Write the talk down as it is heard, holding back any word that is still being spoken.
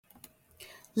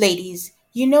Ladies,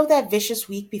 you know that vicious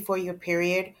week before your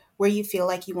period where you feel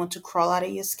like you want to crawl out of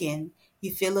your skin,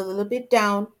 you feel a little bit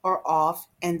down or off,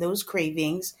 and those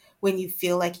cravings when you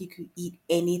feel like you could eat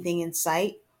anything in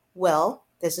sight? Well,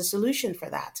 there's a solution for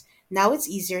that. Now it's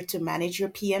easier to manage your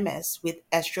PMS with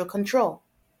Estro Control.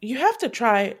 You have to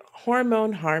try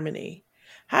Hormone Harmony.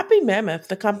 Happy Mammoth,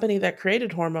 the company that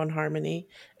created Hormone Harmony,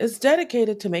 is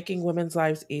dedicated to making women's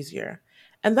lives easier.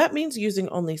 And that means using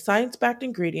only science backed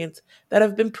ingredients that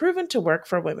have been proven to work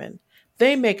for women.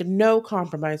 They make no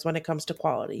compromise when it comes to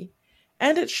quality.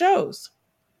 And it shows.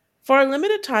 For a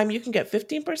limited time, you can get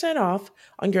 15% off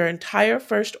on your entire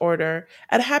first order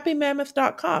at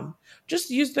happymammoth.com.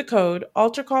 Just use the code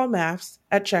AlterCallMaths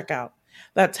at checkout.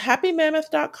 That's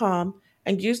happymammoth.com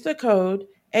and use the code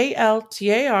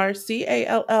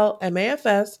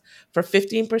ALTARCALLMAFS for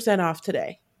 15% off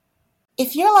today.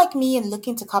 If you're like me and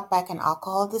looking to cut back on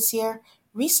alcohol this year,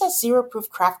 Recess Zero Proof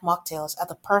Craft Mocktails are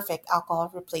the perfect alcohol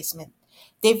replacement.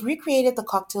 They've recreated the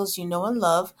cocktails you know and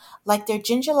love, like their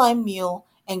ginger lime mule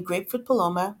and grapefruit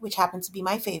paloma, which happen to be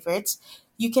my favorites.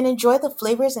 You can enjoy the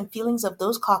flavors and feelings of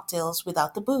those cocktails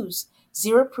without the booze.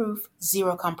 Zero proof,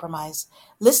 zero compromise.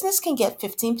 Listeners can get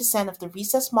 15% of the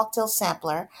Recess Mocktail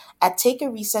Sampler at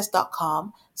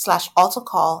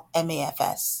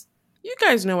takearecess.com/AutoCallMAFS. You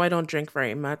guys know I don't drink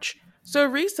very much, so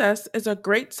Recess is a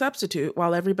great substitute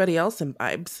while everybody else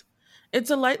imbibes.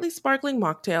 It's a lightly sparkling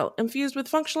mocktail infused with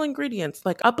functional ingredients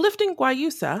like uplifting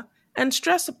guayusa and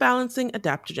stress balancing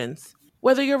adaptogens.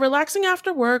 Whether you're relaxing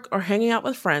after work or hanging out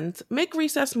with friends, make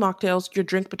Recess mocktails your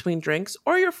drink between drinks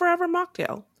or your forever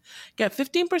mocktail. Get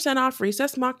 15% off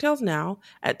Recess mocktails now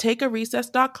at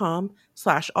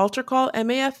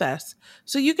takearecess.com/altercallmafs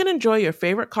so you can enjoy your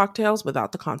favorite cocktails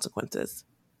without the consequences.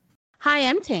 Hi,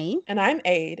 I'm Tane. And I'm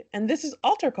Aid, and this is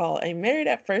Alter Call, a Married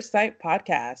at First Sight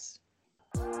podcast.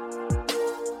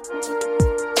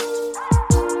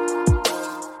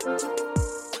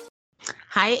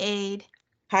 Hi, Aid.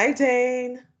 Hi,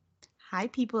 Tane. Hi,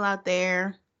 people out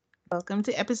there. Welcome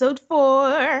to episode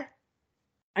 4.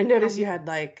 I noticed you had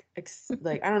like I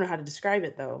don't know how to describe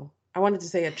it though. I wanted to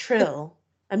say a trill,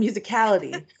 a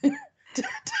musicality to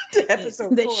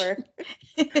episode 4.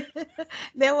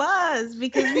 There was,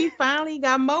 because we finally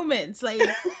got moments. Like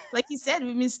you said,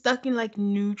 we've been stuck in like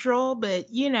neutral, but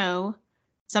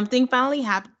something finally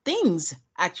happened. Things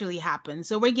actually happened.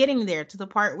 So we're getting there to the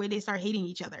part where they start hating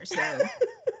each other. So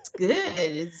it's good.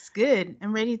 It's good.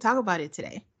 I'm ready to talk about it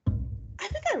today. I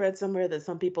think I read somewhere that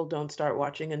some people don't start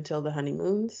watching until the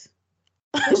honeymoons.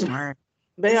 They're smart.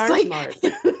 They are smart.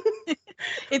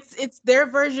 It's their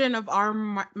version of our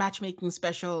matchmaking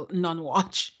special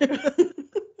non-watch. And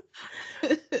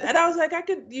I was like, I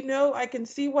can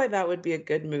see why that would be a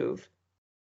good move.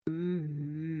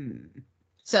 Mm-hmm.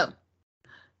 So,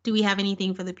 do we have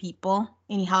anything for the people?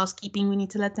 Any housekeeping we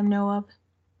need to let them know of?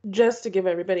 Just to give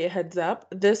everybody a heads up,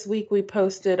 this week we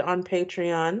posted on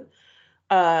Patreon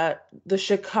the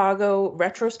Chicago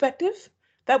retrospective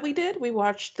that we did. We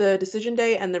watched the Decision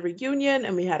Day and the reunion,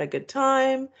 and we had a good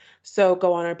time. So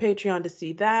go on our Patreon to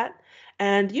see that.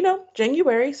 And,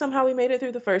 January, somehow we made it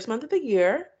through the first month of the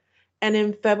year. And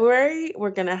in February,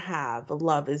 we're going to have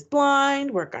Love is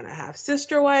Blind. We're going to have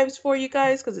Sister Wives for you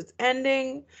guys because it's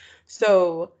ending.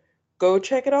 So go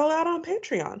check it all out on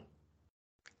Patreon.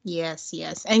 Yes.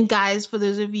 And guys, for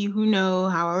those of you who know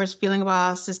how I was feeling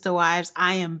about Sister Wives,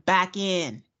 I am back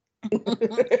in.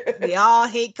 We all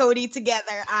hate Cody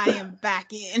together. I am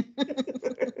back in.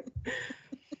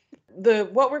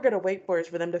 What we're going to wait for is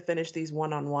for them to finish these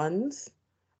one-on-ones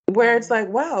where it's like,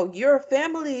 wow, you're a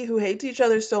family who hates each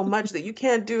other so much that you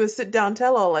can't do a sit-down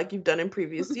tell-all like you've done in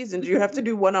previous seasons. You have to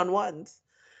do one-on-ones.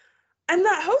 And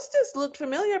that hostess looked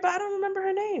familiar, but I don't remember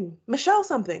her name. Michelle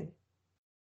something.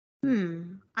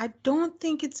 I don't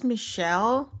think it's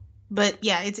Michelle, but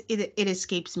yeah, it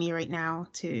escapes me right now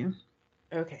too.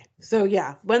 Okay, so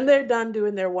yeah, when they're done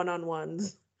doing their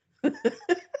one-on-ones,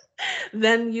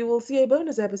 then you will see a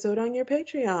bonus episode on your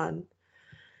Patreon.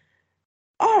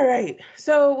 All right,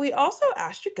 so we also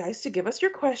asked you guys to give us your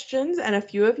questions, and a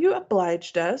few of you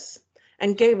obliged us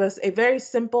and gave us a very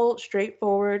simple,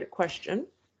 straightforward question,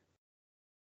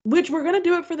 which we're going to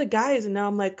do it for the guys, and now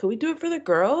I'm like, could we do it for the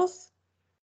girls?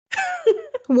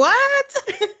 What?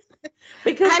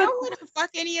 Because I don't want to fuck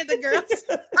any of the girls.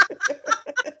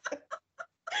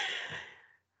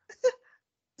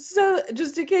 So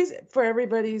just in case for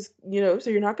everybody's, so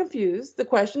you're not confused, the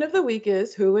question of the week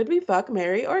is, who would we fuck,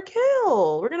 marry, or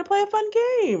kill? We're going to play a fun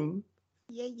game.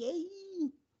 Yay.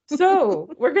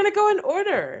 So we're going to go in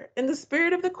order in the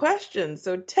spirit of the question.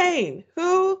 So Tane,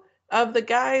 who of the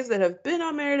guys that have been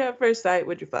on Married at First Sight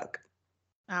would you fuck?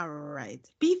 All right.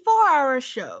 Before our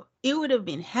show, it would have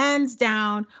been hands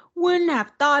down, wouldn't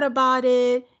have thought about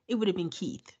it. It would have been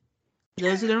Keith. For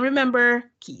those who don't remember,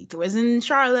 Keith wasn't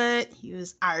Charlotte. He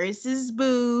was Iris's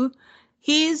boo.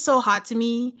 He's so hot to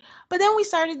me. But then we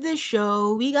started this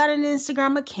show. We got an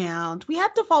Instagram account. We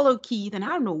had to follow Keith, and I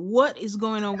don't know what is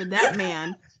going on with that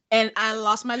man. And I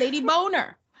lost my lady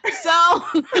boner. So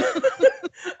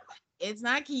it's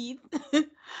not Keith.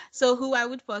 So who I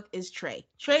would fuck is Trey.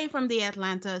 Trey from the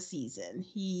Atlanta season.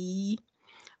 He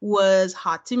was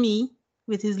hot to me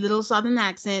with his little southern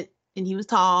accent, and he was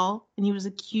tall, and he was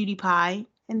a cutie pie.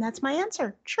 And that's my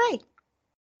answer, Trey.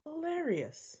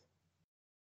 Hilarious.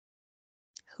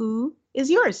 Who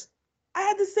is yours? I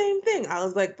had the same thing. I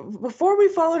was like, before we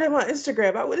followed him on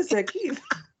Instagram, I would have said Keith.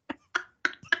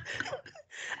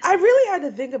 I really had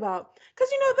to think about, because,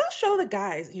 they'll show the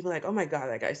guys, and you'll be like, oh my God,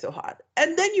 that guy's so hot.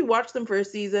 And then you watch them for a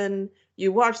season,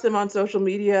 you watch them on social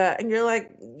media, and you're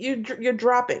like, you're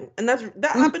dropping. And that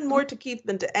happened more to Keith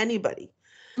than to anybody.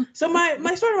 So my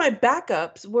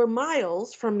backups were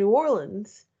Miles from New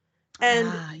Orleans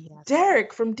and yes.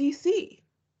 Derek from DC.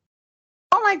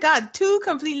 Oh my God, two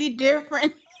completely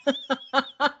different.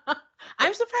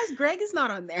 I'm surprised Greg is not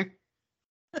on there.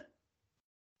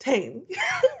 Tane.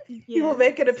 Yes. He will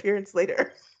make an appearance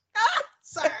later.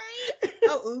 Sorry.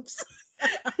 Oh, oops.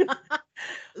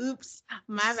 Oops.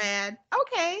 My bad.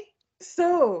 Okay.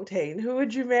 So, Tane, who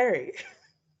would you marry?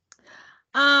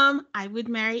 I would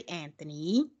marry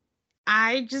Anthony.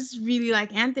 I just really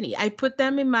like Anthony. I said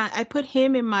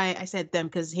them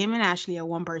because him and Ashley are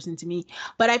one person to me,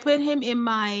 but I put him in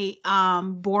my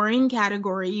boring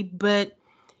category, but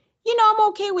I'm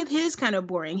okay with his kind of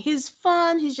boring. He's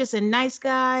fun. He's just a nice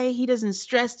guy. He doesn't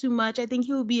stress too much. I think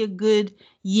he would be a good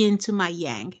yin to my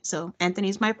yang. So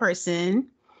Anthony's my person.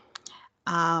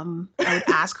 I would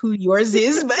ask who yours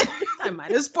is, but I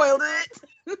might have spoiled it.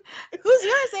 Who's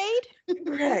yours, Aid?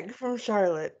 Greg from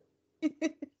Charlotte.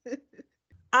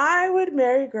 I would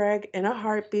marry Greg in a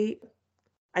heartbeat.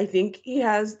 I think he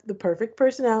has the perfect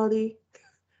personality.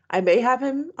 I may have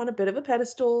him on a bit of a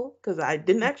pedestal because I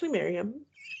didn't actually marry him.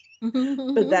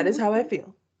 But that is how I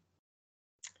feel.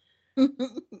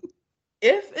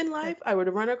 If in life I were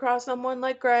to run across someone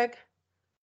like Greg,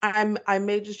 I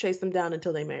may just chase them down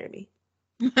until they marry me.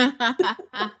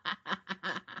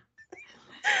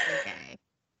 Okay.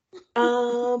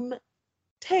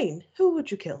 Tane, who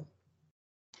would you kill?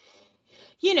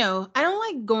 I don't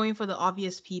like going for the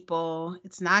obvious people.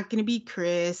 It's not going to be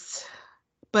Chris,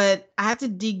 but I have to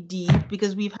dig deep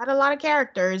because we've had a lot of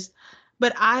characters,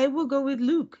 but I will go with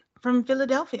Luke from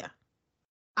Philadelphia.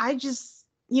 I just,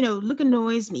 Luke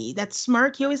annoys me. That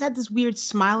smirk, he always had this weird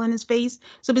smile on his face.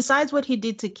 So besides what he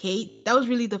did to Kate, that was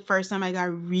really the first time I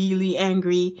got really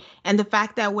angry. And the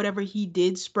fact that whatever he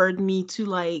did spurred me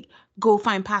to go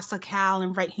find Pastor Cal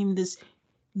and write him this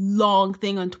long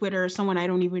thing on Twitter, someone I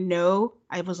don't even know.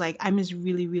 I was like, I must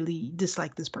really, really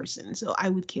dislike this person. So I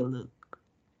would kill Luke.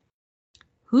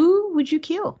 Who would you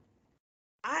kill?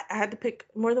 I had to pick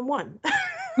more than one.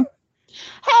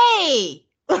 Hey!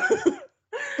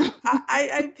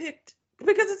 I picked,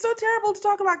 because it's so terrible to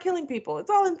talk about killing people. It's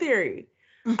all in theory.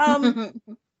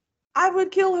 I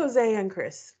would kill Jose and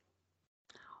Chris.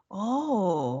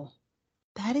 Oh,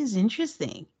 that is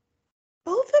interesting.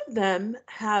 Both of them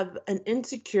have an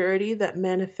insecurity that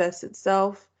manifests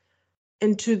itself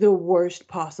into the worst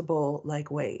possible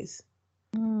ways.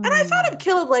 And I thought of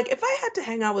kill if I had to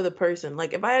hang out with a person,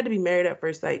 if I had to be married at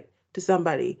first sight to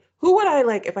somebody, who would I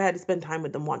if I had to spend time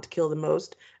with them, want to kill the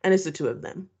most? And it's the two of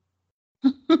them.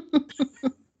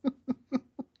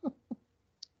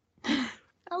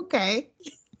 Okay.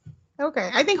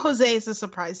 I think Jose is a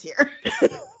surprise here.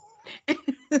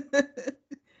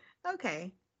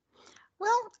 Okay.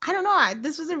 Well, I don't know.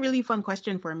 This was a really fun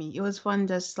question for me. It was fun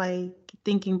just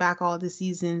thinking back all the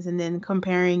seasons and then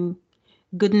comparing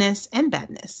goodness and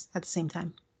badness at the same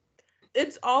time.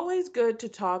 It's always good to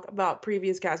talk about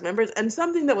previous cast members. And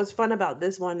something that was fun about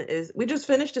this one is we just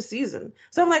finished a season.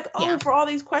 So I'm like, for all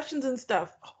these questions and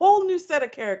stuff, a whole new set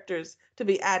of characters to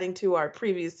be adding to our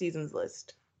previous seasons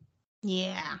list.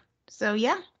 Yeah. So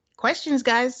questions,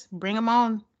 guys. Bring them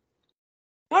on.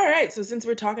 All right. So since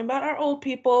we're talking about our old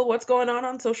people, what's going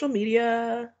on social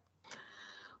media?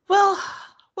 Well,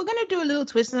 we're going to do a little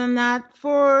twist on that.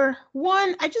 For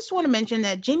one, I just want to mention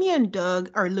that Jamie and Doug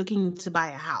are looking to buy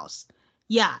a house.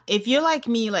 Yeah, if you're like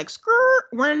me,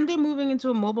 weren't they moving into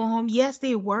a mobile home? Yes,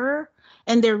 they were.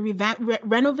 And they're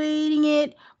renovating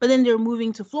it, but then they're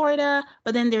moving to Florida,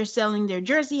 but then they're selling their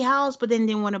Jersey house, but then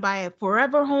they want to buy a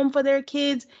forever home for their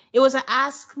kids. It was a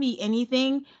ask me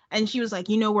anything. And she was like,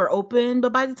 we're open.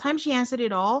 But by the time she answered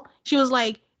it all, she was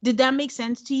like, Did that make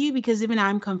sense to you? Because even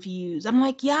I'm confused. I'm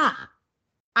like, yeah,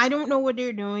 I don't know what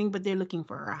they're doing, but they're looking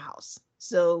for a house.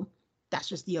 So that's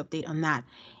just the update on that.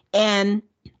 And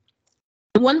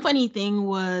one funny thing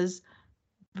was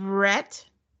Brett,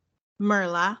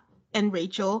 Merla, and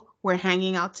Rachel were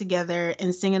hanging out together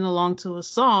and singing along to a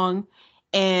song.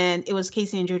 And it was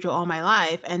Casey and JoJo All My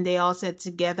Life. And they all said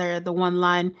together the one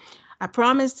line, I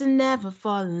promise to never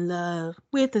fall in love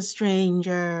with a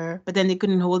stranger. But then they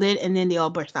couldn't hold it. And then they all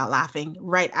burst out laughing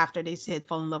right after they said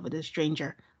fall in love with a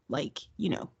stranger. Like,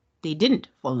 they didn't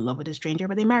fall in love with a stranger,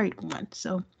 but they married one.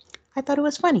 So I thought it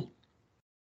was funny.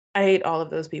 I hate all of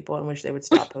those people and wish they would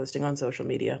stop posting on social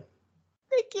media.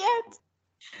 I can't.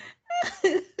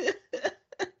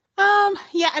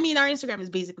 Yeah, I mean, our Instagram is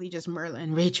basically just Merla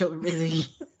and Rachel, really.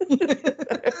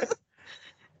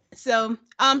 So,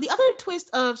 the other twist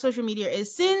of social media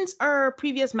is since our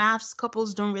previous maths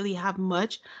couples don't really have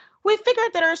much, we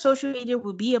figured that our social media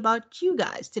would be about you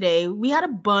guys today. We had a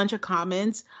bunch of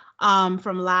comments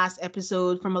from last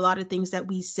episode from a lot of things that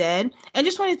we said, and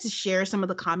just wanted to share some of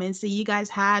the comments that you guys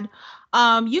had.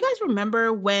 You guys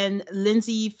remember when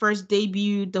Lindsay first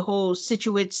debuted the whole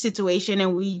Situate situation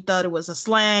and we thought it was a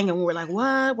slang and we were like,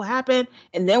 what happened?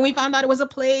 And then we found out it was a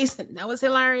place and that was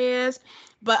hilarious.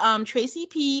 But Tracy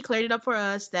P cleared it up for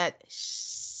us that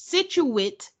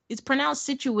Situate, it's pronounced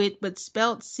Situate, but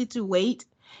spelled Situate,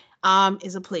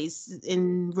 is a place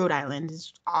in Rhode Island.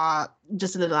 It's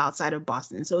just a little outside of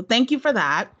Boston. So thank you for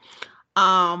that.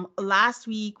 Last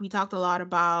week we talked a lot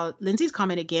about Lindsay's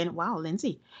comment again. Wow,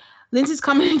 Lindsay's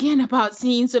comment again about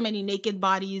seeing so many naked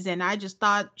bodies, and I just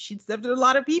thought she'd slept with a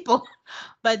lot of people.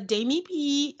 But Damie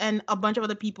P and a bunch of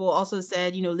other people also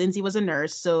said, Lindsay was a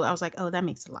nurse. So I was like, oh, that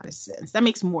makes a lot of sense. That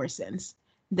makes more sense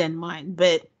than mine.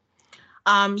 But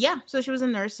yeah, so she was a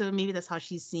nurse. So maybe that's how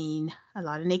she's seen a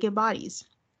lot of naked bodies.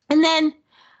 And then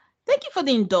thank you for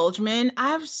the indulgement.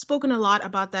 I've spoken a lot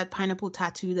about that pineapple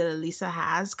tattoo that Elisa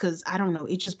has because I don't know,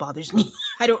 it just bothers me.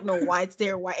 I don't know why it's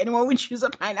there, why anyone would choose a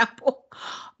pineapple.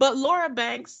 But Laura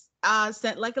Banks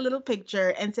sent like a little picture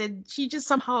and said she just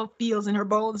somehow feels in her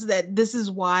bones that this is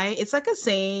why. It's like a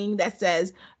saying that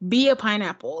says, be a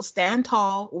pineapple, stand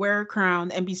tall, wear a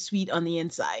crown, and be sweet on the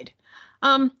inside.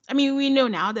 I mean, we know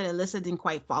now that Alyssa didn't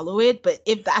quite follow it, but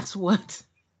if that's what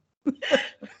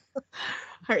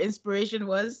her inspiration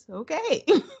was, okay.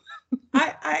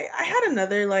 I had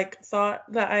another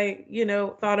thought that I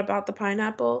thought about the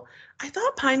pineapple. I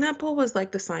thought pineapple was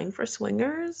like the sign for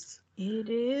swingers. It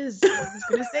is. I was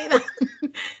gonna say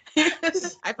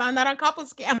that. I found that on Couple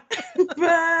Scam.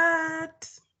 But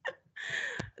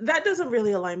that doesn't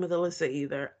really align with Alyssa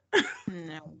either.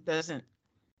 No, it doesn't.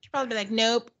 She'd probably be like,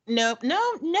 nope, no,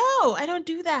 I don't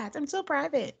do that. I'm so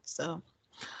private. So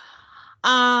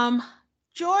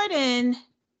Jordan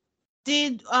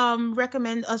did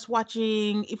recommend us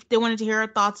watching if they wanted to hear our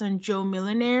thoughts on Joe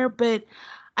Millionaire, but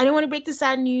I don't want to break the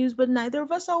sad news, but neither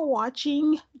of us are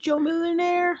watching Joe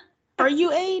Millionaire. Are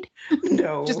you, Aid?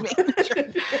 No. Just making sure.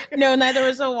 No, neither of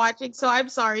us are watching. So I'm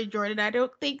sorry, Jordan. I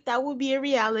don't think that would be a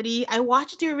reality. I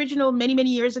watched the original many,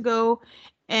 many years ago,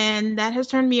 and that has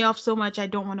turned me off so much. I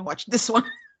don't want to watch this one.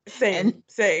 Same.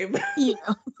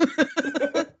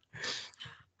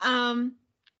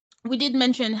 We did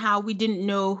mention how we didn't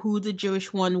know who the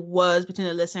Jewish one was between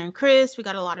Alyssa and Chris. We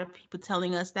got a lot of people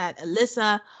telling us that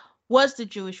Alyssa was the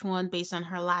Jewish one based on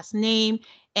her last name.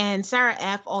 And Sarah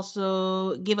F.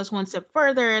 also gave us one step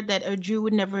further that a Jew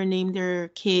would never name their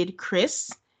kid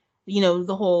Chris.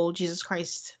 The whole Jesus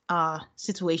Christ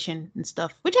situation and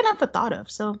stuff, which I never thought of.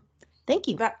 So thank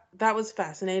you. That was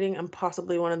fascinating and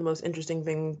possibly one of the most interesting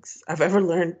things I've ever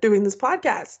learned doing this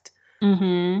podcast.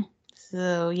 Mm-hmm.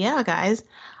 So yeah, guys.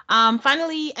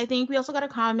 Finally, I think we also got a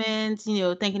comment,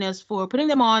 thanking us for putting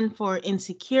them on for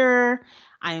Insecure.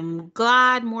 I'm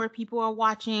glad more people are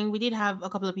watching. We did have a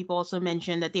couple of people also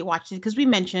mention that they watched it because we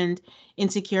mentioned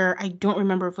Insecure. I don't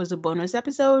remember if it was a bonus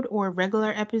episode or a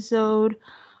regular episode,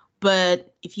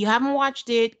 but if you haven't watched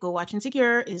it, go watch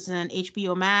Insecure. It's on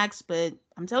HBO Max, but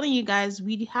I'm telling you guys,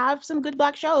 we have some good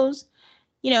Black shows.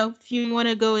 If you want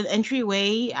to go with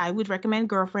entryway, I would recommend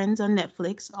Girlfriends on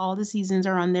Netflix. All the seasons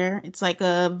are on there. It's like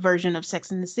a version of Sex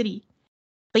and the City.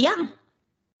 But yeah.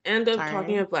 And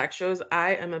talking of Black shows,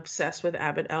 I am obsessed with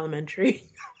Abbott Elementary.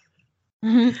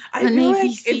 Mm-hmm. I feel like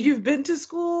if you've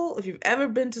ever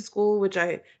been to school, which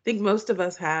I think most of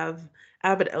us have,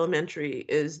 Abbott Elementary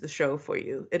is the show for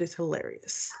you. It is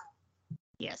hilarious.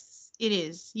 Yes, it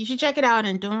is. You should check it out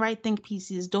and don't write think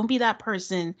pieces. Don't be that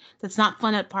person that's not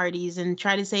fun at parties and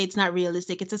try to say it's not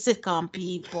realistic. It's a sitcom,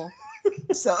 people.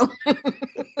 So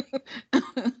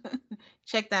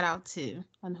Check that out too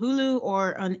on Hulu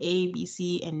or on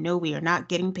ABC. And no, we are not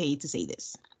getting paid to say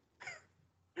this.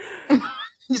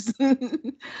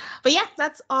 But yeah,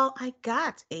 that's all I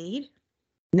got, Aid.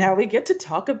 Now we get to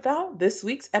talk about this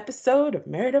week's episode of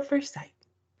Married at First Sight.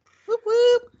 Whoop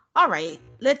whoop. All right,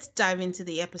 let's dive into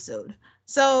the episode.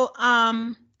 So,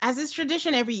 as is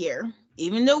tradition every year,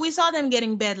 even though we saw them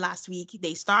getting bed last week,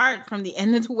 they start from the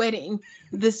end of the wedding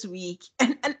this week.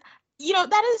 And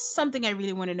that is something I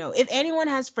really want to know. If anyone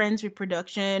has friends with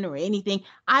production or anything,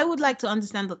 I would like to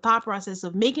understand the thought process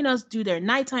of making us do their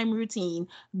nighttime routine,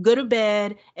 go to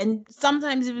bed, and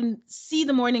sometimes even see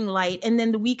the morning light, and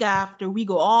then the week after we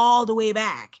go all the way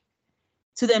back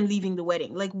to them leaving the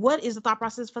wedding. Like, what is the thought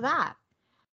process for that?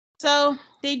 So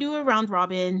they do a round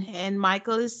robin, and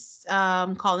Michael is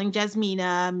calling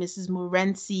Jasmina, Mrs.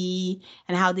 Morency,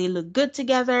 and how they look good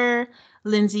together.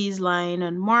 Lindsay's lying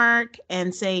on Mark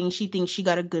and saying she thinks she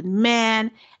got a good man,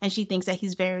 and she thinks that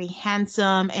he's very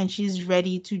handsome, and she's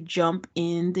ready to jump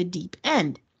in the deep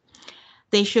end.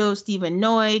 They show Stephen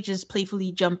Noy just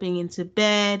playfully jumping into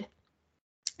bed.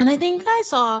 And I think I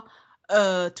saw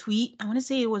a tweet, I want to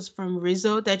say it was from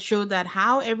Rizzo, that showed that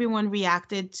how everyone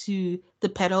reacted to the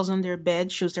petals on their bed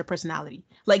shows their personality.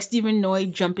 Like Stephen Noy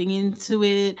jumping into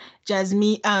it,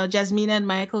 Jasmina and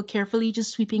Michael carefully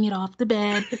just sweeping it off the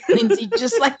bed, Lindsay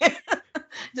just like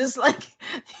just like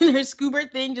in her scuba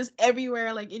thing, just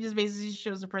everywhere. Like it just basically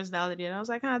shows the personality. And I was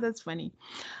like, that's funny.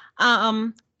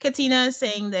 Katina is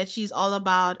saying that she's all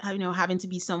about having to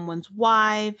be someone's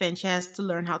wife, and she has to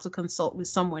learn how to consult with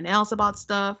someone else about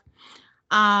stuff.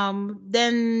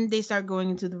 Then they start going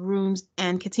into the rooms,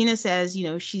 and Katina says,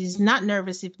 she's not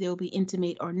nervous if they'll be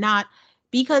intimate or not,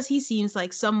 because he seems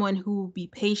like someone who will be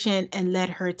patient and let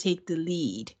her take the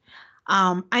lead.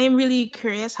 I am really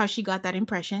curious how she got that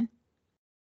impression.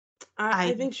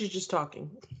 I think she's just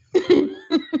talking.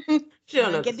 She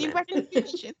don't know. Get the impression.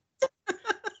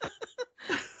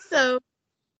 So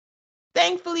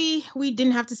thankfully, we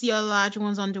didn't have to see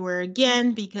Olajuwon's underwear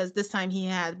again, because this time he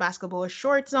had basketball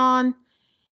shorts on.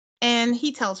 And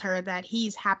he tells her that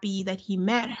he's happy that he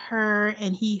met her,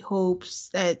 and he hopes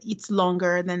that it's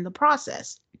longer than the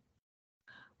process.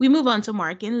 We move on to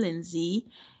Mark and Lindsay.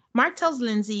 Mark tells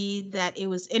Lindsay that it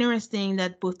was interesting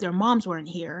that both their moms weren't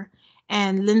here.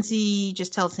 And Lindsay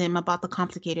just tells him about the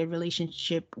complicated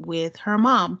relationship with her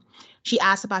mom. She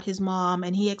asks about his mom,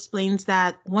 and he explains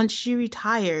that once she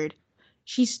retired,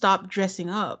 she stopped dressing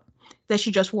up, that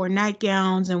she just wore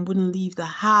nightgowns and wouldn't leave the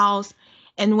house.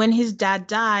 And when his dad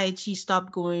died, she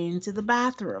stopped going to the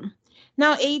bathroom.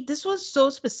 Now, Aid, this was so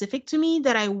specific to me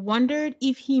that I wondered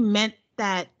if he meant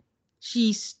that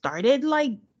she started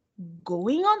like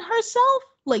going on herself.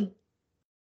 Like,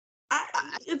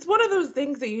 it's one of those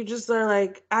things that you just are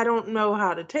like, I don't know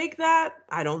how to take that.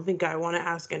 I don't think I want to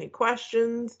ask any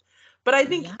questions. But I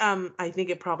think I think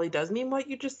it probably does mean what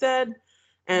you just said.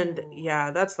 And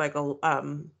that's like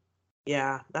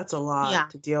that's a lot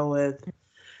to deal with.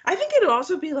 I think it'd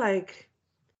also be like,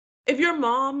 if your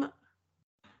mom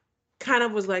kind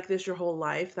of was like this your whole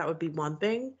life, that would be one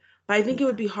thing. But I think it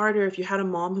would be harder if you had a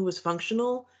mom who was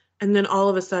functional, and then all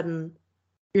of a sudden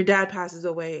your dad passes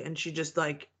away, and she just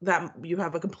like that, you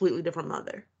have a completely different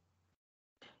mother.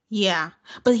 Yeah.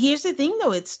 But here's the thing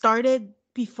though, it started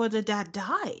before the dad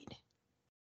died.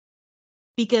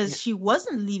 Because she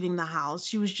wasn't leaving the house.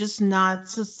 She was just not.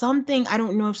 So something, I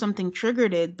don't know if something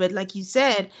triggered it, but like you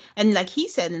said, and like he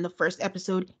said in the first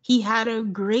episode, he had a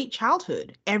great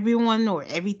childhood. Everyone or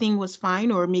everything was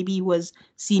fine, or maybe was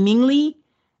seemingly,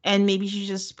 and maybe she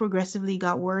just progressively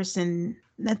got worse, and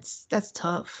that's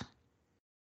tough.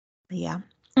 Yeah.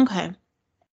 Okay.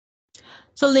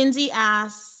 So Lindsay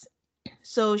asks,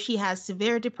 so she has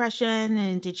severe depression,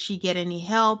 and did she get any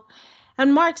help?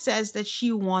 And Mark says that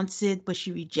she wants it, but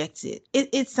she rejects it.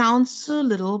 It sounds so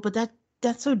little, but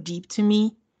that's so deep to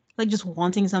me. Like just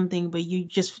wanting something, but you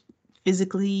just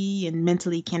physically and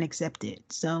mentally can't accept it.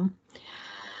 So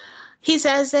he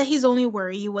says that his only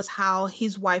worry was how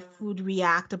his wife would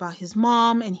react about his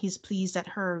mom, and he's pleased at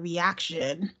her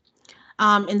reaction.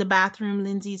 In the bathroom,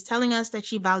 Lindsay is telling us that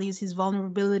she values his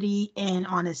vulnerability and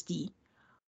honesty.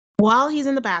 While he's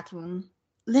in the bathroom,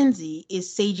 Lindsay is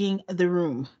saging the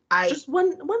room. Just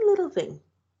one little thing.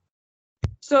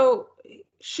 So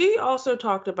she also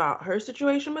talked about her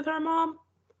situation with her mom.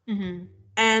 Mm-hmm.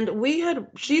 And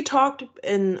she talked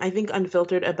in, I think,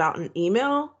 Unfiltered about an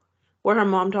email where her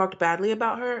mom talked badly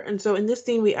about her. And so in this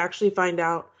scene, we actually find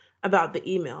out about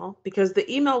the email, because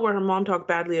the email where her mom talked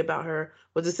badly about her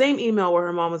was the same email where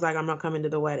her mom was like, I'm not coming to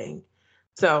the wedding.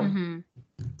 So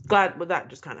glad that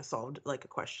just kind of solved like a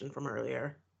question from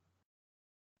earlier.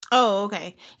 Oh,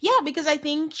 okay. Yeah, because I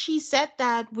think she said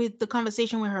that with the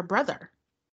conversation with her brother,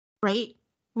 right?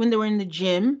 When they were in the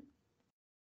gym,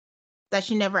 that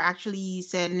she never actually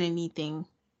said anything.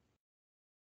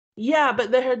 Yeah,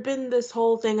 but there had been this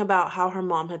whole thing about how her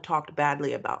mom had talked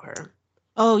badly about her.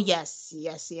 Oh, yes,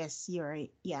 yes, yes, you're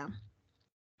right. Yeah.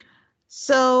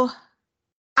 So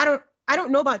I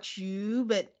don't know about you,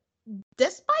 but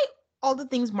despite all the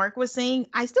things Mark was saying,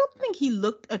 I still think he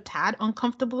looked a tad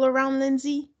uncomfortable around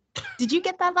Lindsay. Did you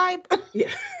get that vibe?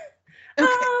 Yeah. Okay.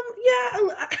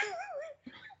 Yeah.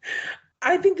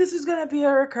 I think this is going to be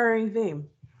a recurring theme.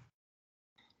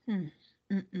 Hmm.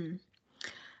 Mm-mm.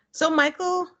 So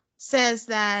Michael says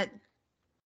that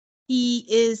he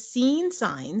is seeing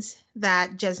signs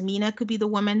that Jasmina could be the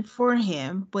woman for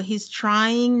him, but he's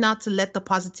trying not to let the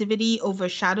positivity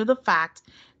overshadow the fact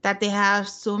that they have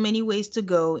so many ways to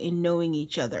go in knowing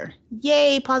each other.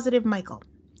 Yay, positive Michael.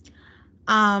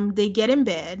 They get in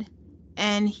bed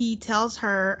and he tells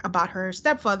her about her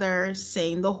stepfather,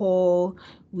 saying the whole,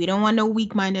 we don't want no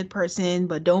weak-minded person,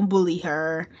 but don't bully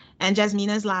her. And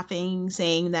Jasmina's laughing,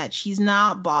 saying that she's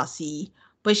not bossy,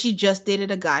 but she just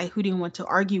dated a guy who didn't want to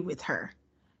argue with her.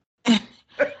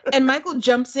 And Michael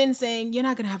jumps in saying, you're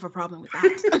not going to have a problem with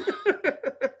that.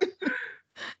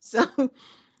 So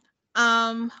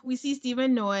we see Steve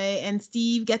and Noy, and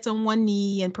Steve gets on one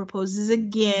knee and proposes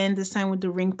again, this time with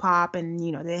the ring pop, and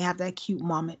they have that cute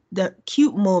moment. The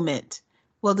cute moment.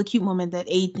 Well, the cute moment that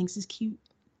Aid thinks is cute.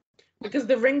 Because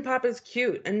the ring pop is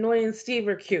cute, and Noy and Steve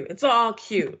are cute. It's all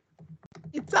cute.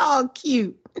 It's all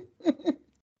cute.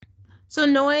 So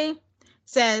Noy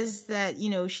says that,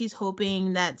 she's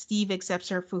hoping that Steve accepts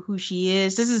her for who she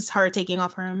is. This is her taking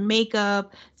off her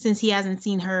makeup since he hasn't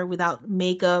seen her without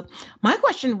makeup. My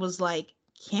question was like,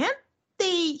 can't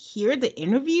they hear the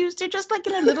interviews? They're just like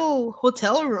in a little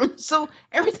hotel room. So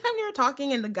every time they're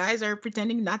talking and the guys are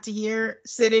pretending not to hear,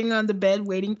 sitting on the bed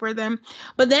waiting for them.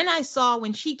 But then I saw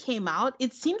when she came out,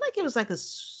 it seemed like it was like a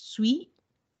suite.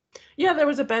 Yeah, there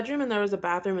was a bedroom and there was a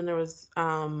bathroom and there was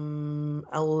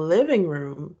a living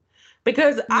room.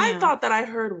 Because I Yeah. thought that I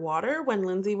heard water when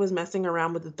Lindsay was messing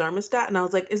around with the thermostat, and I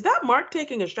was like, is that Mark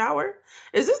taking a shower?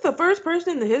 Is this the first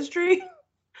person in the history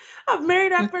of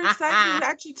Married at First Sight who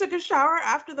actually took a shower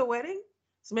after the wedding?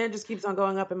 This man just keeps on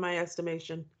going up in my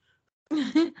estimation.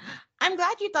 I'm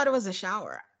glad you thought it was a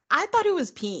shower. I thought it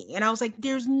was peeing, and I was like,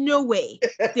 "There's no way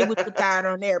they would put that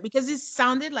on there because it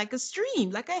sounded like a stream,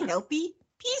 like a healthy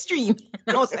pee stream."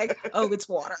 And I was like, "Oh, it's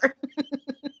water."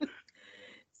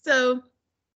 So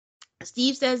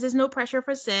Steve says there's no pressure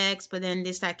for sex, but then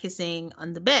they start kissing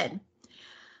on the bed.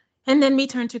 And then we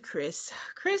turn to Chris.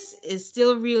 Chris is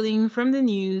still reeling from the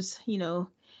news,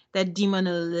 that demon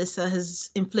Alyssa has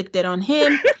inflicted on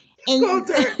him. Go And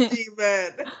turn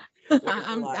demon. Where's the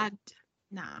I'm lie? that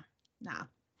nah, nah.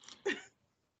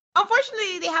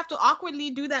 Unfortunately, they have to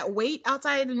awkwardly do that wait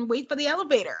outside and wait for the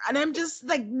elevator. And I'm just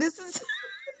like, this is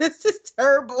this is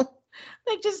terrible.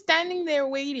 Like just standing there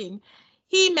waiting.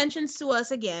 He mentions to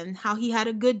us again how he had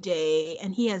a good day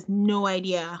and he has no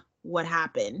idea what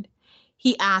happened.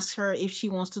 He asks her if she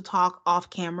wants to talk off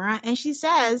camera and she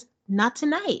says, not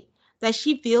tonight, that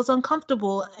she feels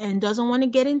uncomfortable and doesn't want to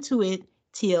get into it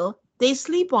till they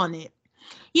sleep on it.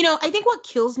 I think what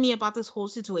kills me about this whole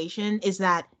situation is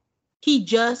that he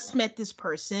just met this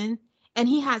person and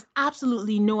he has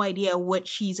absolutely no idea what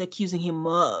she's accusing him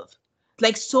of.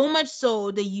 Like, so much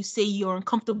so that you say you're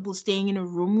uncomfortable staying in a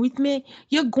room with me,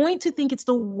 you're going to think it's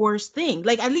the worst thing.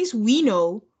 Like, at least we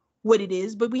know what it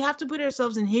is, but we have to put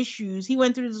ourselves in his shoes. He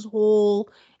went through this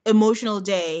whole emotional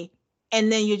day,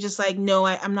 and then you're just like, no,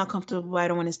 I'm not comfortable. I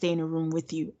don't want to stay in a room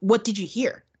with you. What did you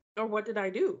hear? Or what did I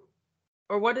do?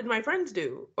 Or what did my friends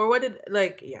do? Or what did,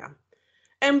 like, yeah.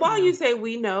 And while Yeah. you say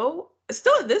we know,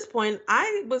 still at this point,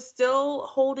 I was still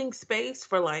holding space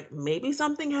for like maybe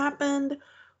something happened.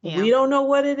 We Yeah. don't know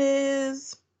what it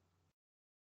is.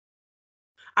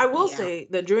 I will Yeah. say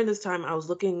that during this time, I was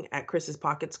looking at Chris's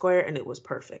pocket square and it was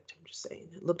perfect. I'm just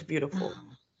saying, it looked beautiful.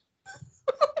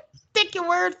 Take your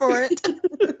word for it.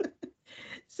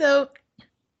 So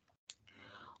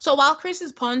so while Chris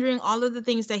is pondering all of the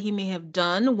things that he may have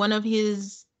done, one of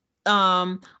his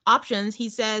options, he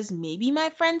says, maybe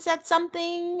my friend said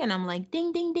something. And I'm like,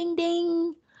 ding, ding, ding,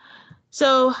 ding.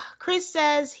 So Chris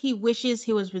says he wishes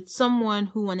he was with someone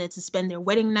who wanted to spend their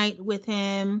wedding night with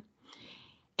him.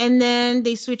 And then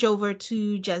they switch over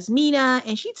to Jasmina,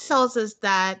 and she tells us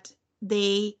that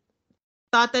they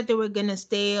thought that they were gonna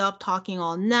stay up talking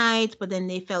all night, but then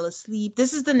they fell asleep.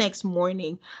 This is the next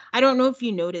morning. I don't know if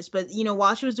you noticed, but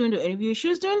while she was doing the interview, she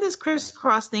was doing this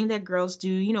crisscross thing that girls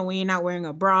do. When you're not wearing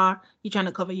a bra, you're trying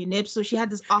to cover your nips. So she had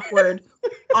this awkward.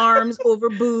 arms over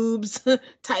boobs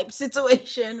type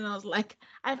situation. And I was like,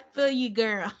 I feel you,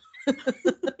 girl.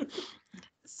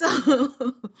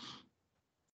 So,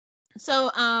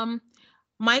 so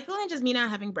Michael and Jasmina are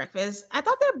having breakfast. I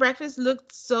thought their breakfast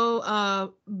looked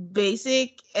so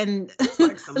basic and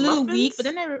Like a some little weak, but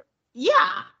muffins. then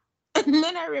yeah. And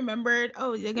then I remembered,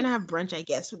 oh, they're gonna have brunch, I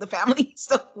guess, with the family.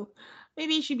 So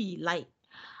maybe it should be light.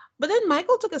 But then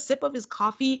Michael took a sip of his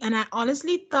coffee, and I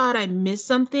honestly thought I missed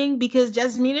something because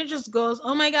Jasmina just goes,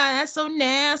 "Oh my God, that's so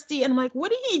nasty." And I'm like,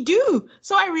 what did he do?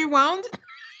 So I rewound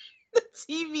the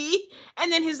TV,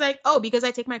 and then he's like, "Oh, because I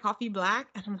take my coffee black."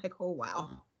 And I'm like, "Oh, wow."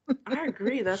 Oh, I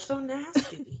agree. That's so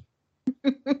nasty.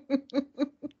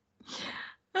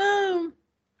 um,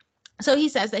 so he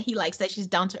says that he likes that she's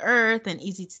down to earth and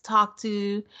easy to talk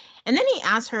to. And then he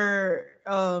asks her,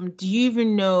 do you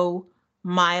even know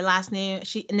my last name?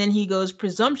 And then he goes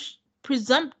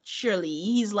presumptuously,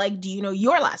 he's like, do you know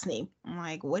your last name? I'm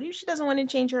like, what if she doesn't want to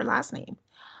change her last name?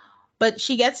 But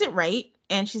she gets it right.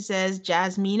 And she says,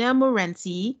 Jasmina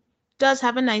Morenci does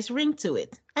have a nice ring to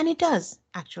it. And it does,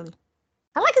 actually.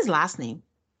 I like his last name.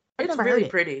 I've It's never heard really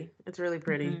it. pretty. It's really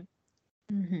pretty.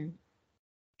 Mm-hmm.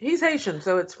 He's Haitian,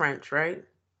 so it's French, right?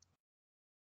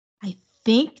 I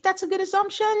think that's a good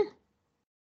assumption.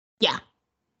 Yeah,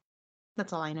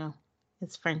 that's all I know.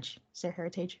 It's French. It's their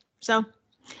heritage. So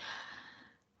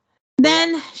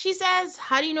then she says,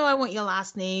 how do you know I want your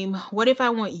last name? What if I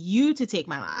want you to take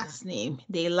my last name?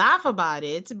 They laugh about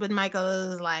it, but Michael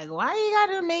is like, why you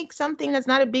gotta make something that's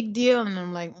not a big deal? And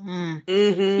I'm like, you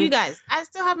Mm-hmm. guys, I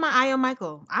still have my eye on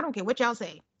Michael. I don't care what y'all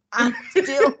say. I'm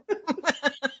still,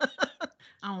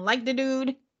 I don't like the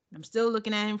dude. I'm still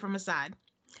looking at him from a side.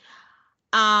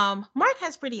 Mark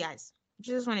has pretty eyes.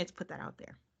 Just wanted to put that out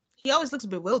there. He always looks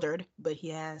bewildered, but he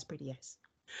has pretty eyes.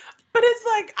 But it's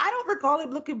like I don't recall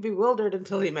him looking bewildered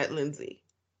until he met Lindsay.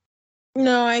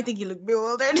 No, I think he looked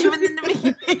bewildered even in the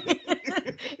beginning.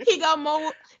 He got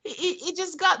more. He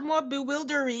just got more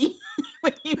bewildery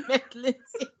when he met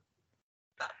Lindsay.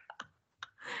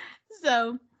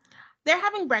 So they're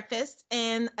having breakfast,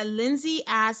 and Lindsay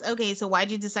asks, "Okay, so why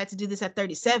did you decide to do this at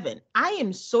 37?" I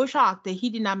am so shocked that he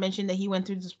did not mention that he went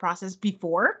through this process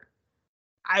before.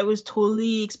 I was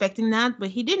totally expecting that, but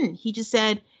he didn't. He just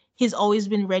said he's always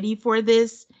been ready for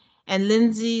this. And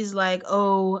Lindsay's like,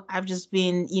 oh, I've just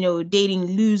been, dating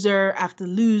loser after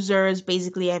losers.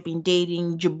 Basically, I've been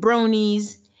dating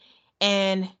jabronis.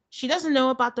 And she doesn't know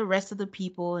about the rest of the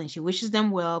people and she wishes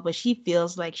them well, but she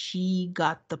feels like she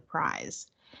got the prize,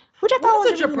 which I What thought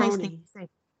was a is a really nice thing jabroni? to say.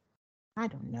 I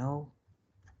don't know.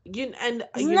 You and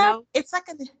Isn't you that? know, It's like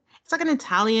an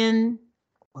Italian.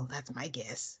 Well, that's my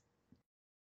guess.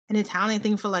 An Italian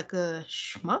thing for like a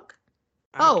schmuck.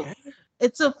 I Oh, guess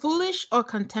it's a foolish or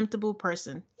contemptible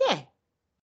person. Yeah,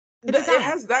 it's it Italian.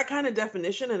 has that kind of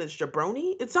definition, and it's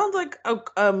jabroni. It sounds like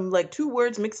like two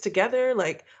words mixed together,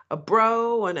 like a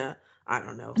bro and a I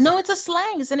don't know No, something. it's a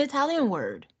slang. It's an Italian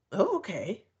word. Oh,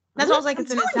 okay. That's why I was like, I'm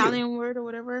it's an telling you. Italian word or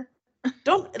whatever.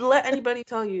 Don't let anybody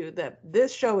tell you that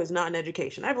this show is not an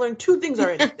education. I've learned two things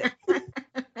already today.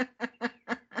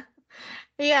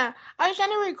 Yeah, I was trying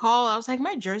to recall. I was like,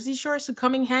 my Jersey shorts are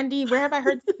coming handy. Where have I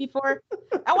heard this before?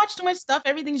 I watch too much stuff.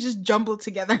 Everything's just jumbled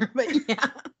together. But yeah.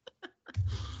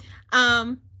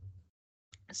 Um,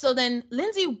 So then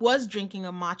Lindsay was drinking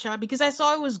a matcha because I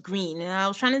saw it was green and I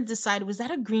was trying to decide, was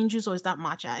that a green juice or is that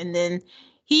matcha? And then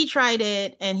he tried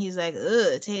it and he's like,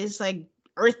 ugh, it tastes like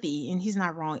earthy. And he's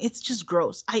not wrong. It's just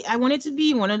gross. I wanted to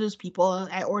be one of those people.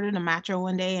 I ordered a matcha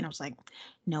one day and I was like,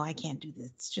 no, I can't do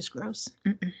this. It's just gross.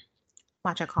 Mm-mm.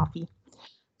 Matcha coffee.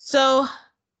 So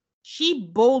she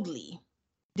boldly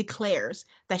declares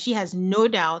that she has no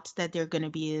doubt that they're going to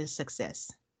be a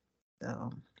success.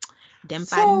 So them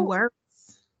fighting So works.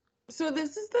 So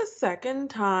this is the second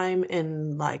time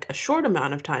in like a short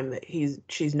amount of time that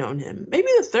she's known him. Maybe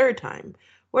the third time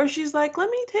where she's like, "Let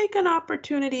me take an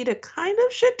opportunity to kind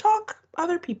of shit talk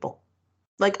other people,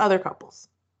 like other couples."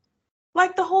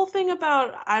 Like the whole thing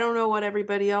about I don't know what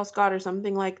everybody else got or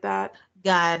something like that.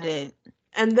 Got it.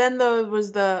 And then there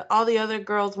was the all the other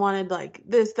girls wanted like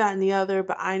this, that, and the other,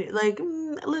 but I like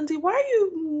Lindsay, why are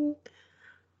you?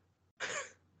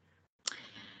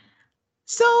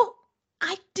 So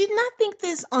I did not think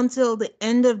this until the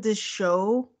end of this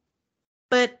show,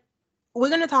 but we're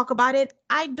going to talk about it.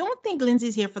 I don't think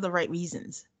Lindsay's here for the right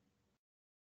reasons.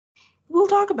 We'll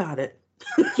talk about it.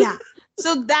 Yeah.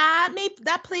 So that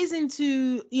plays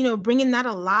into, bringing that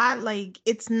a lot. Like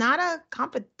it's not a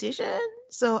competition.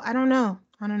 So I don't know.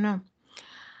 I don't know.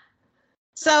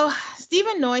 So Steve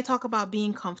and Noy talk about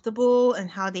being comfortable and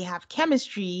how they have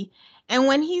chemistry. And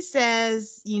when he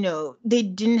says, they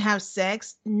didn't have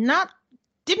sex, not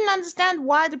didn't understand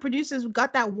why the producers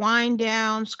got that wind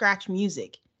down scratch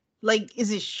music. Like,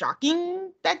 is it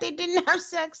shocking that they didn't have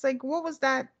sex? Like, what was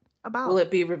that Will about? it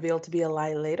be revealed to be a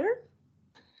lie later?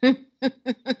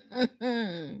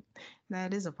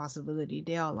 That is a possibility.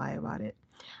 They all lie about it.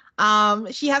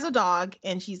 She has a dog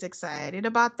and she's excited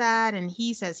about that. And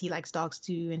he says he likes dogs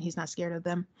too and he's not scared of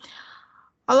them.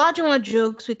 Olajuwon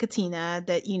jokes with Katina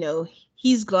that,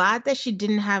 he's glad that she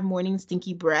didn't have morning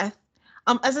stinky breath.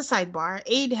 As a sidebar,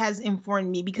 Aid has informed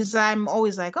me because I'm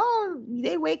always like, oh,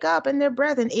 they wake up and their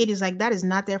breath, and Aid is like, that is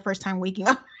not their first time waking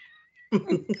up.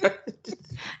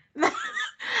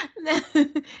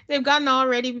 They've gotten all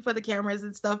ready before the cameras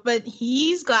and stuff, but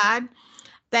he's glad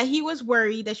that he was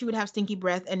worried that she would have stinky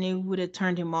breath and it would have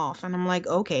turned him off. And I'm like,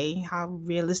 okay, how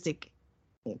realistic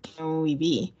can we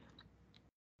be?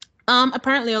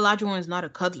 Apparently Olajuwon is not a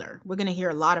cuddler. We're gonna hear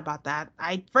a lot about that.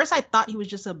 I thought he was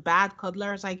just a bad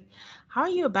cuddler. It's like, how are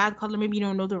you a bad cuddler? Maybe you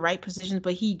don't know the right positions,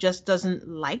 but he just doesn't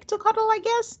like to cuddle, I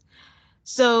guess.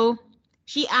 So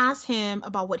she asked him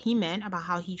about what he meant about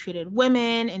how he treated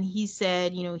women, and he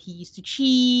said, he used to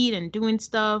cheat and doing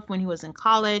stuff when he was in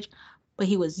college, but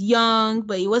he was young,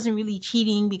 but he wasn't really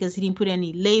cheating because he didn't put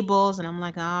any labels. And I'm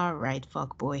like, all right,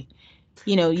 fuck boy.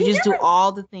 You Can just you do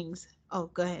all the things. Oh,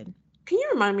 go ahead. can you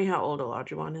remind me how old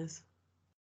Olajuwon is?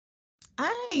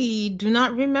 I do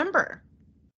not remember,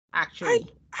 I actually.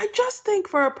 I just think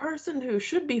for a person who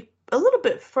should be a little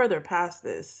bit further past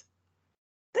this,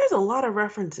 there's a lot of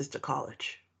references to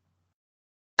college.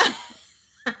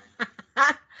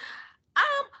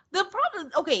 The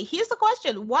problem, okay, here's the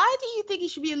question. Why do you think he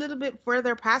should be a little bit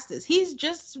further past this? He's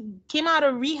just came out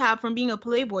of rehab from being a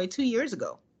playboy 2 years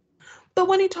ago. But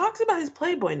when he talks about his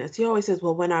playboyness, he always says,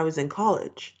 "Well, when I was in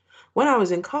college." When I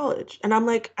was in college. And I'm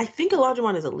like, I think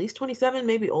Olajuwon is at least 27,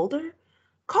 maybe older.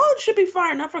 College should be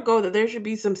far enough ago that there should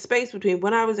be some space between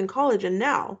when I was in college and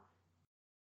now.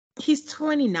 He's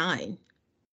 29.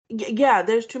 Yeah,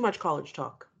 there's too much college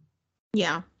talk.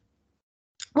 Yeah.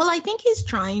 Well, I think he's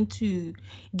trying to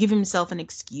give himself an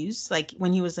excuse. Like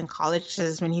when he was in college,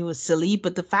 says when he was silly.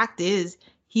 But the fact is,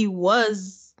 he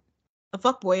was a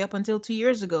fuckboy up until 2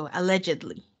 years ago,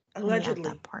 allegedly. Let me add Allegedly.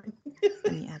 that part.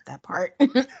 Let me add that part.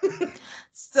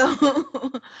 So,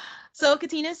 so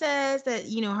Katina says that,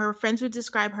 her friends would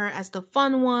describe her as the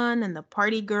fun one and the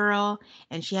party girl,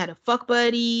 and she had a fuck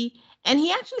buddy. And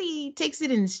he actually takes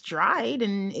it in stride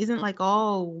and isn't like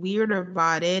all weird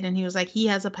about it. And he was like, he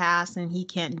has a past and he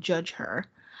can't judge her.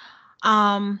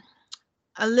 Um,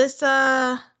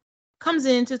 Alyssa comes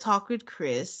in to talk with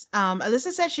Chris.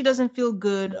 Alyssa says she doesn't feel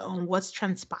good on what's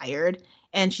transpired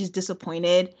and she's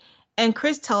disappointed. And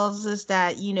Chris tells us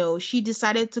that, she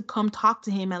decided to come talk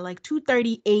to him at like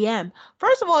 2:30 a.m.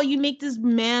 First of all, you make this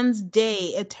man's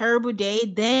day a terrible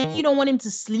day. Then you don't want him to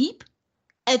sleep.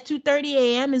 At 2:30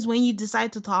 a.m. is when you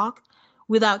decide to talk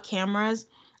without cameras.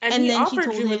 And And he then she offered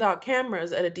told you him, without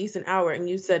cameras at a decent hour, and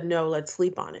you said, no, let's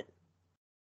sleep on it.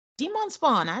 Demon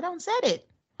Spawn, I don't said it.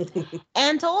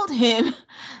 And told him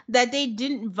that they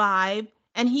didn't vibe,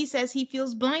 and he says he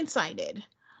feels blindsided.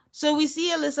 So we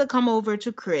see Alyssa come over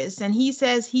to Chris, and he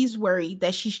says he's worried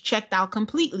that she's checked out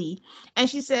completely. And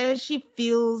she says she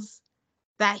feels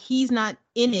that he's not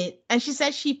in it. And she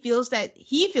says he feels that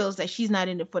she's not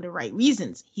in it for the right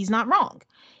reasons. He's not wrong.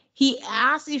 He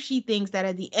asks if she thinks that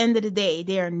at the end of the day,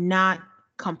 they are not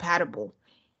compatible.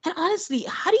 And honestly,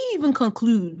 how do you even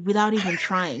conclude without even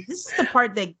trying? This is the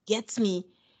part that gets me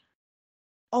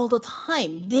all the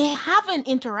time. They haven't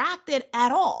interacted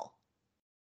at all.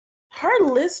 Her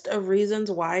list of reasons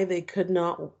why they could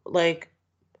not, like,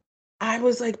 I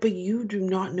was like, but you do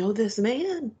not know this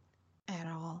man. At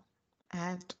all.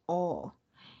 At all.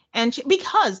 And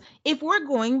because if we're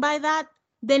going by that,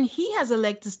 then he has a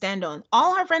leg to stand on.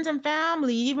 All her friends and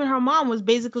family, even her mom, was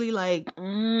basically like,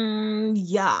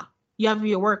 yeah, you have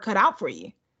your work cut out for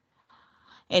you.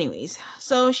 Anyways,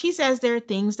 so she says there are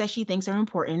things that she thinks are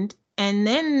important. And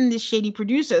then the shady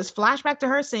producers flashback to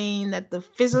her saying that the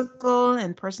physical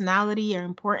and personality are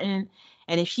important.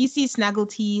 And if she sees snaggle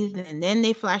teeth and then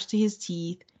they flash to his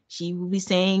teeth, she will be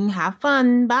saying, have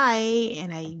fun, bye.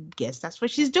 And I guess that's what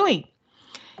she's doing.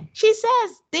 She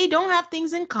says they don't have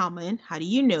things in common. How do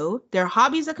you know? Their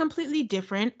hobbies are completely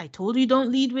different. I told you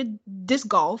don't lead with disc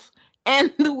golf.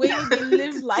 And the way they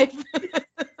live life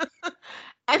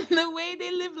and the way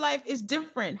they live life is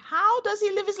different. How does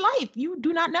he live his life? You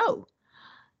do not know.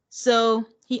 So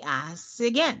he asks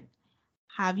again,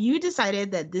 have you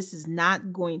decided that this is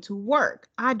not going to work?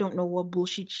 I don't know what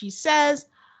bullshit she says,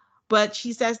 but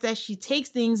she says that she takes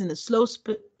things in a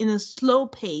slow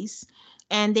pace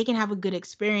and they can have a good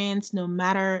experience no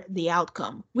matter the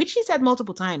outcome, which she said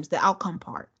multiple times, the outcome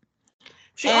part.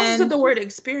 She also said And the word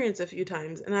experience a few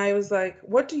times, and I was like,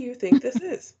 what do you think this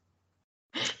is?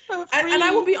 a And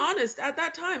I will free. be honest, at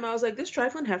that time, I was like, this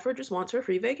trifling heifer just wants her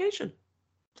free vacation.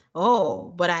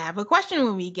 Oh, but I have a question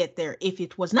when we get there. If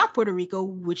it was not Puerto Rico,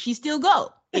 would she still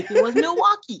go? If it was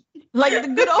Milwaukee, like the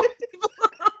good old people,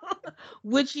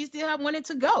 would she still have wanted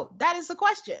to go? That is the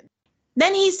question.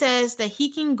 Then he says that he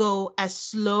can go as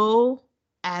slow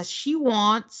as she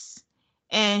wants,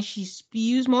 and she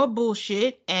spews more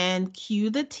bullshit and cue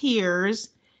the tears.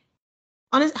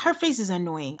 Her face is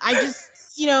annoying. I just,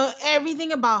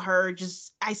 everything about her,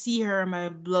 just, I see her and my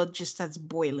blood just starts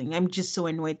boiling. I'm just so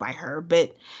annoyed by her.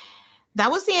 But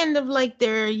that was the end of like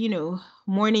their,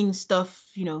 morning stuff,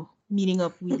 meeting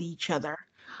up with each other.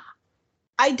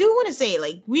 I do want to say,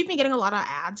 like, we've been getting a lot of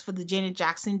ads for the Janet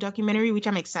Jackson documentary, which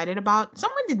I'm excited about.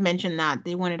 Someone did mention that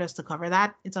they wanted us to cover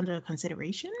that. It's under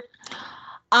consideration.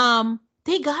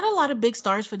 They got a lot of big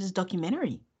stars for this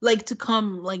documentary, like to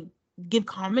come, like, give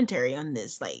commentary on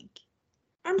this. Like,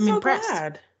 I'm I'm so impressed.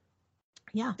 glad.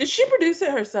 Yeah. Did she produce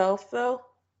it herself, though?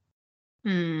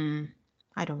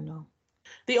 I don't know.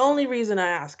 The only reason I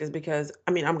ask is because,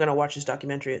 I mean, I'm going to watch this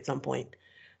documentary at some point.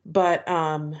 But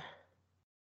can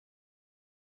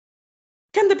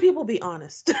the people be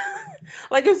honest?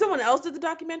 Like if someone else did the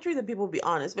documentary, then people would be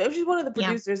honest. But if she's one of the Yeah.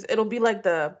 producers, it'll be like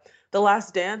the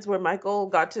Last Dance where Michael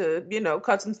got to,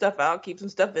 cut some stuff out, keep some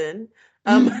stuff in.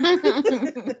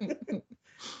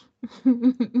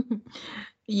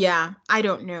 Yeah, I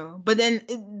don't know. But then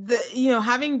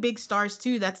having big stars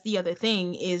too, that's the other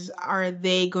thing is are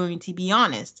they going to be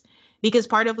honest? Because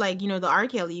part of like, the R.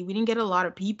 Kelly, we didn't get a lot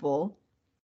of people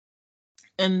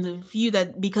and the few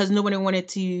that because nobody wanted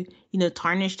to,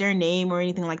 tarnish their name or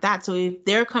anything like that. So if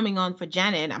they're coming on for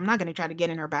Janet, I'm not gonna try to get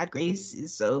in her bad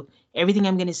graces. So everything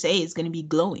I'm gonna say is gonna be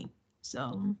glowing.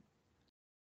 So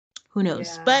who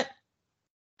knows? Yeah. But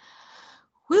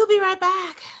we'll be right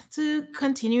back to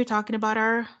continue talking about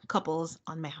our couples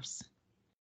on Maps.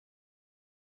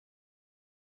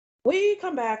 We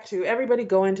come back to everybody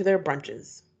going to their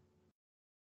brunches.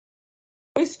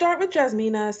 We start with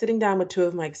Jasmina sitting down with two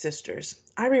of Mike's sisters.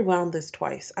 I rewound this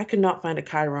twice. I could not find a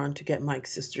chyron to get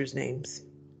Mike's sisters' names.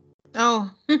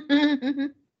 Oh, I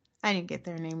didn't get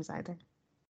their names either.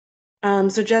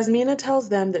 So Jasmina tells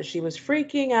them that she was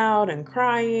freaking out and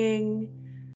crying.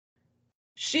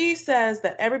 She says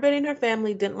that everybody in her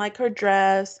family didn't like her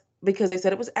dress because they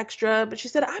said it was extra, but she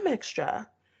said, I'm extra.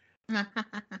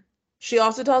 She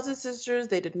also tells his sisters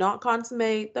they did not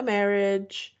consummate the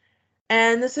marriage.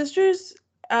 And the sisters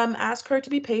ask her to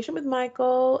be patient with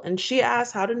Michael, and she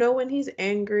asks how to know when he's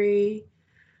angry.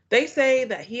 They say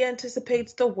that he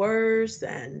anticipates the worst,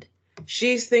 and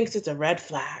she thinks it's a red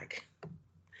flag.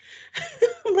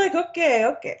 I'm like,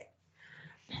 okay.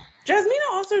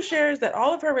 Jasmina also shares that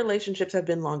all of her relationships have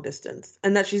been long distance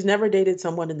and that she's never dated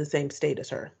someone in the same state as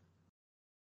her.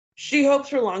 She hopes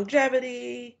for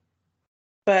longevity,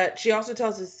 but she also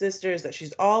tells his sisters that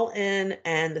she's all in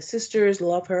and the sisters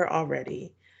love her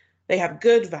already. They have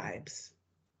good vibes.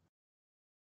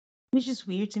 Which is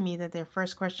weird to me that their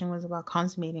first question was about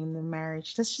consummating the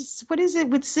marriage. That's just, what is it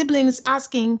with siblings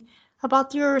asking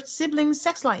about your siblings'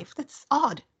 sex life? That's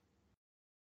odd.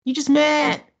 You just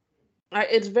met.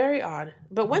 It's very odd.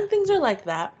 But when things are like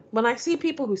that, when I see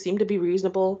people who seem to be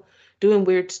reasonable doing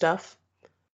weird stuff,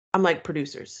 I'm like,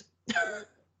 producers.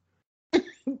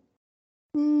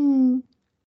 Hmm.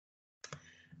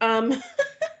 Um,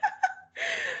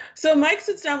 so Mike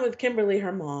sits down with Kimberly,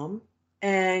 her mom,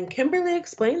 and Kimberly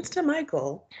explains to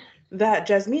Michael that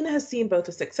Jasmina has seen both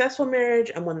a successful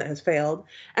marriage and one that has failed.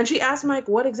 And she asks Mike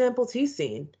what examples he's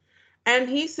seen. And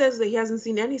he says that he hasn't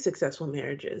seen any successful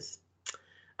marriages.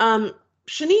 Um,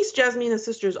 Shanice, Jasmina's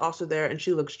sister, is also there, and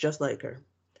she looks just like her.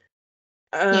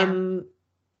 Yeah.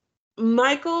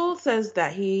 Michael says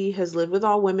that he has lived with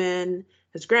all women.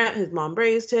 His mom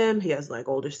raised him. He has like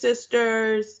older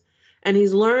sisters, and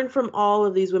he's learned from all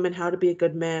of these women how to be a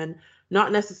good man,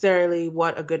 not necessarily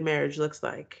what a good marriage looks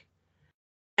like.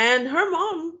 And her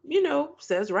mom,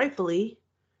 says rightfully,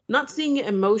 not seeing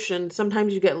emotion,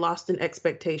 sometimes you get lost in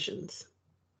expectations.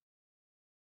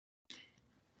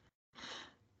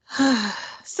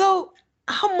 So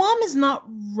her mom is not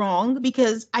wrong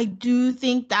because I do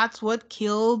think that's what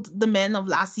killed the men of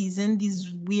last season,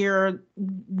 these weird,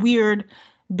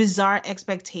 bizarre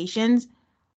expectations.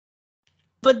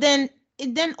 But then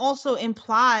it then also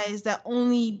implies that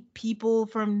only people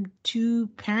from two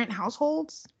parent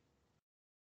households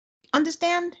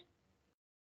understand.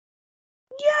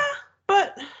 Yeah,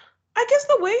 but I guess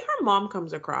the way her mom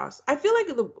comes across, I feel like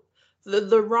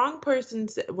the wrong person,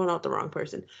 well, not the wrong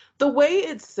person, the way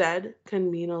it's said can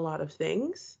mean a lot of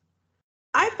things.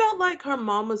 I felt like her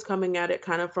mom was coming at it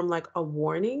kind of from like a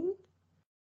warning.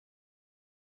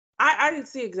 I did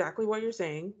see exactly what you're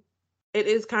saying. It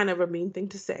is kind of a mean thing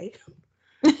to say.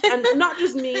 And not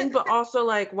just mean, but also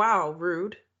like, wow,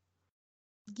 rude.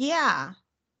 Yeah.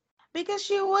 Because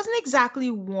she wasn't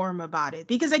exactly warm about it.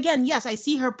 Because again, yes, I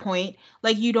see her point.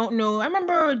 Like you don't know. I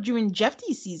remember during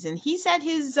Jeffy's season, he said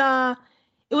his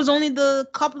it was only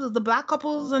the black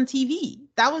couples on TV.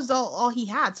 That was all he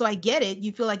had. So I get it.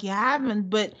 You feel like you haven't,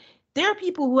 but there are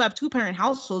people who have two-parent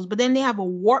households, but then they have a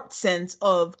warped sense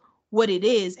of what it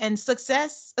is. And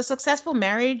a successful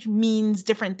marriage means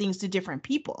different things to different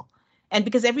people. And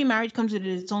because every marriage comes with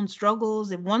its own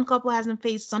struggles, if one couple hasn't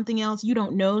faced something else, you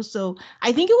don't know. So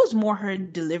I think it was more her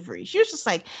delivery. She was just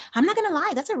like, I'm not gonna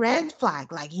lie, that's a red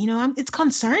flag. Like, it's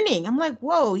concerning. I'm like,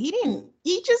 whoa, he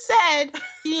just said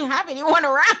he didn't have anyone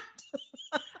around.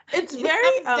 It's He didn't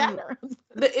have his very dad around.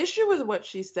 the issue with what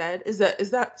she said is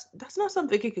that's not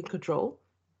something he can control.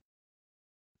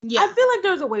 I Yeah. feel like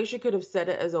there's a way she could have said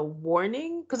it as a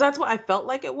warning, because that's what I felt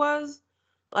like it was.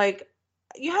 Like,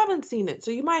 you haven't seen it,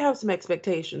 so you might have some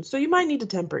expectations. So you might need to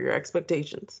temper your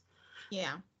expectations.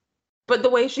 Yeah. But the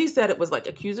way she said it was like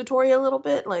accusatory a little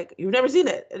bit, like, you've never seen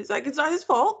it. And it's like, it's not his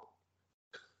fault.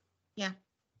 Yeah.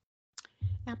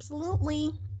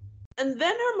 Absolutely. And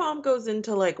then her mom goes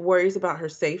into like worries about her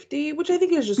safety, which I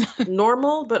think is just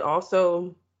normal, but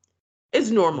also it's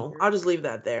normal. I'll just leave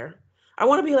that there. I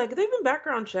want to be like, they've been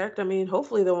background checked. I mean,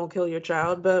 hopefully they won't kill your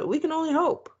child, but we can only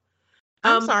hope.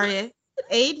 I'm Um, sorry.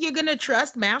 Aid, you're gonna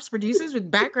trust MAPS producers with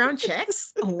background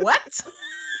checks? What?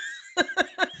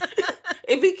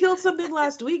 if he killed something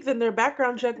last week, then their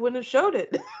background check wouldn't have showed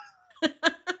it.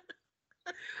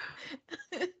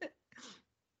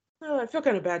 Oh, I feel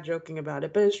kind of bad joking about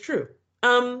it, but it's true.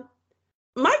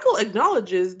 Michael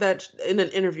acknowledges that in an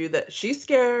interview that she's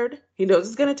scared. He knows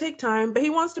it's going to take time, but he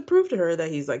wants to prove to her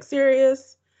that he's like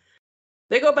serious.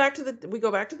 We go back to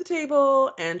the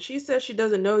table, and she says she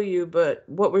doesn't know you, but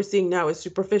what we're seeing now is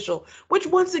superficial, which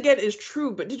once again is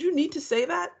true. But did you need to say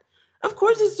that? Of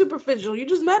course it's superficial. You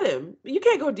just met him. You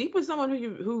can't go deep with someone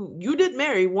who you did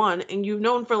marry, one, and you've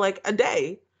known for like a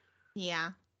day. Yeah.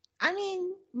 I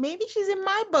mean, maybe she's in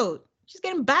my boat. She's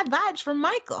getting bad vibes from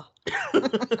Michael.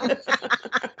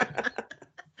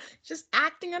 Just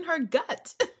acting on her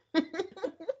gut.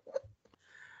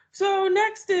 So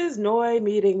next is Noi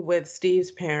meeting with Steve's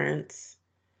parents.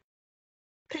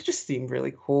 They just seem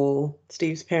really cool.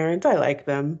 Steve's parents, I like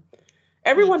them. They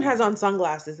Everyone do. has on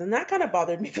sunglasses, and that kind of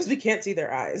bothered me because we can't see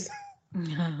their eyes.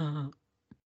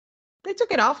 They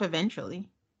took it off eventually.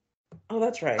 Oh,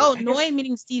 that's right. Oh, I guess Noi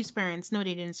meeting Steve's parents. No,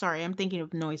 they didn't. Sorry, I'm thinking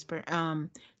of Noi's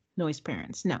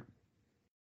parents. No.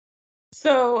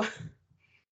 so.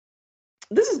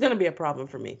 This is going to be a problem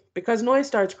for me because Noi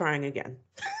starts crying again.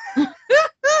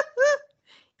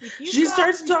 She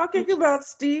starts talking about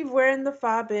Steve wearing the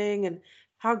fobbing and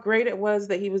how great it was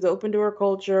that he was open to her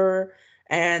culture.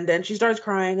 And then she starts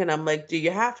crying, and I'm like, do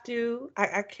you have to?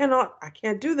 I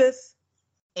can't do this.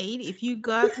 Aid, if you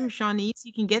got through Shawnee's,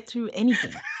 you can get through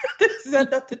anything. Is that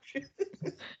not the truth?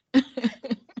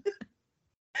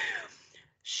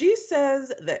 She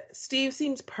says that Steve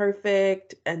seems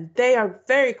perfect, and they are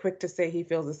very quick to say he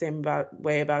feels the same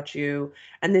way about you.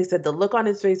 And they said the look on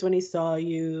his face when he saw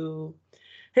you.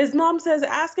 His mom says,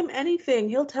 ask him anything,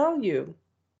 he'll tell you.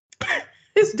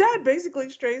 His dad basically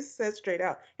says straight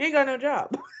out, he ain't got no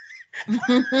job. His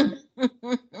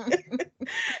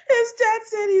dad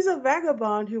said he's a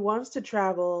vagabond who wants to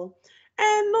travel.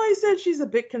 And Noi said she's a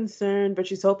bit concerned, but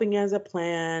she's hoping he has a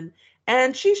plan.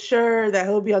 And she's sure that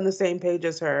he'll be on the same page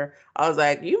as her. I was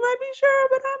like, you might be sure,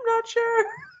 but I'm not sure.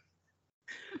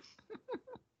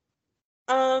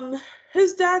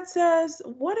 His dad says,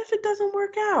 what if it doesn't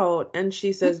work out? And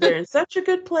she says they're in such a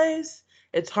good place,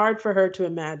 it's hard for her to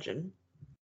imagine.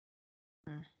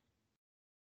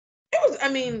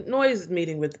 Noi's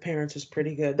meeting with the parents was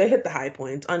pretty good. They hit the high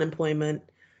points: unemployment,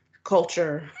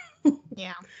 culture.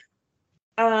 Yeah.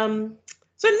 So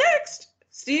next,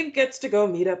 Steve gets to go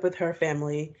meet up with her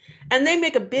family, and they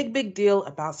make a big deal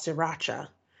about Sriracha,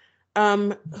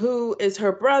 who is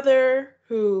her brother,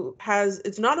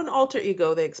 it's not an alter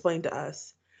ego, they explained to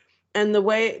us. And the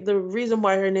reason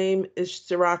why her name is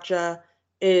Sriracha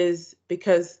is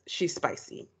because she's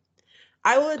spicy.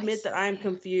 I will admit that I am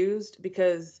confused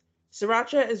because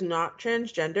Sriracha is not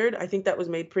transgendered. I think that was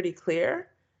made pretty clear.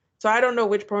 So I don't know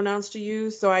which pronouns to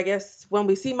use. So I guess when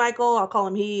we see Michael, I'll call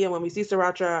him he, and when we see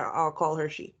Sriracha, I'll call her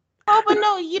she. Oh, but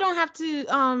no, you don't have to.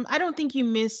 I don't think you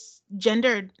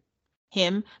misgendered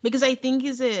him, because I think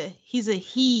he's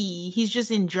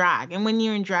just in drag. And when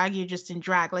you're in drag, you're just in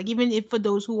drag. Like, even if for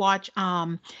those who watch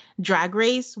Drag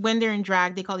Race, when they're in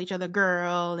drag, they call each other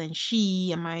girl and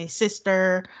she and my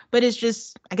sister. But it's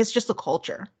just, I guess, just a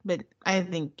culture. But I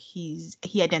think he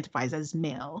identifies as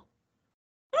male.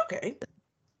 Okay.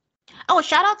 Oh,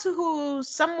 shout out to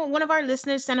one of our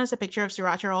listeners sent us a picture of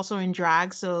Sriracha also in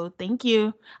drag. So thank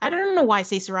you. I don't know why I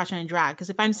say Sriracha in drag, because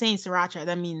if I'm saying Sriracha,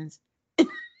 that means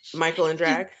Michael in she's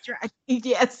drag. drag.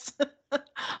 Yes. But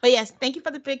yes, thank you for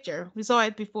the picture. We saw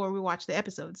it before we watched the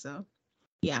episode. So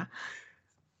yeah.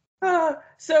 So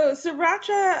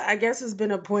Sriracha, I guess, has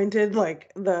been appointed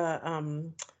like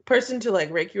the person to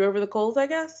like rake you over the coals, I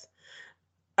guess.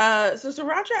 So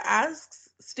Sriracha asks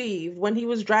Steve when he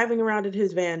was driving around in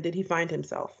his van, did he find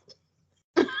himself?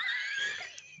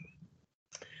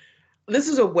 This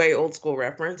is a way old school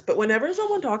reference, but whenever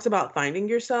someone talks about finding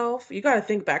yourself, you got to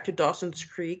think back to Dawson's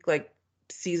Creek, like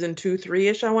season 2,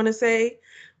 3-ish, I want to say,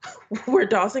 where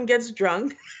Dawson gets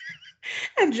drunk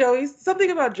and Joey's something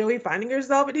about Joey finding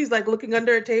herself, and he's like looking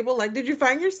under a table, like, did you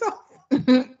find yourself?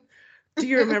 Do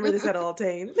you remember this at all,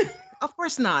 Tane? Of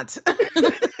course not.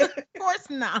 Of course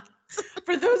not.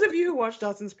 For those of you who watch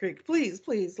Dawson's Creek, please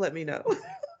let me know.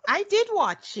 I did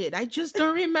watch it. I just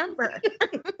don't remember.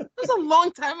 It was a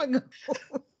long time ago.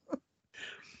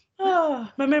 Oh,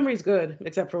 my memory's good,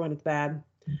 except for when it's bad.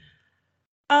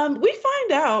 We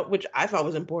find out, which I thought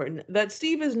was important, that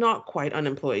Steve is not quite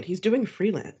unemployed. He's doing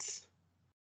freelance.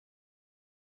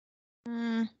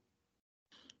 Mm.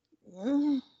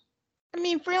 I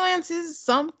mean, freelance is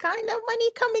some kind of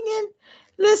money coming in.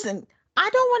 Listen, I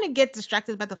don't want to get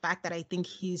distracted by the fact that I think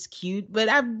he's cute, but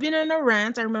I've been in a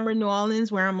rant. I remember New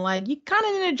Orleans where I'm like, you kind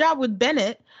of need a job with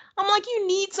Bennett. I'm like, you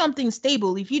need something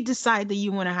stable if you decide that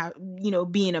you want to have,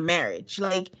 be in a marriage.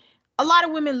 Like, a lot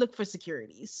of women look for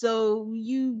security. So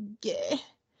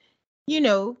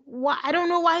why I don't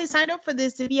know why he signed up for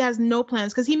this if he has no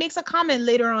plans. Because he makes a comment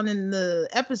later on in the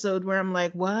episode where I'm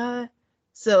like, what?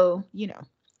 So, he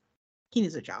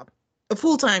needs a job, a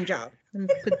full-time job. Let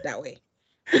me put it that way.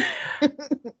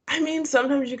 I mean,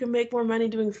 sometimes you can make more money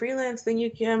doing freelance than you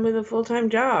can with a full-time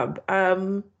job. I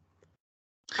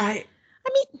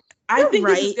think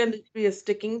right. This is going to be a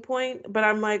sticking point, but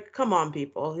I'm like, come on,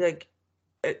 people. Like,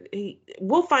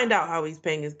 we'll find out how he's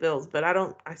paying his bills, but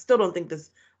I still don't think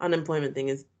this unemployment thing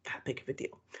is that big of a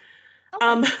deal.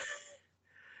 Okay.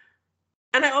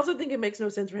 And I also think it makes no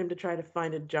sense for him to try to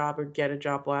find a job or get a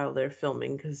job while they're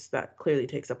filming, because that clearly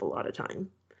takes up a lot of time.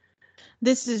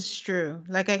 This is true.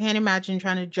 Like, I can't imagine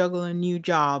trying to juggle a new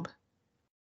job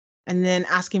and then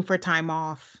asking for time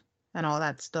off and all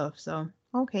that stuff. So,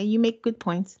 okay, you make good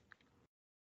points.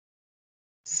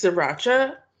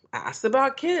 Sriracha asked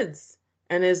about kids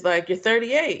and is like, you're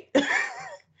 38.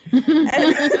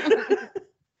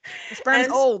 Sperm's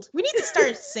old. We need to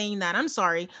start saying that. I'm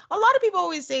sorry. A lot of people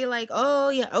always say like, oh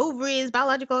yeah, ovaries,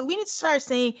 biological. We need to start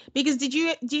saying, because did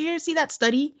you see that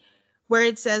study where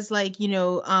it says like,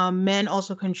 men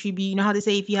also contribute. You know how they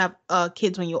say if you have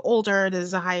kids when you're older,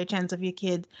 there's a higher chance of your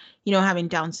kid, having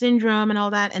Down syndrome and all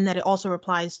that, and that it also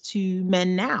applies to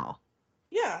men now.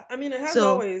 Yeah, I mean, it has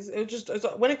always.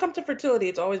 When it comes to fertility,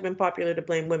 it's always been popular to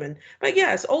blame women. But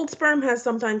yes, old sperm has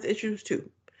sometimes issues too.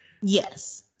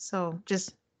 Yes. So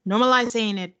just normalize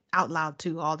saying it out loud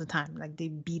too all the time. Like, they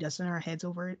beat us in our heads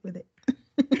over it with it.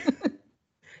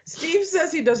 Steve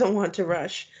says he doesn't want to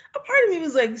rush. A part of me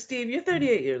was like, Steve, you're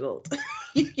 38 years old.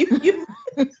 you can,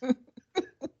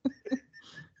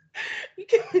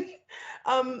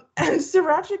 and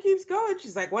Sriracha keeps going.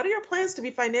 She's like, what are your plans to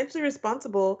be financially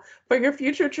responsible for your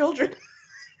future children?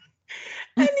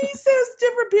 And he says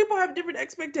different people have different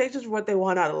expectations for what they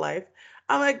want out of life.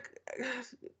 I'm like,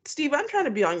 Steve, I'm trying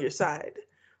to be on your side.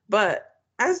 But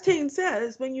as Tane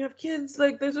says, when you have kids,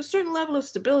 like, there's a certain level of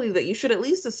stability that you should at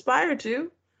least aspire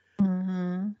to.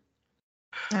 Mm-hmm.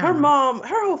 Her mom,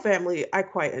 her whole family, I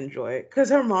quite enjoy, because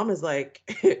her mom is like,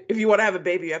 if you want to have a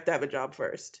baby, you have to have a job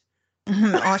first.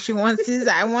 All she wants is,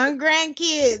 I want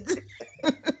grandkids.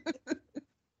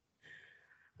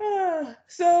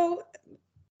 So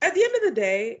at the end of the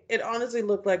day, it honestly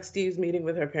looked like Steve's meeting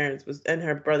with her parents and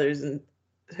her brothers and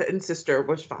sister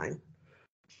was fine.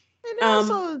 It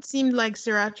also seemed like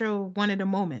Sriracha wanted a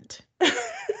moment.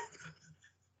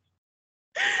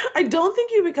 I don't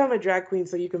think you become a drag queen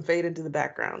so you can fade into the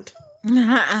background.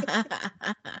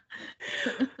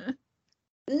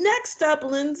 Next up,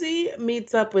 Lindsay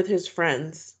meets up with his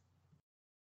friends.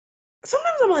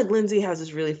 Sometimes I'm like, Lindsay has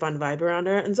this really fun vibe around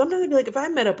her, and sometimes I'd be like, if I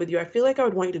met up with you, I feel like I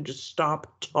would want you to just stop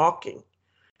talking.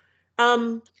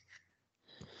 I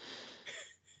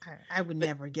would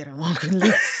never get along with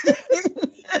Lindsay.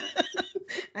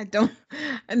 I don't.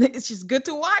 And it's just good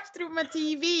to watch through my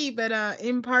TV, but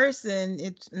in person,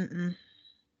 it's. Mm-mm.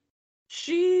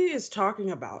 She is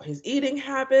talking about his eating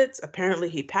habits. Apparently,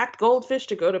 he packed goldfish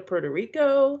to go to Puerto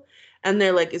Rico. And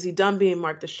they're like, is he done being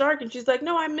Mark the Shark? And she's like,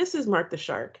 no, I Mrs. Mark the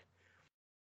Shark.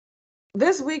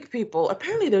 This week, people,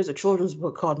 apparently there's a children's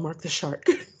book called Mark the Shark.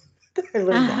 I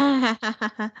learned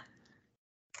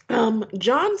that.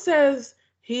 John says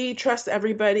he trusts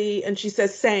everybody, and she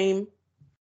says, same.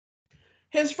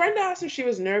 His friend asked if she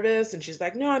was nervous, and she's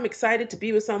like, no, I'm excited to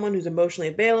be with someone who's emotionally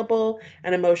available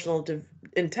and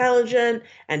intelligent,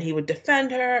 and he would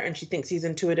defend her, and she thinks he's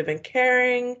intuitive and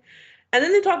caring. And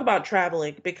then they talk about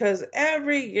traveling, because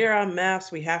every year on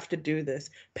maths, we have to do this.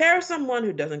 Pair someone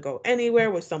who doesn't go anywhere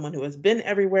with someone who has been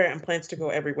everywhere and plans to go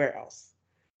everywhere else.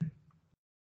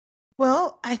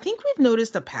 Well, I think we've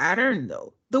noticed a pattern,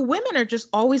 though. The women are just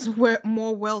always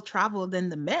more well traveled than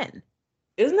the men.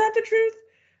 Isn't that the truth?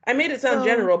 I made it sound So,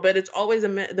 general, but it's always the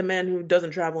man who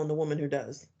doesn't travel and the woman who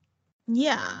does.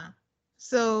 yeah.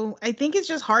 So I think it's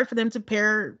just hard for them to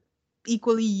pair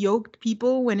equally yoked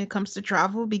people when it comes to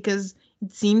travel because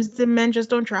it seems the men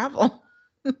just don't travel.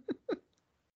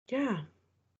 Yeah.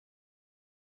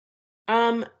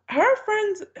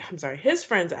 His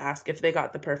friends ask if they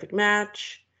got the perfect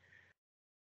match.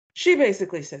 She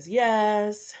basically says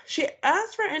yes. She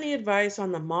asks for any advice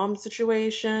on the mom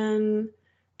situation.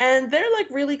 And they're like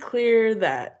really clear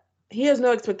that he has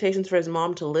no expectations for his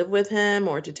mom to live with him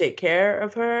or to take care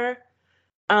of her.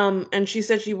 And she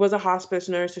said she was a hospice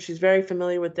nurse, so she's very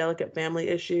familiar with delicate family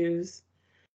issues.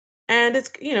 And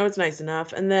it's nice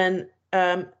enough. And then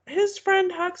his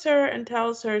friend hugs her and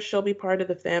tells her she'll be part of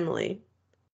the family.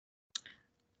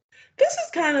 This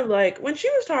is kind of like when she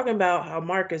was talking about how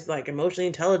Mark is like emotionally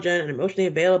intelligent and emotionally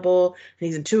available, and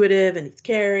he's intuitive and he's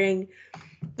caring.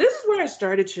 This is where I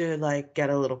started to like get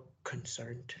a little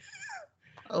concerned.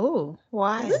 Oh,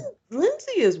 why?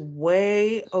 Lindsay is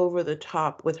way over the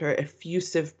top with her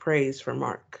effusive praise for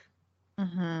Mark.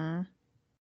 Mm-hmm.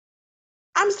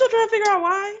 I'm still trying to figure out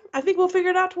why. I think we'll figure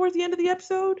it out towards the end of the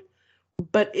episode,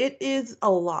 but it is a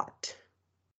lot.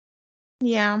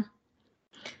 Yeah.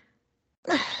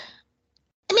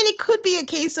 I mean, it could be a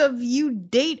case of you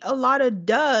date a lot of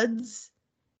duds.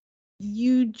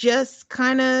 You just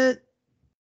kind of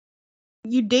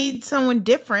you date someone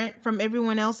different from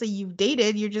everyone else that you've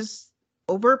dated. You're just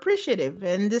over appreciative,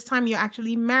 and this time you're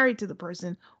actually married to the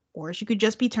person, or she could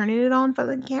just be turning it on for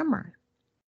the camera.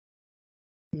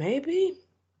 Maybe.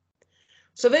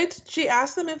 So she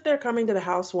asked them if they're coming to the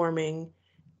housewarming,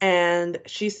 and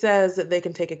she says that they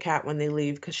can take a cat when they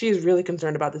leave because she's really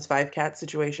concerned about this 5 cat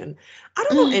situation. I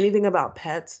don't know anything about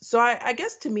pets, so I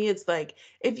guess to me it's like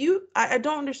if I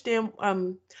don't understand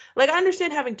like I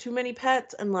understand having too many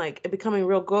pets and like it becoming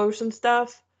real gross and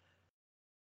stuff.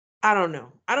 I don't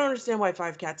know. I don't understand why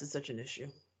 5 cats is such an issue.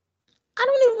 I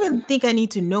don't even think I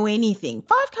need to know anything.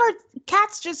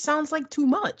 Cats just sounds like too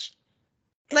much.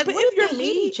 Like, But what if if you're they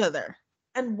hate me each other?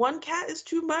 and 1 cat is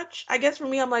too much, I guess for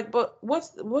me I'm like, but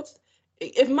what's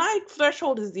if my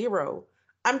threshold is 0,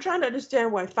 I'm trying to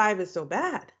understand why 5 is so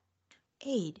bad.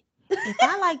 Aid, if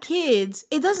I like kids,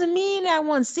 it doesn't mean I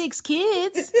want 6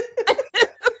 kids.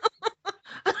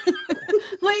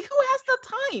 Like, who has the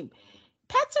time?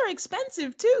 Pets are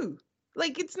expensive too.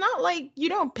 Like, it's not like you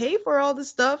don't pay for all the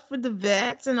stuff with the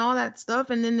vets and all that stuff,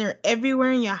 and then they're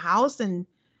everywhere in your house. And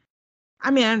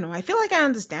I mean, I don't know. I feel like I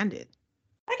understand it.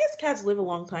 I guess cats live a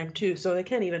long time too, so they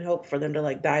can't even hope for them to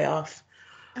like die off.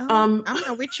 Oh, Um, I'm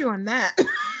not with you on that.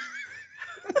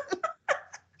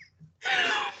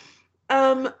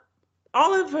 um,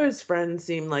 all of his friends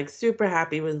seem like super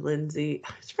happy with Lindsay.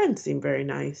 His friends seem very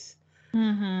nice.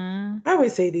 Mm-hmm. I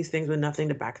always say these things with nothing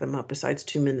to back them up besides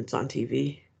 2 minutes on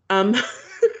TV.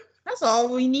 That's all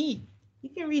we need. You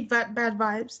can read bad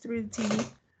vibes through the TV.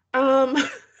 um,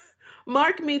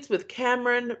 Mark meets with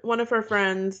Cameron, one of her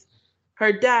friends,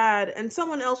 her dad, and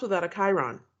someone else without a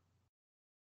Chiron.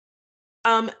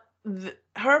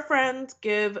 Her friends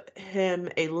give him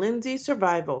a Lindsay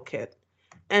survival kit,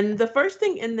 and the first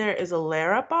thing in there is a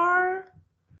Lara bar.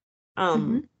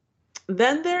 Mm-hmm.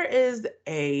 Then there is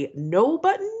a no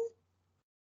button.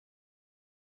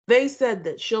 They said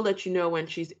that she'll let you know when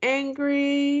she's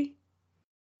angry.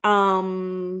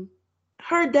 Her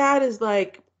dad is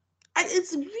like,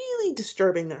 it's really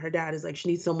disturbing that her dad is like, she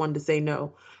needs someone to say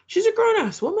no. She's a grown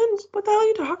ass woman. What the hell are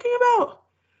you talking about?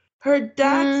 Her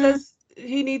dad Mm, says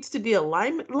he needs to be a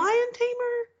lion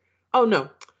tamer. Oh no.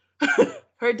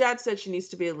 Her dad said she needs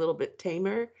to be a little bit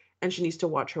tamer and she needs to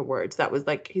watch her words. That was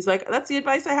like, he's like, that's the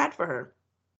advice I had for her.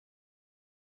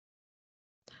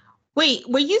 Wait,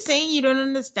 were you saying you don't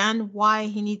understand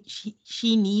why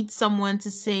she needs someone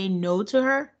to say no to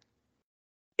her?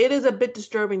 It is a bit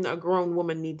disturbing that a grown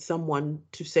woman needs someone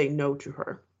to say no to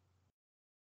her.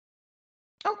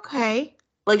 Okay.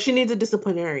 Like she needs a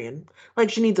disciplinarian. Like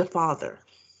she needs a father.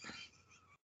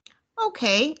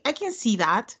 Okay, I can see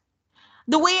that.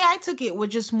 The way I took it was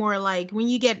just more like when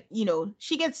you get,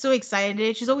 she gets so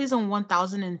excited. She's always on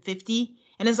 1050.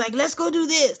 And it's like, let's go do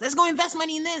this. Let's go invest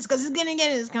money in this because it's going to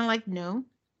get it. It's kind of like, no,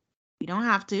 you don't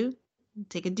have to.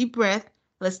 Take a deep breath.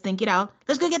 Let's think it out.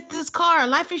 Let's go get this car.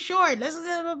 Life is short. Let's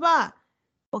blah, blah, blah.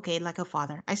 Okay, like a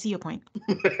father. I see your point.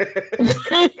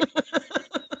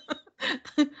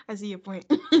 I see your point.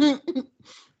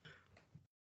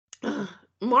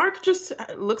 Mark just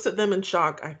looks at them in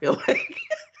shock, I feel like.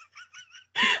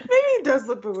 Maybe he does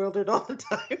look bewildered all the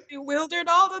time. Bewildered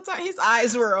all the time. His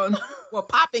eyes were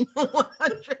popping on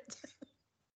 100.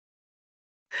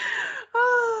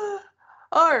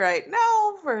 All right,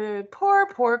 now for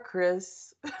poor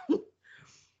Chris.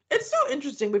 It's so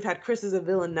interesting. We've had Chris as a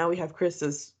villain. Now we have Chris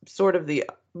as sort of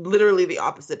literally the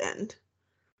opposite end.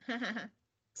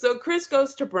 So Chris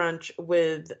goes to brunch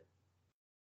with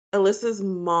Alyssa's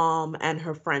mom and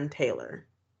her friend Taylor.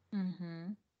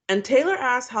 Mm-hmm. And Taylor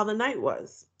asked how the night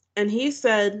was. And he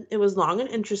said it was long and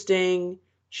interesting.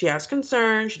 She has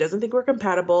concerns. She doesn't think we're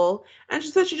compatible. And she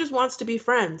said she just wants to be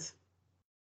friends.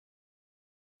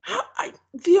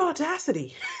 The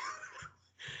audacity.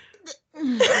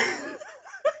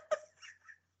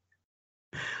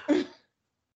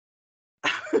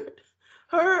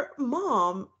 Her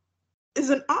mom is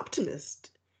an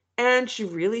optimist. And she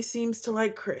really seems to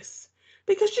like Chris.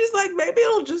 Because she's like, maybe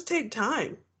it'll just take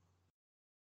time.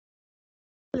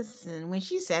 Listen, when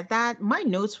she said that, my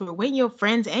notes were when your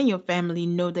friends and your family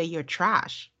know that you're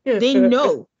trash. They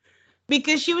know.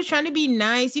 Because she was trying to be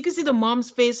nice. You could see the mom's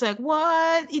face like,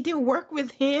 what? It didn't work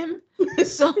with him.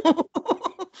 So,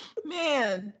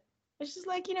 man. It's just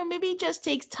like, maybe it just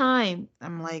takes time.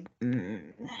 I'm like,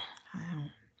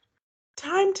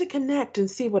 Time to connect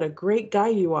and see what a great guy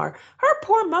you are. Her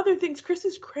poor mother thinks Chris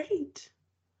is great.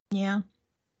 Yeah.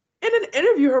 In an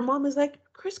interview, her mom is like,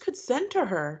 Chris could send to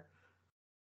her.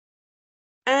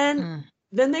 And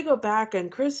then they go back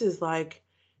and Chris is like,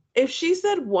 if she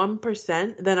said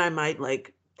 1%, then I might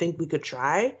think we could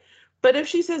try. But if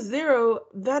she says 0,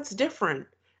 that's different.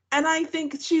 And I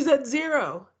think she's at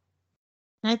 0.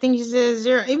 I think she said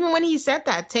 0. Even when he said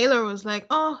that, Taylor was like,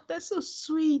 oh, that's so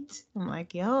sweet. I'm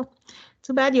like, yo,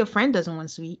 too bad your friend doesn't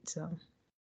want sweet. So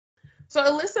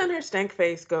Alyssa and her stank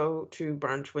face go to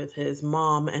brunch with his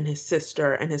mom and his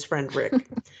sister and his friend Rick.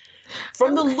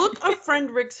 From the look of friend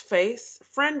Rick's face,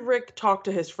 friend Rick talked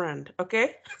to his friend,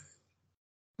 okay?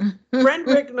 Friend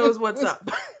Rick knows what's up.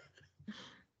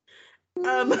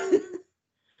 I'm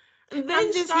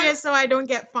just here so I don't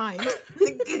get fined.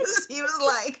 Because he was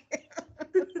like,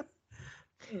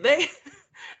 they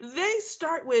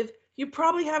start with, you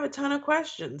probably have a ton of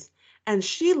questions. And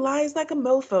she lies like a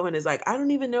mofo and is like, I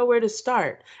don't even know where to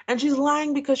start. And she's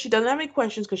lying because she doesn't have any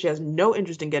questions because she has no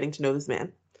interest in getting to know this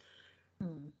man.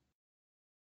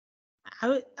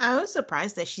 I was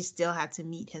surprised that she still had to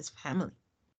meet his family.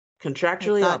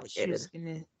 Contractually obligated.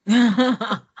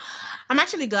 I'm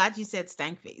actually glad you said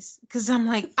stank face because I'm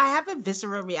like, I have a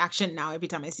visceral reaction now every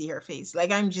time I see her face.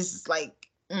 Like, I'm just like,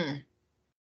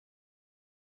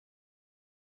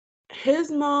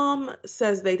 His mom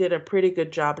says they did a pretty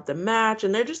good job at the match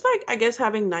and they're just like, I guess,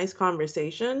 having nice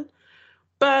conversation.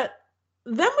 But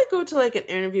then we go to an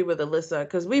interview with Alyssa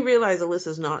because we realize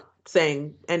Alyssa's not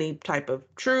saying any type of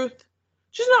truth.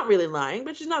 She's not really lying,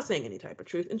 but she's not saying any type of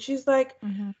truth. And she's like,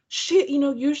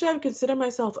 usually I would consider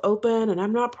myself open and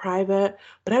I'm not private,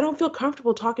 but I don't feel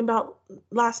comfortable talking about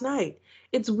last night.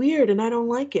 It's weird and I don't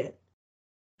like it.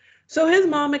 So his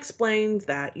mom explains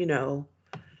that,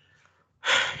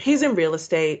 he's in real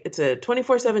estate. It's a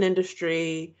 24/7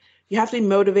 industry. You have to be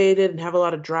motivated and have a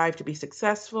lot of drive to be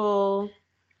successful.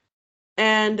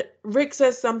 And Rick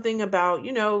says something about,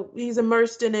 he's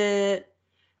immersed in it.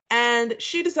 And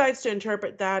she decides to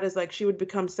interpret that as she would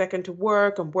become second to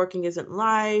work and working isn't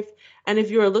life. And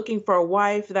if you're looking for a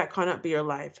wife, that cannot be your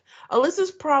life.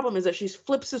 Alyssa's problem is that she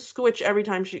flips the switch every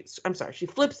time she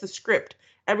flips the script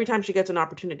every time she gets an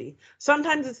opportunity.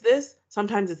 Sometimes it's this,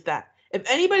 sometimes it's that. If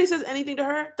anybody says anything to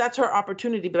her, that's her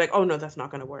opportunity to be like, oh no, that's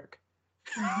not going to work.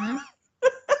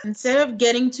 Instead of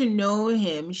getting to know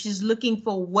him, she's looking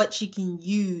for what she can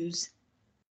use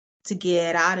to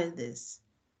get out of this.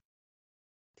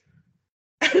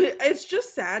 It's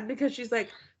just sad because she's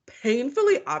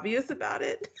painfully obvious about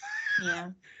it. Yeah.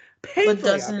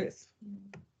 Painfully obvious.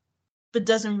 But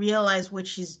doesn't realize what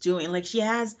she's doing. She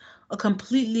has a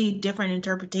completely different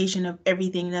interpretation of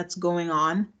everything that's going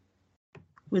on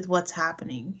with what's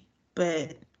happening.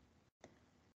 But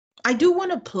I do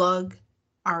want to plug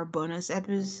our bonus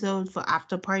episode for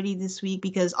After Party this week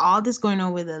because all this going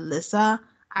on with Alyssa,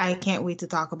 I can't wait to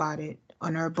talk about it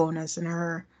on her bonus and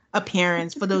her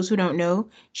appearance. For those who don't know,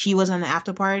 she was on the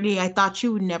After Party. I thought she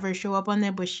would never show up on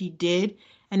there, but she did,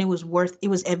 and it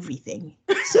was everything.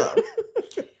 So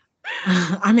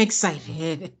I'm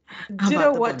excited Ditto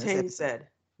about the what bonus Tane episode. said.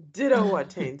 Ditto what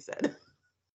Tane said.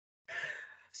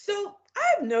 So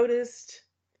I've noticed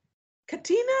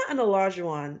Katina and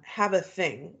Olajuwon have a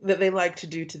thing that they like to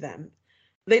do to them.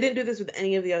 They didn't do this with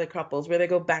any of the other couples where they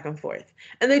go back and forth.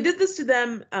 And they did this to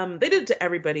them. They did it to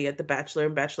everybody at the Bachelor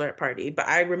and Bachelorette party. But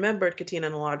I remembered Katina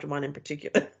and Olajuwon in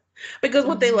particular. Because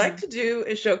what they like to do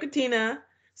is show Katina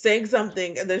saying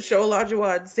something and then show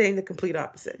Olajuwon saying the complete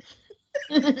opposite.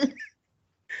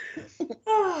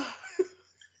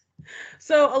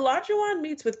 So Olajuwon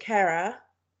meets with Kara.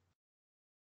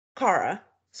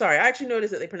 Sorry, I actually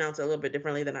noticed that they pronounce it a little bit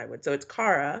differently than I would. So it's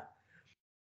Kara.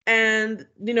 And,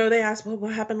 they asked, well,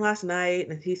 what happened last night?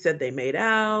 And he said they made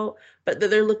out, but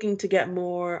that they're looking to get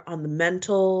more on the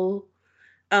mental.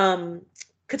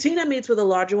 Katina meets with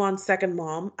Olajuwon's second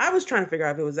mom. I was trying to figure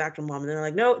out if it was actual mom, and they're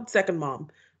like, no, it's second mom.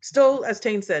 Still, as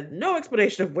Tane said, no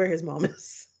explanation of where his mom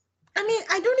is. I mean,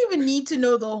 I don't even need to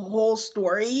know the whole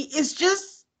story. It's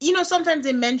just, sometimes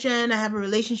they mention I have a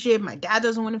relationship, my dad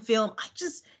doesn't want to film.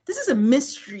 This is a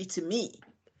mystery to me.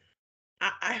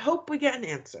 I hope we get an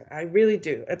answer. I really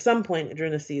do at some point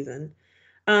during the season.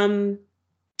 So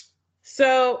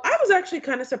I was actually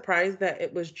kind of surprised that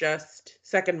it was just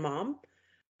second mom.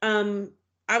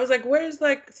 I was like, where's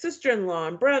like sister-in-law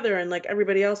and brother and like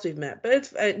everybody else we've met?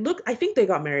 But I think they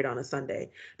got married on a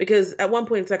Sunday because at one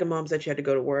point second mom said she had to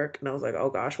go to work. And I was like, oh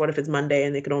gosh, what if it's Monday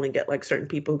and they could only get like certain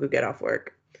people who could get off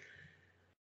work?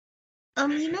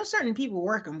 Certain people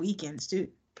work on weekends too.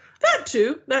 That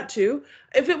too.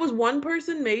 If it was one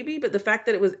person, maybe, but the fact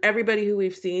that it was everybody who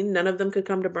we've seen, none of them could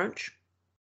come to brunch.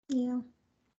 Yeah.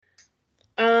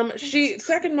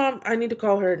 Second mom, I need to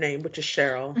call her name, which is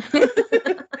Cheryl.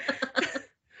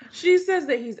 She says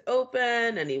that he's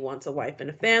open and he wants a wife and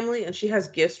a family, and she has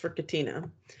gifts for Katina.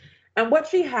 And what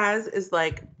she has is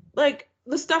like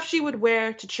the stuff she would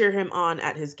wear to cheer him on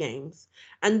at his games.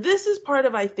 And this is part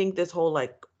of, I think, this whole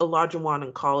like Olajuwon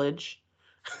in college.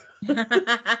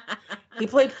 He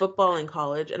played football in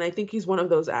college, and I think he's one of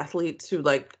those athletes who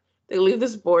like they leave the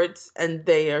sports and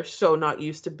they are so not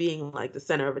used to being like the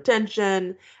center of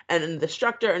attention and the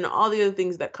structure and all the other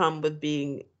things that come with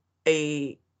being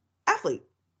a athlete.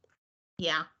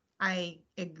 Yeah, I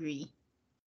agree.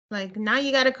 Like now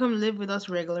you got to come live with us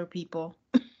regular people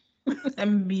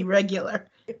and be regular.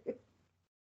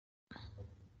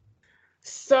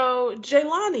 So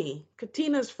Jaylani,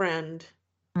 Katina's friend,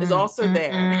 is also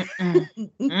there. I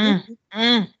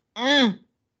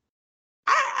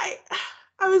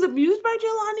was amused by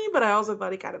Jaylani, but I also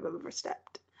thought he kind of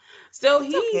overstepped. So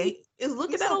he is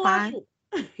looking at Olajuwon.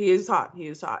 He is hot.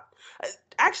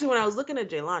 Actually, when I was looking at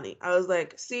Jaylani, I was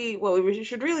like, see, what we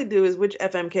should really do is which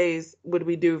FMKs would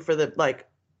we do for the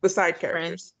side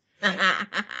characters?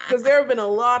 Because there have been a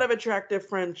lot of attractive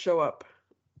friends show up.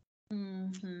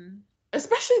 Mm-hmm.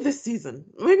 Especially this season.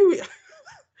 Maybe we...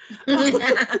 So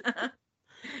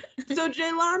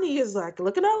Jaylani is like,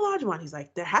 looking at Olajuwon, he's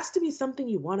like, there has to be something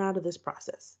you want out of this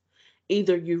process.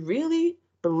 Either you really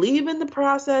believe in the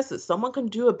process that someone can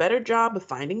do a better job of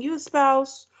finding you a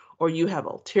spouse, or you have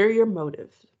ulterior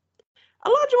motive.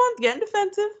 Olajuwon's getting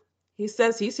defensive. He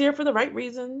says he's here for the right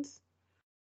reasons.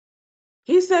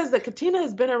 He says that Katina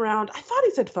has been around. I thought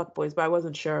he said fuckboys, but I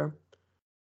wasn't sure.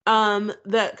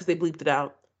 That because they bleeped it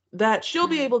out. That she'll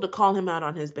be able to call him out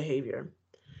on his behavior.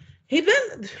 He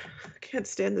then can't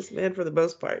stand this man for the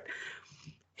most part.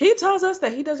 He tells us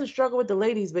that he doesn't struggle with the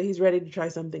ladies, but he's ready to try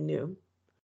something new.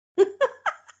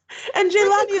 And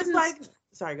Jaylani is like,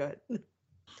 sorry, go ahead.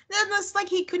 It's like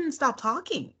he couldn't stop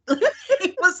talking.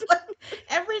 It was like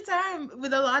every time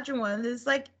with Olajuwon, it's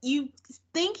like you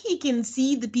think he can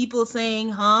see the people saying,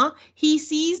 huh? He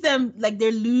sees them like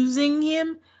they're losing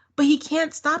him, but he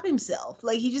can't stop himself.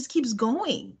 Like he just keeps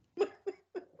going.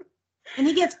 And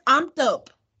he gets amped up.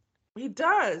 He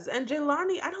does. And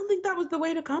Jaylani, I don't think that was the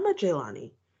way to come at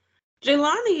Jaylani.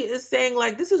 Jaylani is saying,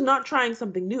 like, this is not trying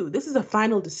something new. This is a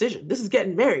final decision. This is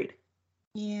getting married.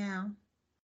 Yeah.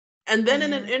 And then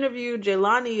in an interview,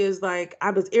 Jaylani is like,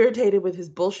 I was irritated with his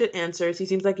bullshit answers. He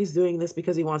seems like he's doing this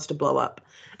because he wants to blow up.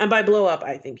 And by blow up,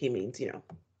 I think he means,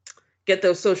 get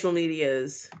those social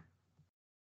medias.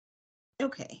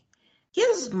 Okay.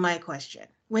 Here's my question.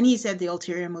 When he said the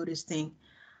ulterior motives thing,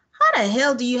 How the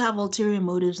hell do you have ulterior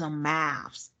motives on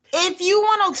maths? If you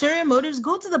want ulterior motives,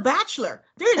 go to The Bachelor.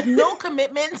 There is no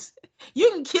commitments.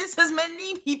 You can kiss as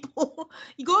many people.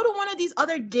 You go to one of these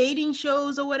other dating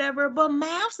shows or whatever. But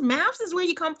maths is where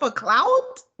you come for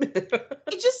clout. It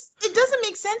doesn't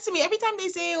make sense to me. Every time they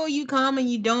say, "Oh, you come and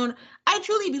you don't," I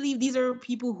truly believe these are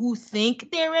people who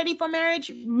think they're ready for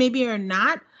marriage, maybe are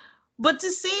not. But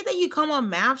to say that you come on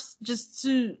maps just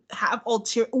to have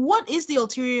what is the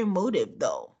ulterior motive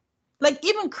though? Like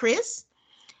even Chris,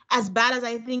 as bad as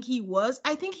I think he was,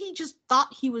 I think he just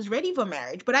thought he was ready for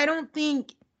marriage. But I don't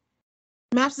think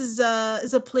maps is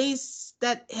a place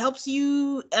that helps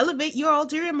you elevate your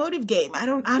ulterior motive game. I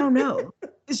don't know.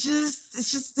 It's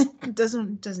just it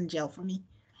doesn't gel for me.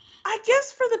 I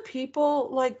guess for the people,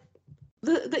 like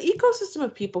the ecosystem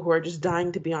of people who are just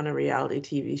dying to be on a reality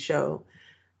TV show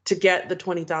to get the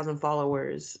 20,000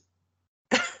 followers,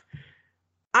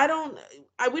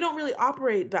 we don't really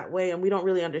operate that way and we don't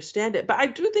really understand it. But I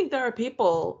do think there are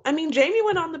people, I mean, Jamie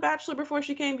went on The Bachelor before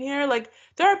she came here. Like,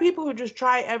 there are people who just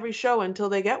try every show until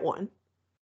they get one.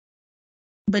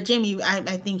 But Jamie, I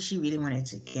think she really wanted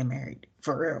to get married.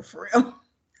 For real, for real.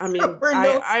 I mean,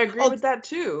 I agree with that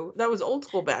too. That was old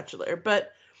school Bachelor,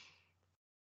 but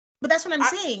that's what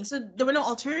I'm saying. So there were no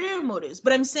ulterior motives.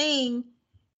 But I'm saying,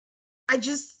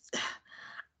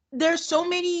 there's so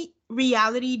many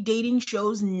reality dating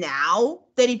shows now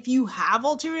that if you have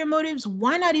ulterior motives,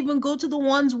 why not even go to the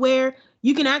ones where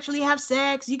you can actually have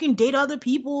sex, you can date other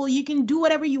people, you can do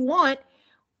whatever you want?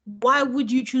 Why would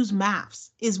you choose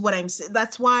maths is what I'm saying.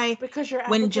 That's why, because your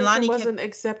application wasn't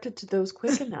accepted to those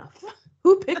quick enough.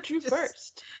 Who picked you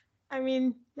first? I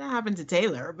mean, that happened to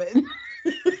Taylor, but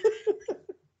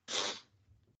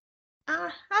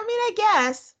I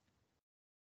guess.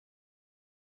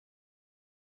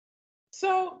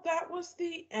 So that was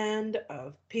the end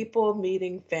of People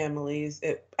Meeting Families.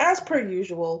 As per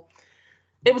usual,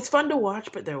 it was fun to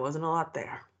watch, but there wasn't a lot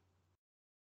there.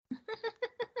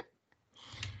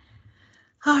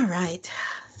 All right.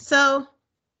 So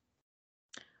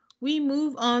we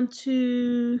move on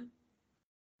to,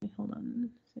 hold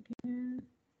on a second.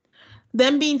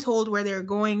 Them being told where they're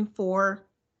going for,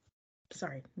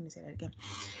 sorry, let me say that again.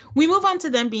 We move on to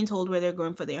them being told where they're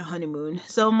going for their honeymoon.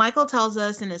 So Michael tells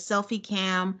us in a selfie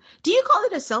cam. Do you call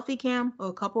it a selfie cam or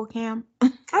a couple cam? I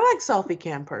like selfie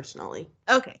cam personally.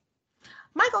 Okay.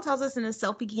 Michael tells us in a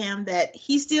selfie cam that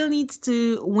he still needs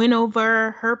to win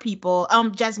over her people.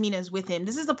 Jasmine is with him.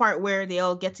 This is the part where they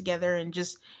all get together and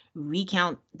just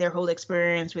recount their whole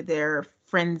experience with their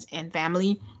friends and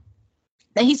family.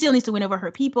 That he still needs to win over her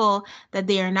people, that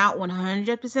they are not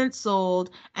 100% sold.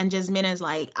 And Jasmine is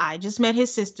like, I just met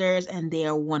his sisters and they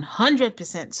are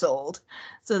 100% sold.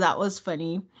 So that was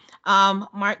funny.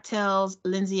 Mark tells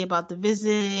Lindsay about the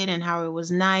visit and how it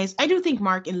was nice. I do think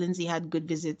Mark and Lindsay had good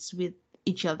visits with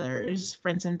each other's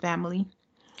friends and family.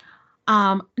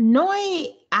 Noi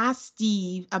asked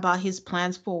Steve about his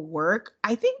plans for work,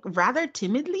 I think rather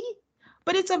timidly,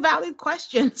 but it's a valid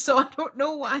question. So I don't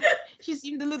know why she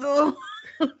seemed a little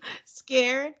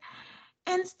scared.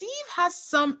 And Steve has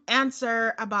some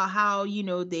answer about how,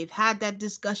 they've had that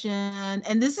discussion.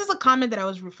 And this is a comment that I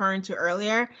was referring to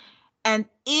earlier. And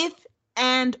if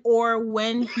and or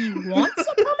when he wants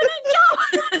a permanent job.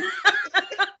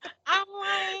 I'm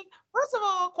like, first of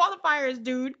all, qualifiers,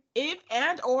 dude. If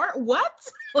and or what?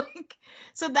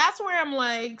 So that's where I'm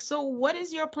like, so what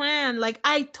is your plan? Like,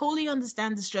 I totally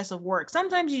understand the stress of work.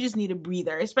 Sometimes you just need a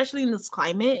breather, especially in this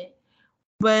climate.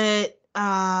 But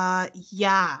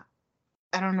yeah,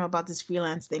 I don't know about this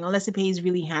freelance thing. Unless it pays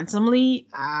really handsomely,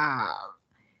 I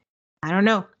don't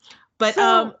know. But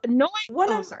so, no,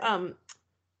 one of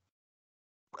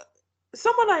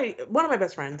my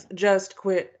best friends just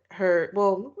quit her,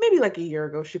 well, maybe like a year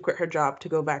ago, she quit her job to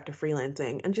go back to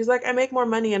freelancing. And she's like, I make more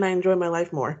money and I enjoy my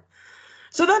life more.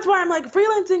 So that's why I'm like,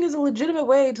 freelancing is a legitimate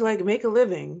way to like make a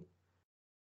living.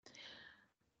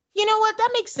 You know what? That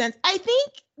makes sense. I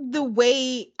think the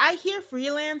way I hear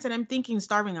freelance and I'm thinking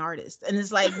starving artist, and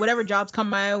it's like whatever jobs come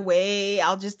my way,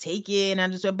 I'll just take it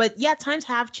and but yeah, times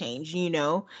have changed,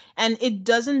 and it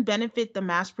doesn't benefit the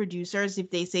mass producers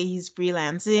if they say he's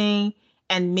freelancing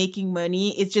and making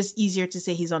money. It's just easier to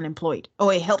say he's unemployed. Oh,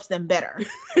 it helps them better.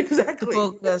 Exactly. To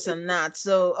focus on that.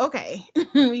 So, okay,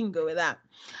 we can go with that.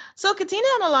 So Katina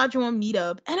and Olajuwon meet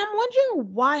up, and I'm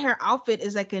wondering why her outfit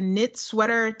is like a knit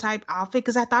sweater type outfit,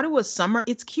 because I thought it was summer.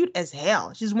 It's cute as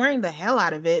hell. She's wearing the hell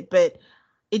out of it, but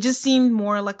it just seemed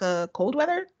more like a cold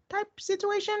weather type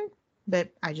situation. But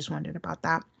I just wondered about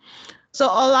that. So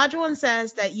Olajuwon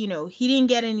says that, he didn't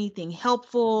get anything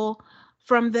helpful.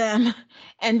 from them.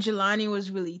 And Jelani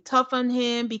was really tough on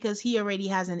him because he already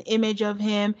has an image of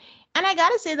him. And I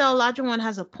gotta say, the Olajuwon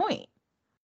has a point.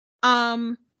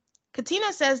 Um,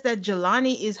 Katina says that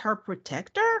Jelani is her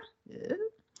protector. Yeah.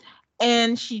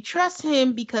 And she trusts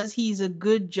him because he's a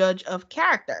good judge of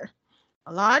character.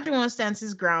 Olajuwon stands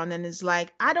his ground and is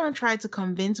like, I don't try to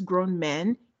convince grown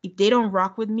men. If they don't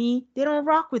rock with me, they don't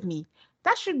rock with me.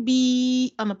 That should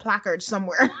be on a placard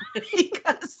somewhere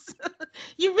because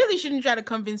you really shouldn't try to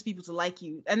convince people to like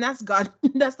you. And that's God,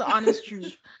 that's the honest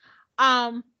truth.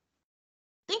 Um,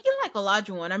 Thinking like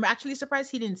Olajuwon, I'm actually surprised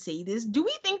he didn't say this. Do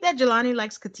we think that Jelani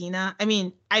likes Katina? I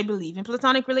mean, I believe in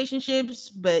platonic relationships,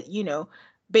 but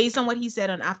based on what he said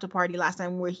on After Party last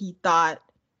time, where he thought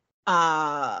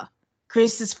uh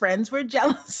Chris's friends were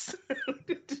jealous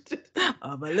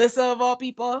of Alyssa of all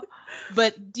people.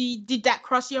 But did that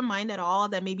cross your mind at all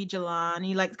that maybe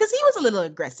Jelani because he was a little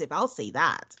aggressive, I'll say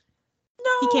that. He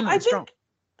No, came I on strong. think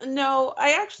no.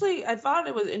 I thought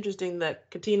it was interesting that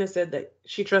Katina said that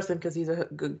she trusts him because he's a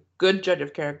good judge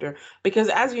of character. Because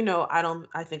as you know,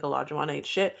 I think Olajuwon ain't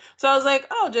shit. So I was like,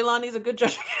 oh, Jelani's a good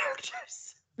judge of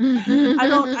characters.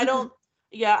 I don't.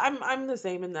 Yeah, I'm the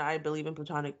same in that I believe in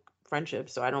platonic friendship.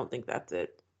 So I don't think that's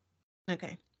it.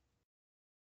 Okay.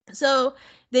 So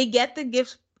they get the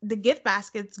gift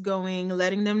baskets going,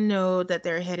 letting them know that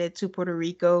they're headed to Puerto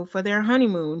Rico for their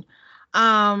honeymoon.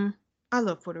 I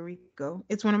love Puerto Rico.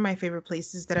 It's one of my favorite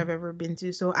places that I've ever been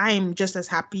to. So I am just as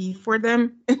happy for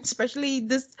them, especially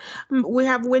this. We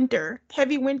have winter,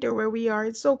 heavy winter where we are.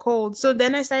 It's so cold. So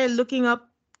then I started looking up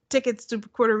tickets to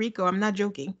Puerto Rico. I'm not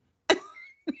joking.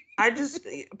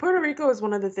 Puerto Rico is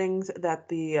one of the things that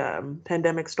the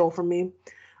pandemic stole from me.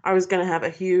 I was going to have a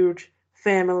huge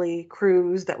family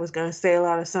cruise that was going to sail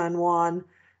out of San Juan,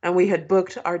 and we had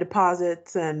booked our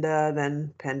deposits, and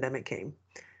then pandemic came.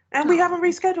 And we haven't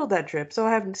rescheduled that trip, so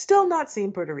I have still not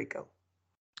seen Puerto Rico.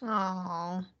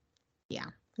 Oh, yeah,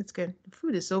 it's good. The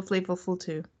food is so flavorful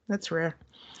too. That's rare.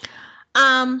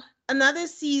 Another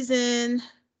season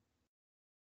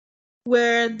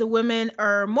where the women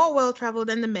are more well-traveled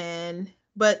than the men,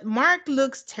 but Mark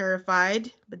looks terrified,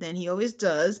 but then he always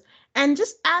does, and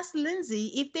just asks Lindsay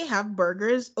if they have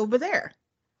burgers over there.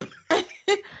 I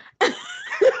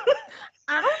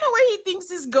don't know where he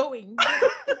thinks it's going, but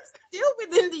it's still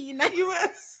within the United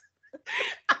U.S.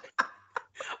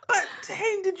 But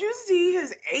dang, did you see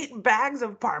his 8 bags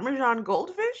of Parmesan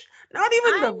goldfish? Not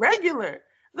even the regular,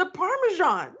 the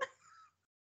Parmesan.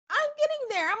 I'm getting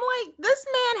there. I'm like, this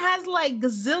man has like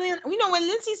gazillion. When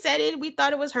Lindsay said it, we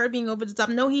thought it was her being over the top.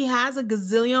 No, he has a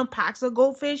gazillion packs of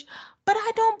goldfish, but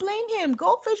I don't blame him.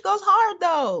 Goldfish goes hard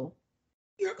though.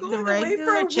 You're going away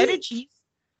for a cheddar week. cheese.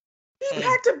 He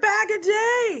packed a bag a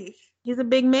day. He's a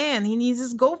big man. He needs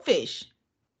his goldfish.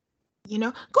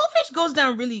 Goldfish goes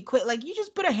down really quick. Like you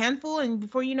just put a handful, and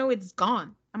before you know, it's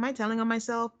gone. Am I telling on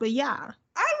myself? But yeah,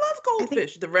 I love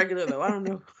goldfish. The regular though, I don't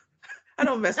know. I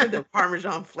don't mess with the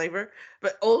Parmesan flavor,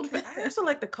 but I also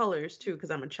like the colors too because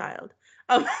I'm a child.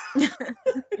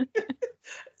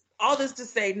 All this to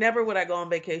say, never would I go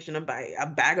on vacation and buy a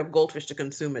bag of goldfish to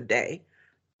consume a day.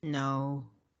 No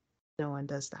one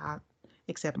does that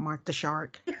except Mark the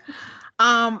Shark.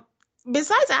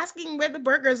 Besides asking where the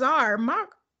burgers are,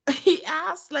 Mark, he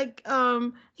asks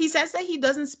he says that he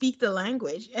doesn't speak the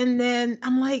language, and then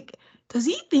I'm like, does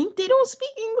he think they don't speak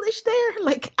English there?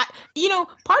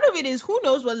 Part of it is who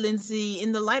knows what Lindsay,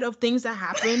 in the light of things that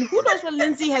happen, who knows what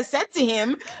Lindsay has said to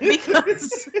him,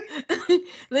 because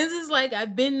Lindsay's like,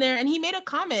 I've been there, and he made a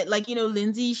comment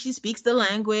Lindsay, she speaks the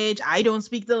language, I don't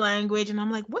speak the language, and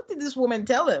I'm like, what did this woman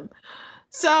tell him?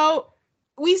 So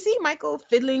we see Michael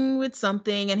fiddling with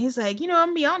something, and he's like, I'm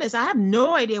gonna be honest, I have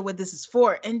no idea what this is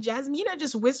for. And Jasmina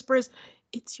just whispers,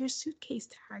 it's your suitcase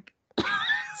tag.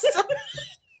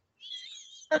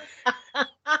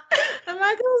 And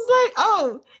Michael's like,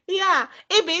 oh, yeah.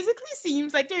 It basically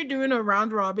seems like they're doing a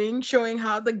round robin, showing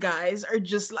how the guys are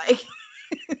just like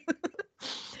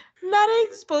not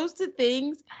exposed to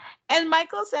things. And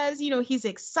Michael says, he's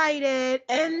excited.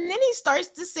 And then he starts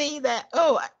to say that,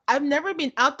 oh, I've never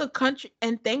been out the country.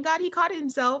 And thank God he caught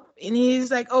himself. And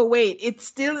he's like, oh, wait, it's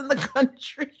still in the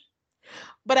country.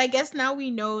 But I guess now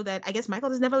we know that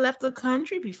Michael has never left the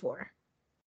country before.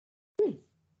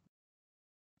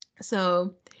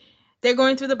 So they're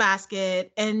going through the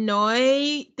basket, and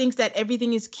Noi thinks that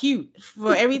everything is cute.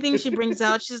 For everything she brings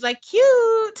out, she's like,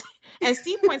 cute. And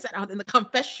Steve points that out in the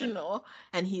confessional,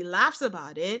 and he laughs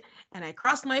about it. And I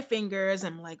cross my fingers.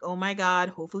 I'm like, oh my God,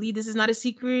 hopefully this is not a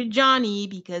secret Johnny,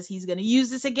 because he's going to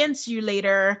use this against you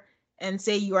later and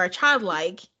say you are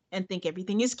childlike and think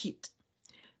everything is cute.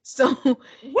 So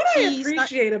What I she start.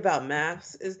 appreciate about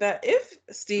maths is that if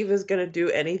Steve is going to do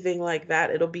anything like that,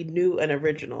 it'll be new and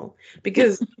original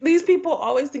because these people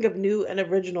always think of new and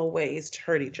original ways to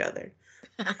hurt each other.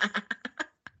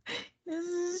 This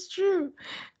is true.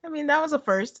 I mean, that was a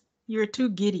first. You're too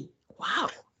giddy. Wow.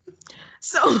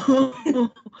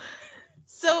 So,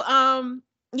 so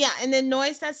yeah, and then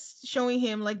Noise starts showing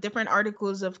him like different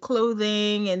articles of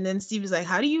clothing, and then Steve is like,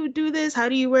 "How do you do this? How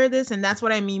do you wear this?" And that's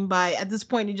what I mean by at this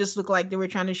point it just looked like they were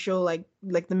trying to show like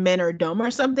the men are dumb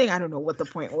or something. I don't know what the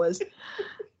point was.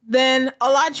 Then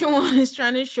Olajuwon is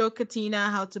trying to show Katina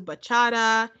how to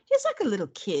bachata. He's like a little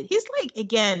kid. He's like,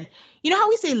 again, you know how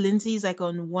we say Lindsay's like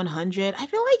on 100? I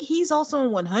feel like he's also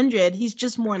on 100. He's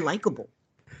just more likable.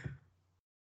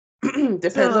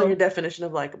 Depends on your definition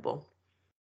of likable.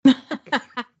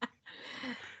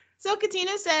 So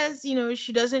Katina says,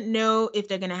 she doesn't know if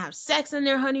they're going to have sex on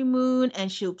their honeymoon,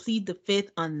 and she'll plead the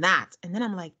fifth on that. And then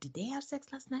I'm like, did they have sex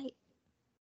last night?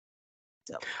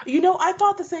 So, I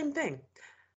thought the same thing.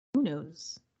 Who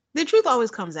knows? The truth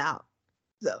always comes out.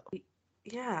 So,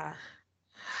 yeah.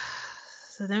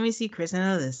 So then we see Chris and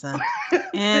Alyssa.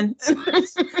 And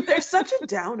they're such a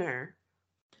downer.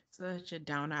 Such a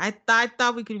downer. I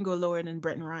thought we couldn't go lower than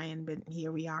Brett and Ryan, but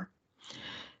here we are.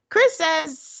 Chris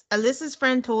says Alyssa's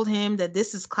friend told him that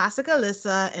this is classic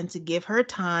Alyssa and to give her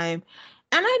time.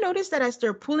 And I noticed that as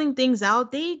they're pulling things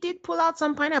out, they did pull out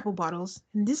some pineapple bottles.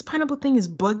 And this pineapple thing is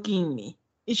bugging me.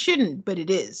 It shouldn't, but it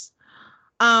is.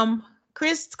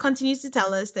 Chris continues to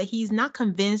tell us that he's not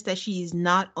convinced that she's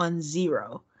not on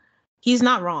zero. He's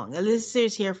not wrong. Alyssa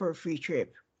is here for a free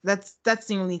trip. That's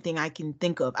the only thing I can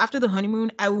think of. After the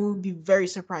honeymoon, I would be very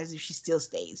surprised if she still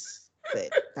stays. But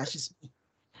that's just me.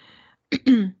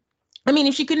 I mean,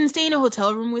 if she couldn't stay in a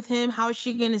hotel room with him, how is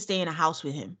she going to stay in a house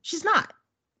with him? She's not.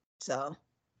 So,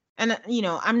 and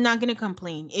I'm not going to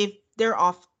complain. If they're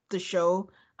off the show,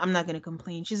 I'm not going to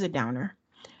complain. She's a downer.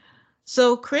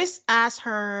 So Chris asks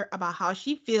her about how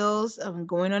she feels of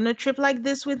going on a trip like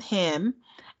this with him.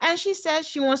 And she says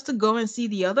she wants to go and see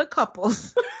the other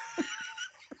couples.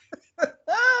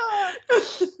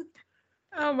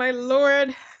 Oh, my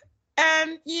Lord.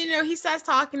 And, he starts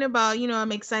talking about,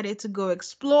 I'm excited to go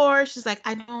explore. She's like,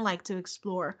 I don't like to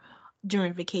explore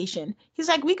during vacation. He's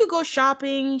like, we could go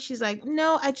shopping. She's like,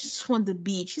 no, I just want the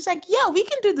beach. He's like, yeah, we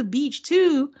can do the beach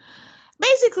too.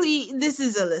 Basically, this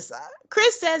is Alyssa.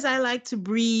 Chris says, I like to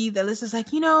breathe. Alyssa's like,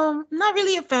 I'm not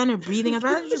really a fan of breathing. I'd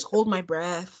rather just hold my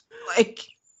breath. Like,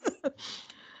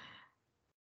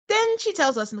 then she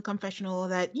tells us in the confessional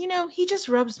that, he just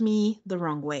rubs me the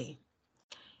wrong way.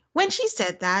 When she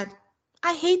said that,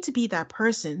 I hate to be that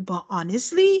person, but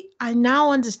honestly, I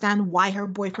now understand why her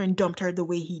boyfriend dumped her the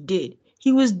way he did.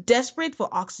 He was desperate for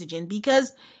oxygen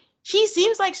because she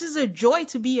seems like she's a joy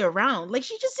to be around. Like,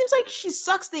 she just seems like she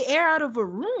sucks the air out of a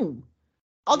room.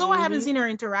 Although I haven't seen her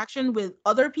interaction with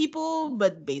other people,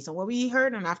 but based on what we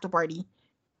heard on After Party,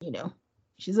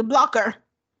 she's a blocker.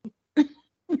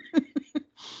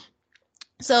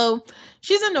 So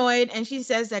she's annoyed and she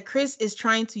says that Chris is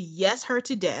trying to yes her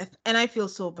to death, and I feel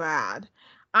so bad.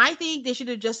 I think they should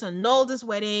have just annulled this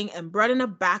wedding and brought in a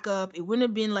backup. It wouldn't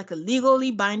have been like a legally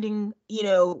binding,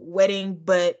 wedding,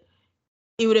 but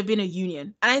it would have been a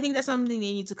union. And I think that's something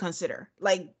they need to consider.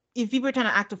 Like, if people are trying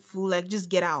to act a fool, like, just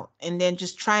get out and then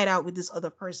just try it out with this other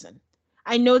person.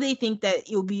 I know they think that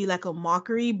it'll be like a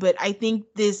mockery, but I think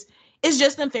this is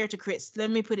just unfair to Chris. Let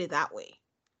me put it that way.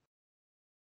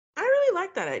 I really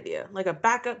like that idea. Like a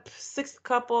backup sixth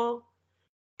couple,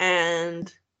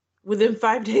 and within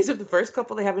 5 days of the first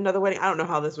couple, they have another wedding. I don't know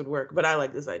how this would work, but I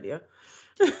like this idea.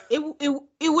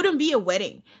 It wouldn't be a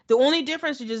wedding. The only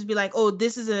difference would just be like, oh,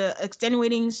 this is a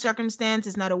extenuating circumstance.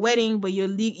 It's not a wedding, but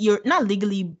you're not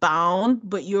legally bound,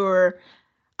 but you're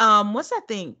what's that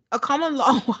thing? A common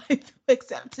law wife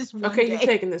accepts this one Okay, day. you're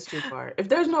taking this too far. If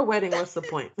there's no wedding, what's the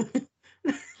point? Well,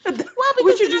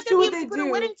 because they're not going to be able to put a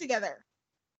wedding together.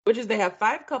 Which is they have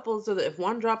 5 couples so that if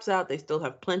one drops out, they still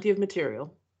have plenty of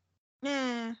material.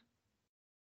 Yeah.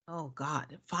 Oh,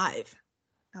 God. 5.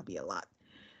 That'll be a lot.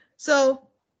 So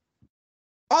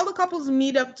all the couples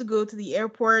meet up to go to the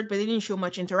airport, but they didn't show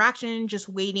much interaction, just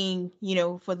waiting,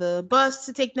 for the bus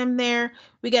to take them there.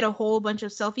 We get a whole bunch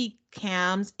of selfie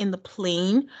cams in the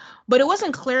plane, but it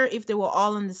wasn't clear if they were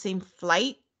all on the same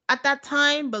flight at that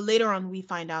time. But later on, we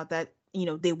find out that,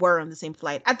 they were on the same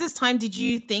flight. At this time, did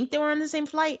you think they were on the same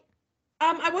flight?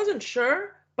 I wasn't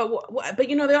sure. But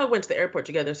they all went to the airport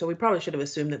together, so we probably should have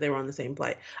assumed that they were on the same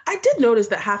flight. I did notice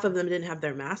that half of them didn't have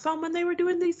their masks on when they were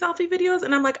doing these selfie videos,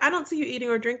 and I'm like, I don't see you eating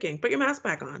or drinking. Put your mask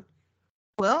back on.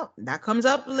 Well, that comes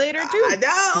up later too.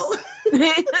 I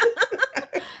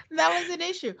know. That was an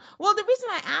issue. Well, the reason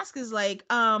I ask is like,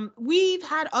 we've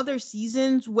had other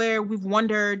seasons where we've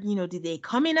wondered, did they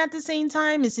come in at the same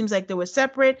time? It seems like they were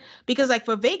separate because, like,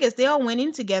 for Vegas, they all went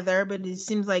in together, but it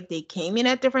seems like they came in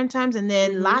at different times. And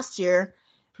then Hmm. last year,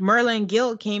 Merlin and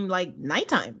Gil came like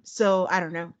nighttime. So I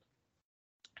don't know.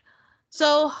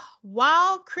 So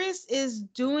while Chris is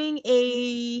doing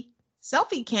a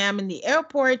selfie cam in the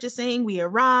airport, just saying we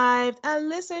arrived,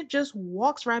 Alyssa just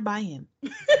walks right by him.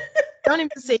 Don't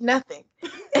even say nothing.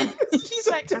 And he's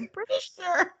like, I'm pretty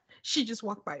sure she just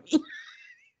walked by me.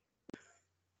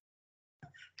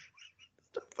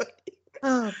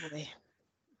 Oh boy.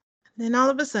 Then all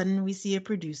of a sudden we see a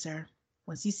producer.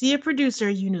 Once you see a producer,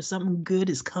 you know something good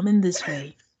is coming this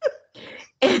way.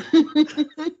 And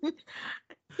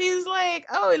he's like,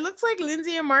 oh, it looks like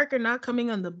Lindsay and Mark are not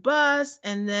coming on the bus.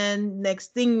 And then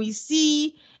next thing we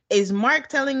see is Mark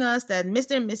telling us that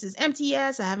Mr. and Mrs.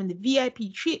 MTS are having the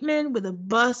VIP treatment with a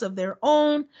bus of their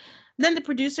own. Then the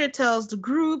producer tells the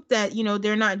group that,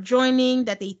 they're not joining,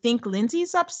 that they think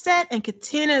Lindsay's upset. And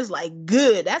Katina's like,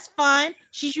 good, that's fine.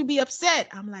 She should be upset.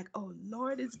 I'm like, oh,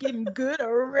 Lord, it's getting good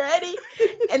already.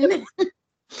 And then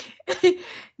then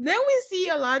we see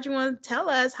Olajuwon tell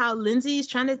us how Lindsay is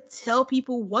trying to tell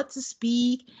people what to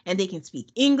speak, and they can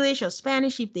speak English or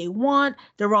Spanish if they want.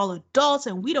 They're all adults,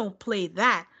 and we don't play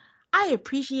that. I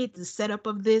appreciate the setup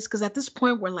of this because at this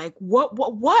point we're like, what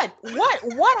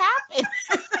happened?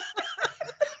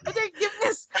 But they're giving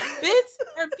us bits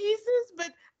and pieces,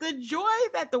 but the joy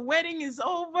that the wedding is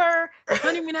over, the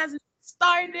honeymoon hasn't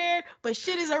started, but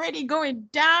shit is already going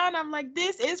down. I'm like,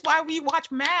 this is why we watch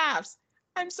Mavs.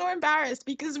 I'm so embarrassed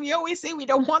because we always say we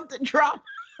don't want the drama.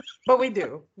 But we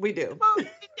do. We do. But we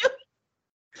do.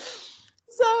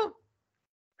 So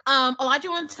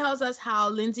Olajuwon tells us how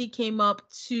Lindsay came up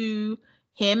to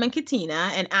him and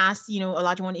Katina and asked,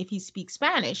 Olajuwon if he speaks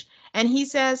Spanish. And he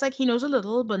says, like, he knows a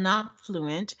little, but not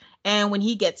fluent. And when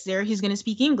he gets there, he's going to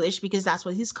speak English because that's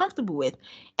what he's comfortable with.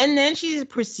 And then she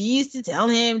proceeds to tell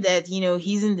him that,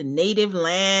 he's in the native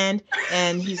land.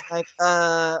 And he's like,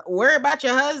 worry about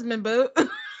your husband, boo. And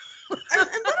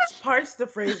that is parts the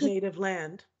phrase native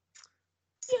land.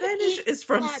 Spanish is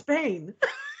from Spain.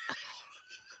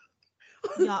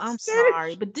 Y'all, I'm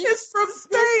sorry, but this is from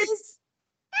Spain.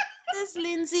 This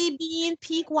Lindsay being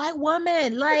peak white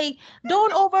woman. Like,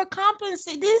 don't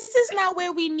overcompensate. This is not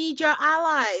where we need your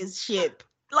allyship.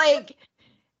 Like,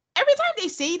 every time they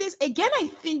say this, again, I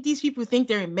think these people think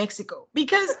they're in Mexico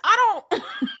because I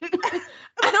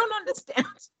don't understand.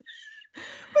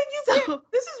 But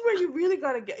this is where you really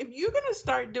gotta get. If you're gonna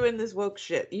start doing this woke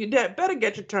shit, you better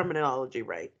get your terminology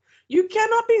right. You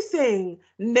cannot be saying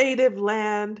native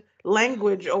land,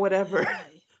 language, or whatever.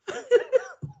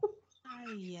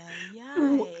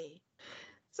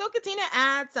 So Katina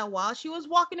adds that while she was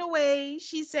walking away,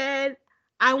 she said,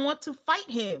 I want to fight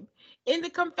him. In the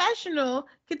confessional,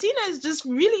 Katina is just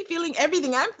really feeling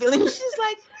everything I'm feeling. She's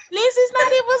like, Liz is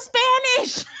not even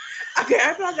Spanish. Okay,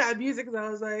 I found that music because I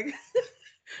was like,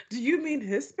 do you mean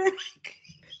Hispanic?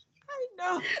 I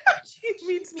know. You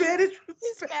mean Spanish?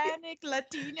 Hispanic,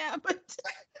 Latina, but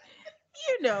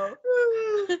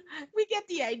we get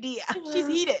the idea. She's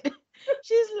heated.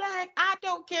 She's like, I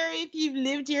don't care if you've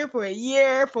lived here for a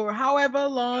year, for however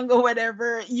long or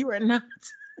whatever, you are not.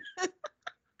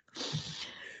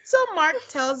 So Mark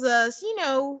tells us,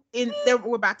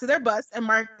 we're back to their bus, and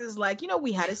Mark is like,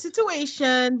 we had a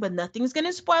situation, but nothing's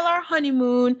gonna spoil our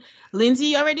honeymoon.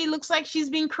 Lindsay already looks like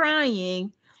she's been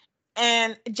crying.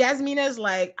 And Jasmina is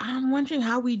like, I'm wondering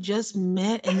how we just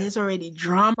met and there's already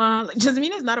drama. Like,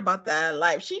 Jasmina's not about that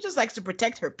life. She just likes to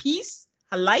protect her peace,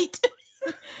 her light.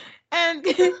 And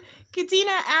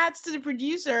Katina adds to the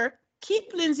producer,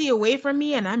 keep Lindsay away from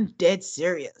me and I'm dead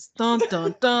serious. Dun,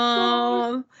 dun,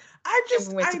 dun.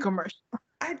 Went to commercial.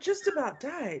 I just about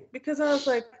died because I was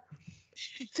like,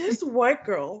 this white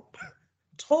girl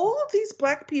told these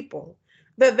Black people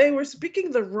that they were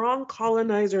speaking the wrong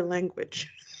colonizer language.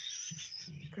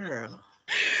 Girl.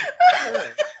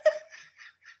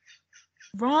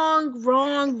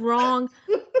 Wrong.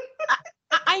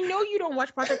 I know you don't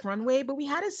watch Project Runway, but we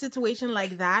had a situation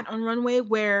like that on Runway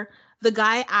where the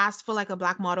guy asked for like a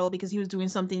Black model because he was doing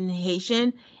something in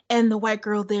Haitian, and the white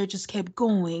girl there just kept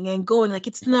going and going, like,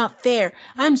 it's not fair.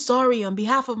 I'm sorry on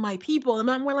behalf of my people.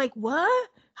 And we're like, what?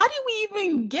 How did we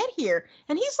even get here?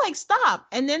 And he's like, stop.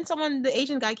 And then the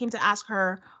Asian guy came to ask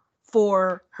her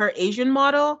for her Asian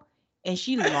model, and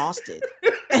she lost it.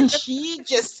 And she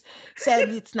just said,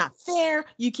 it's not fair.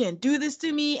 You can't do this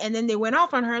to me. And then they went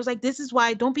off on her. I was like, this is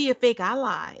why don't be a fake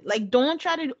ally. Like, don't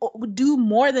try to do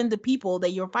more than the people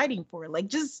that you're fighting for. Like,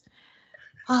 just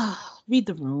read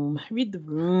the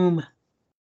room.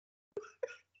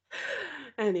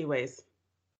 Anyways,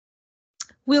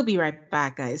 We'll be right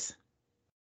back, guys.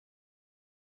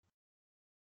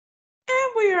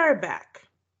 and we are back.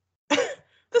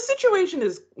 The situation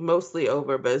is mostly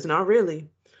over, but it's not really.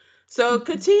 So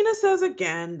Katina says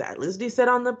again that Lindsay said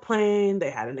on the plane they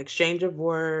had an exchange of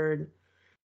word.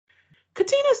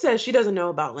 Katina says she doesn't know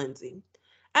about Lindsay.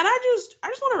 And I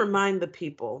just want to remind the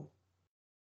people,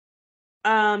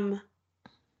 um,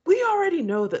 we already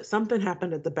know that something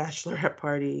happened at the bachelorette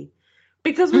party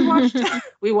because we watched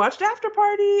we watched After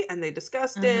Party and they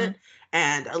discussed Mhm, it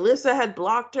and Alyssa had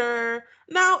blocked her.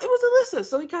 Now it was Alyssa,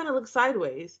 so he kind of looked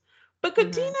sideways. But mhm,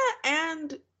 Katina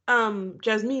and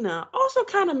Jasmina also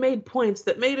kind of made points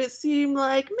that made it seem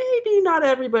like maybe not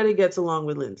everybody gets along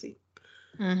with Lindsay.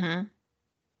 mhm,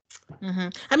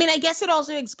 mhm. I mean, I guess it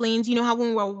also explains, how when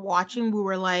we were watching, we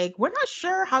were like, we're not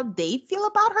sure how they feel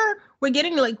about her. We're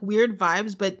getting like weird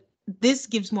vibes, but this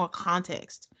gives more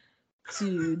context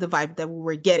to the vibe that we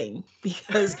were getting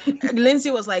because Lindsay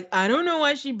was like, I don't know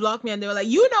why she blocked me, and they were like,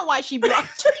 you know why she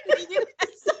blocked you.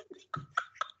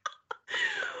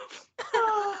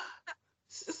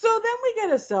 So then we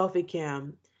get a selfie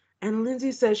cam, and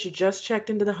Lindsay says she just checked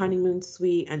into the honeymoon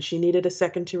suite and she needed a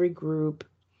second to regroup.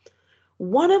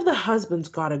 One of the husbands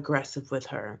got aggressive with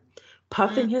her,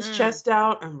 puffing his Mm-mm. chest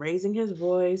out and raising his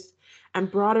voice,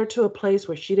 and brought her to a place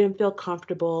where she didn't feel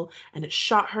comfortable, and it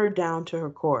shot her down to her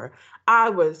core. I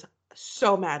was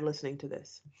so mad listening to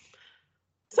this.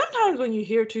 Sometimes when you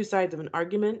hear two sides of an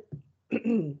argument,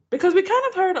 because we kind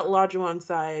of heard Olajuwon's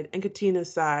side and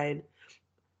Katina's side,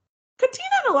 Katina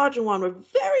and Olajuwon were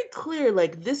very clear,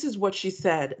 like, this is what she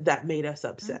said that made us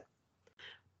upset.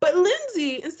 But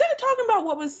Lindsay, instead of talking about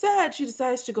what was said, she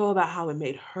decides to go about how it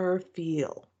made her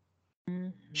feel.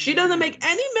 She doesn't make Mhm.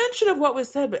 any mention of what was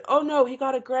said, but oh no, he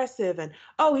got aggressive and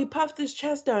oh, he puffed his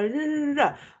chest out.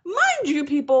 Mind you,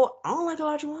 people, I don't like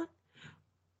Olajuwon,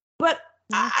 but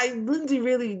Yeah. Lindsay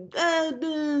really,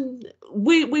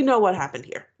 we know what happened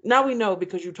here. Now we know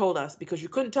because you told us, because you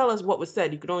couldn't tell us what was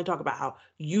said. You could only talk about how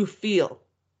you feel.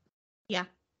 Yeah.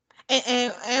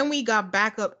 And we got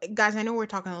backup, guys. I know we're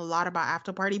talking a lot about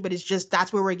After Party, but it's just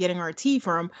that's where we're getting our tea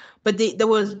from. But there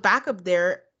was backup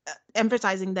there,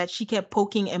 emphasizing that she kept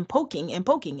poking and poking and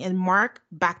poking, and Mark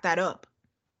backed that up.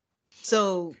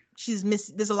 So she's miss.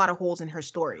 There's a lot of holes in her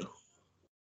story.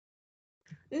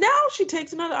 Now she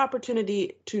takes another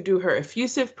opportunity to do her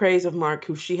effusive praise of Mark,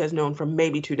 who she has known for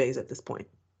maybe 2 days at this point.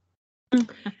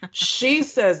 She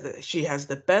says that she has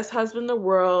the best husband in the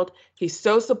world. He's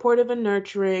so supportive and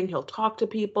nurturing. He'll talk to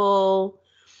people.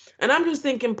 And I'm just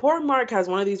thinking, poor Mark has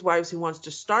one of these wives who wants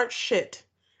to start shit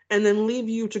and then leave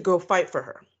you to go fight for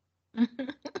her.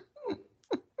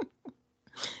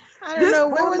 I don't This know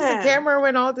where poor was the man. camera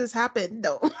when all this happened,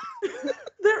 though.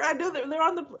 I know they're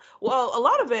on the, well, a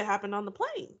lot of it happened on the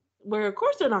plane, where of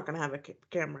course they're not going to have a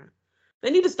camera.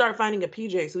 They need to start finding a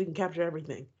PJ so we can capture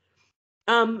everything.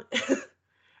 Um,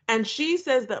 and she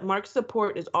says that Mark's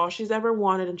support is all she's ever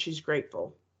wanted and she's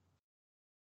grateful.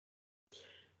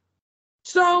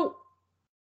 So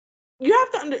you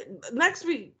have to next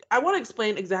week I want to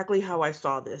explain exactly how I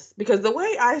saw this, because the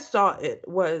way I saw it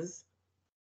was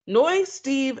Noi,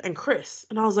 Steve, and Chris.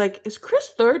 And I was like, is Chris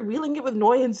third wheeling it with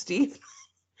Noi and Steve?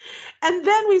 And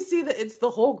then we see that it's the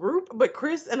whole group, but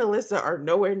Chris and Alyssa are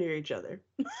nowhere near each other.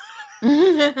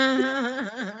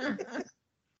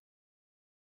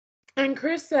 And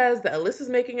Chris says that Alyssa's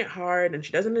making it hard and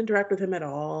she doesn't interact with him at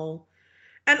all.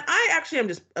 And I actually am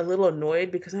just a little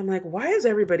annoyed because I'm like, why is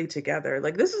everybody together?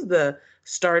 Like, this is the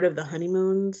start of the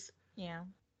honeymoons. Yeah.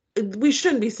 We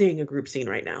shouldn't be seeing a group scene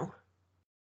right now.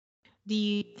 Do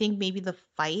you think maybe the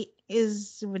fight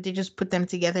is would they just put them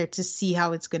together to see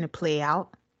how it's going to play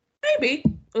out? Maybe.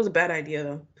 It was a bad idea,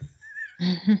 though.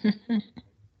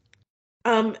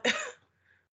 Um,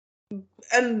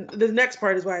 and the next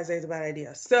part is why I say it's a bad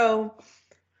idea. So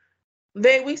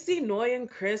we see Noi and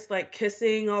Chris like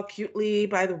kissing all cutely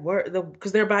by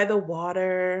because they're by the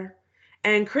water.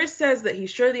 And Chris says that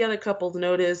he's sure the other couples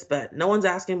notice, but no one's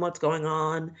asking what's going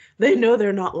on. They know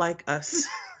they're not like us.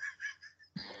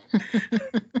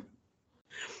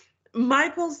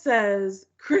 Michael says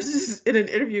Chris is in an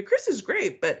interview. Chris is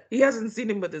great, but he hasn't seen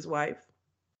him with his wife.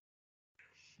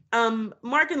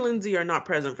 Mark and Lindsay are not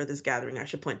present for this gathering. I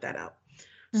should point that out.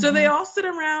 So they Mhm. all sit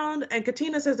around, and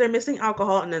Katina says they're missing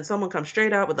alcohol, and then someone comes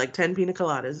straight out with like 10 pina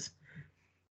coladas.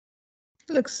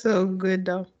 Looks so good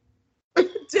though.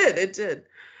 It did.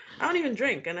 I don't even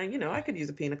drink, and I could use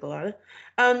a pina colada.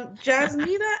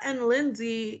 Jasmina and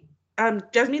Lindsay.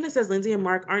 Jasmina says Lindsay and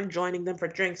Mark aren't joining them for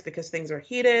drinks because things are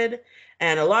heated,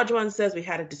 and Olajuwon says we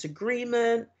had a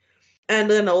disagreement. And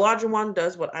then Olajuwon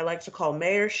does what I like to call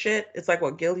mayor shit. It's like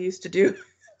what Gil used to do.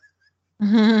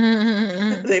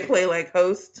 They play like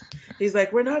host. He's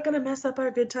like, we're not going to mess up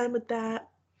our good time with that.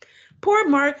 Poor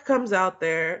Mark comes out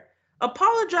there,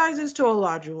 apologizes to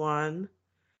Olajuwon,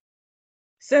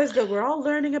 says that we're all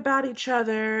learning about each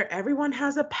other. Everyone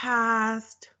has a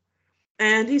past.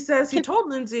 And he says he told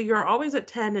Lindsay, you're always at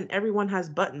 10 and everyone has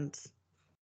buttons.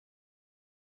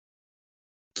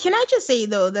 Can I just say,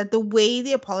 though, that the way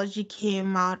the apology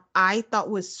came out, I thought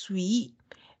was sweet,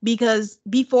 because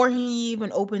before he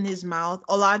even opened his mouth,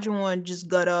 Olajuwon just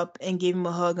got up and gave him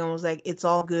a hug and was like, it's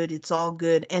all good, it's all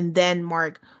good. And then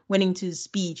Mark went into his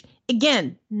speech.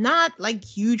 Again, not like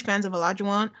huge fans of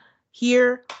Olajuwon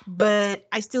here, but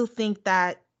I still think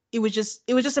that it was just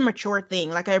a mature thing.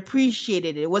 Like, I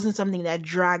appreciated it. It wasn't something that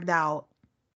dragged out,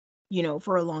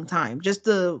 for a long time. Just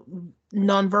the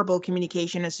nonverbal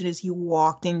communication as soon as he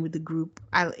walked in with the group.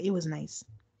 It was nice.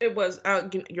 It was,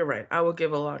 you're right. I will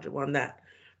give Olajuwon that.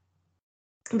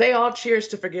 They all cheers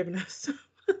to forgiveness.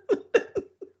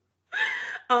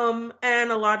 And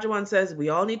Olajuwon says we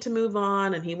all need to move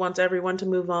on, and he wants everyone to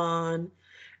move on.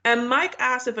 And Mike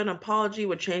asks if an apology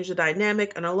would change the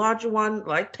dynamic, and Olajuwon,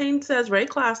 like Tane says, very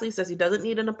classily, says he doesn't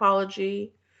need an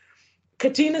apology.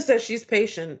 Katina says she's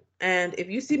patient, and if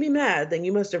you see me mad, then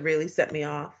you must have really set me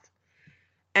off.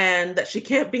 And that she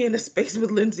can't be in a space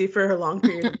with Lindsay for a long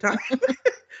period of time.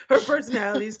 Her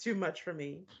personality is too much for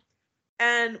me.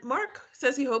 And Mark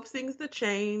says he hopes things to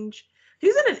change.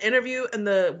 He's in an interview and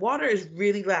the water is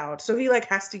really loud, so he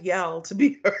has to yell to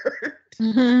be heard.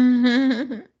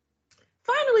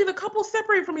 Finally, the couple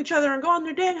separate from each other and go on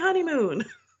their dang honeymoon.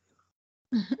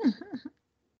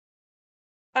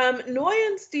 Noi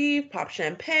and Steve pop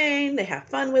champagne. They have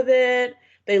fun with it.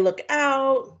 They look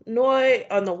out. Noi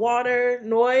on the water.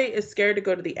 Noi is scared to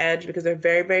go to the edge because they're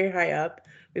very, very high up.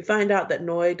 We find out that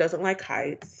Noi doesn't like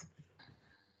heights.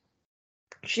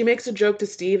 She makes a joke to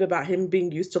Steve about him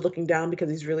being used to looking down because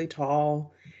he's really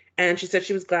tall. And she said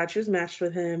she was glad she was matched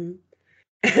with him.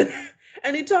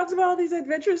 And he talks about all these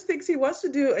adventurous things he wants to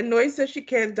do. And Noi says she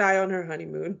can't die on her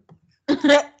honeymoon.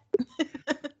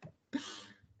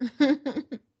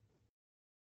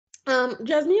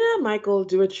 Jasmina and Michael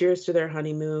do a cheers to their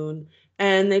honeymoon.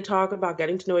 And they talk about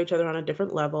getting to know each other on a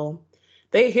different level.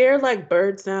 They hear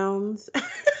bird sounds.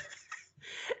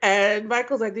 And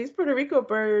Michael's like, these Puerto Rico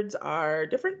birds are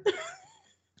different.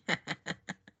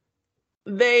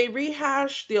 They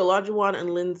rehash the Olajuwon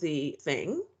and Lindsay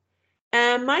thing.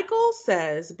 And Michael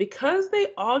says, because they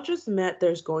all just met,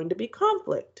 there's going to be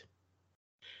conflict.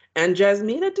 And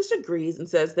Jasmina disagrees and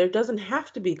says there doesn't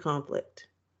have to be conflict.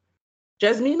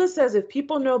 Jasmina says if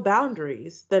people know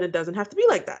boundaries, then it doesn't have to be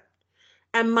like that.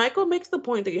 And Michael makes the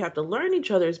point that you have to learn each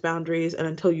other's boundaries, and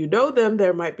until you know them,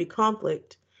 there might be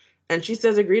conflict. And she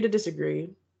says, agree to disagree.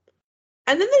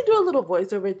 And then they do a little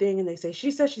voiceover thing, and they say,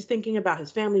 she says she's thinking about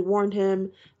his family warned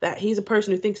him that he's a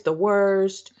person who thinks the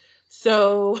worst.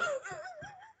 So,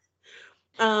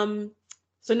 so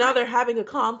now they're having a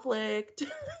conflict.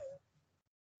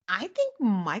 I think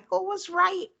Michael was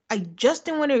right. I just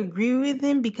didn't want to agree with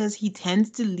him because he tends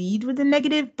to lead with the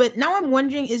negative. But now I'm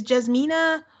wondering, is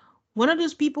Jasmina one of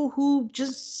those people who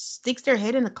just sticks their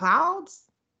head in the clouds?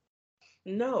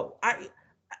 No,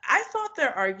 I thought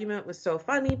their argument was so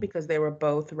funny because they were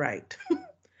both right.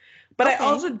 But okay. I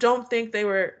also don't think they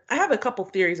were. I have a couple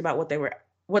theories about what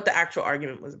the actual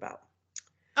argument was about.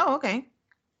 Oh, okay.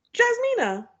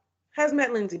 Jasmina has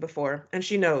met Lindsay before, and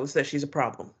she knows that she's a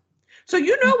problem. So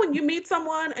when you meet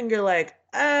someone and you're like,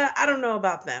 I don't know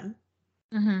about them.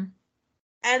 Mm-hmm.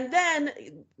 And then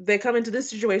they come into this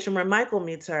situation where Michael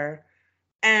meets her,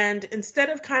 and instead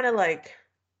of kind of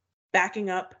backing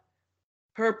up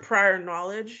her prior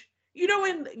knowledge,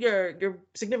 when your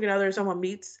significant other or someone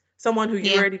meets someone who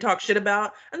you already talk shit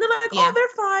about, and they're like, oh, they're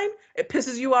fine. It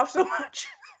pisses you off so much.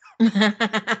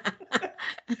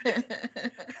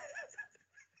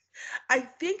 I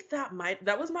think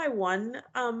that was my one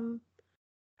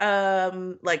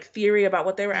theory about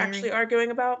what they were actually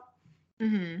arguing about.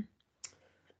 Mm-hmm.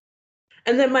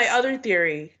 And then my other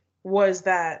theory was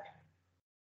that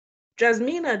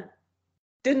Jasmina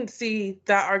didn't see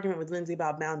that argument with Lindsay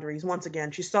about boundaries. Once again,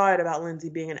 she saw it about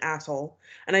Lindsay being an asshole.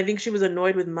 And I think she was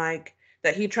annoyed with Mike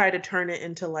that he tried to turn it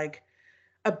into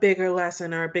a bigger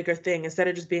lesson or a bigger thing instead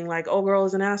of just being like, oh, girl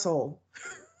is an asshole.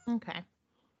 Okay.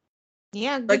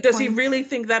 Yeah. Does he really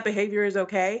think that behavior is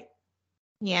okay?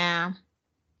 Yeah.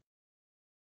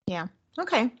 Yeah.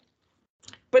 Okay.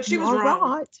 But she was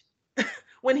wrong.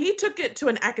 When he took it to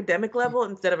an academic level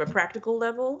instead of a practical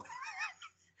level,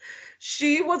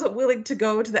 she wasn't willing to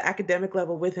go to the academic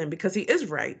level with him because he is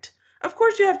right. Of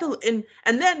course you have to,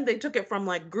 and then they took it from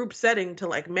like group setting to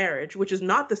like marriage, which is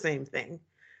not the same thing.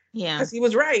 Yeah. Because he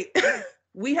was right.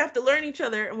 We have to learn each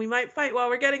other and we might fight while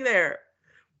we're getting there.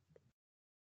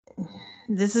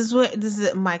 This is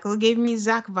Michael gave me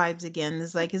Zach vibes again.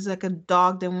 It's like a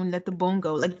dog that won't let the bone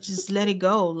go. Like just let it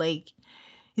go. Like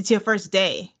it's your first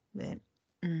day. But,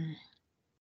 mm.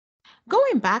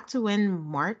 Going back to when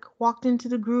Mark walked into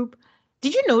the group,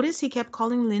 did you notice he kept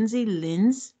calling Lindsay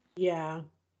Linz? Yeah.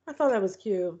 I thought that was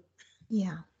cute.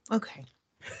 Yeah. Okay.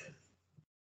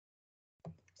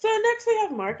 So next we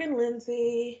have Mark and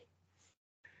Lindsay.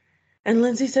 And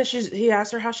Lindsay says he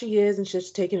asked her how she is, and she's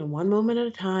just taking it one moment at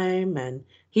a time. And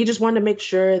he just wanted to make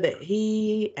sure that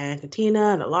he and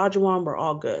Katina and Olajuwon were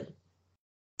all good.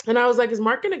 And I was like, is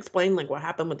Mark gonna explain like what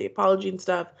happened with the apology and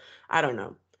stuff? I don't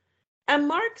know. And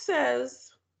Mark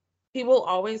says he will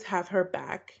always have her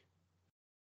back.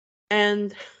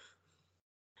 And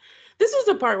this was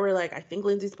the part where like I think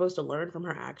Lindsay's supposed to learn from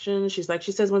her actions. She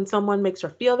says when someone makes her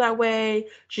feel that way,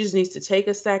 she just needs to take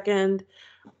a second.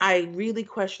 I really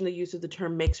question the use of the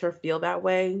term makes her feel that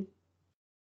way.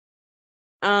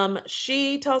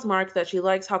 She tells Mark that she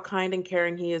likes how kind and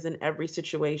caring he is in every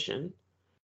situation.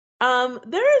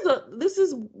 This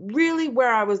is really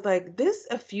where I was like, this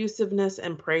effusiveness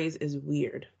and praise is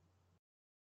weird.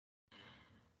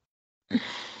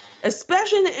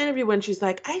 Especially in the interview when she's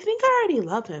like, I think I already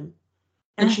love him.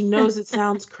 And she knows it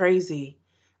sounds crazy.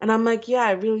 And I'm like, yeah,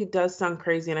 it really does sound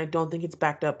crazy. And I don't think it's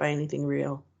backed up by anything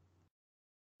real.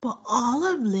 But all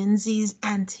of Lindsay's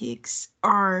antics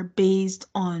are based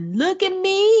on look at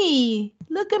me.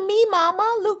 Look at me,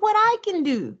 mama. Look what I can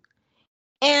do.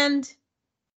 And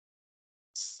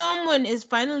someone is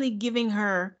finally giving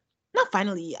her, not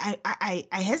finally, I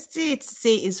hesitate to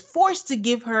say is forced to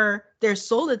give her their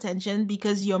sole attention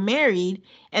because you're married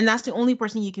and that's the only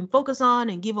person you can focus on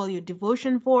and give all your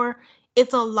devotion for.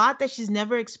 It's a lot that she's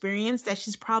never experienced, that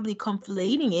she's probably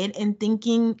conflating it and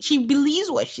thinking she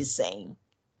believes what she's saying.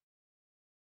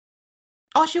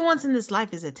 All she wants in this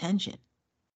life is attention.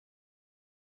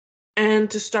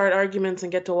 And to start arguments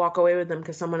and get to walk away with them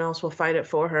because someone else will fight it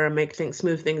for her and make things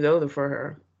smooth things over for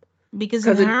her. Because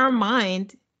in her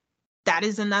mind, that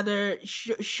is another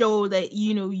show that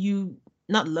you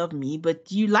not love me,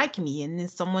 but you like me, and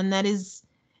it's someone that is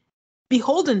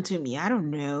beholden to me. I don't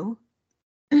know.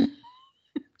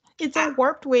 It's a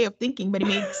warped way of thinking, but it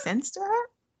makes sense to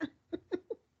her.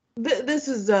 This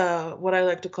is what I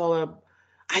like to call a.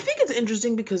 I think it's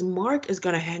interesting because Mark is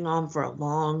going to hang on for a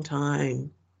long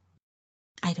time.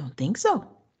 I don't think so.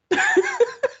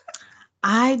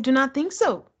 I do not think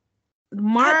so.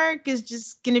 Mark is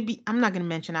just going to be, I'm not going to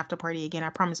mention After Party again, I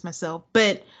promise myself,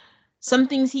 but some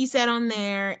things he said on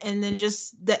there, and then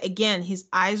just that again, his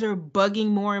eyes are bugging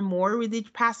more and more with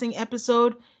each passing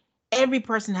episode. Every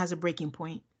person has a breaking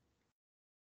point.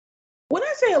 When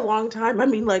I say a long time, I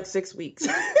mean like 6 weeks.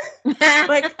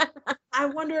 Like, I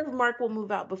wonder if Mark will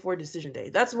move out before decision day.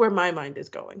 That's where my mind is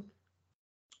going.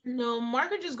 No,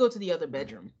 Mark would just go to the other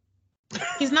bedroom.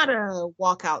 He's not a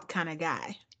walkout kind of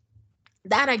guy.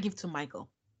 That I give to Michael.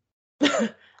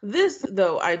 This,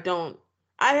 though, I don't.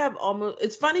 I have almost.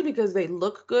 It's funny because they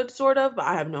look good, sort of, but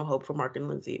I have no hope for Mark and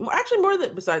Lindsay. Actually, more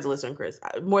than besides Alyssa and Chris,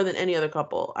 more than any other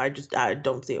couple, I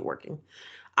don't see it working.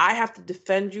 I have to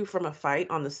defend you from a fight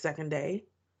on the second day.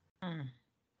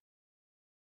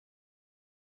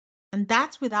 And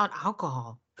that's without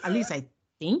alcohol. At least I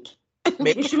think.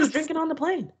 Maybe she was drinking on the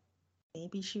plane.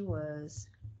 Maybe she was.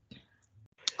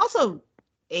 Also,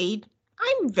 Aid,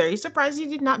 I'm very surprised you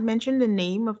did not mention the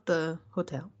name of the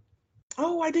hotel.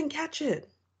 Oh, I didn't catch it.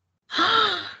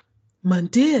 My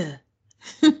dear.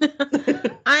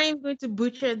 I'm going to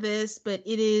butcher this, but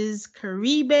it is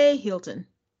Caribe Hilton.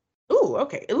 Oh,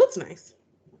 okay. It looks nice.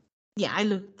 Yeah, I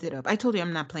looked it up. I told you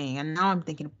I'm not playing, and now I'm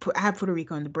thinking I have Puerto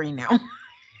Rico in the brain now.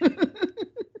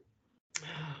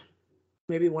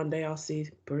 Maybe one day I'll see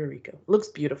Puerto Rico. Looks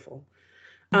beautiful.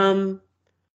 So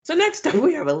next up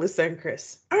we have Alyssa and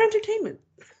Chris. Our entertainment.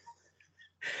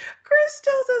 Chris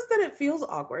tells us that it feels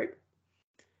awkward.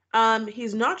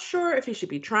 He's not sure if he should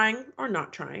be trying or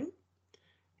not trying.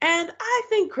 And I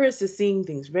think Chris is seeing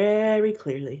things very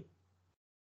clearly.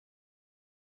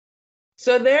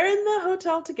 So they're in the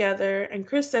hotel together, and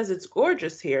Chris says it's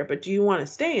gorgeous here, but do you want to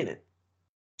stay in it?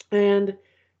 And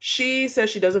she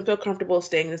says she doesn't feel comfortable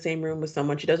staying in the same room with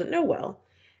someone she doesn't know well.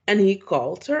 And he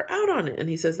calls her out on it. And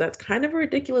he says, that's kind of a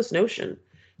ridiculous notion.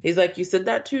 He's like, you said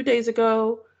that 2 days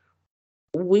ago.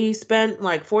 We spent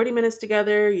like 40 minutes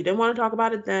together. You didn't want to talk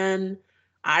about it then.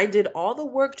 I did all the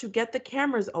work to get the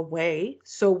cameras away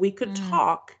so we could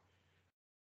talk.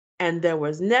 And there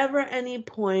was never any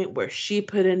point where she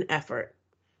put in effort.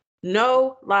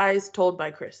 No lies told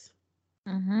by Chris.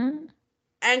 Mm-hmm.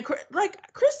 And Chris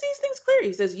sees things clear.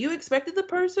 He says, you expected the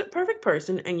perfect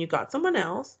person and you got someone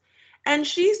else. And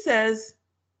she says,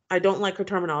 I don't like her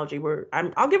terminology.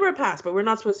 I'll give her a pass, but we're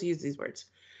not supposed to use these words.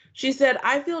 She said,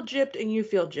 I feel gypped and you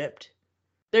feel gypped.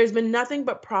 There's been nothing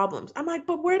but problems. I'm like,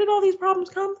 but where did all these problems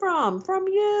come from? From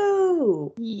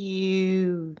you.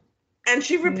 You. And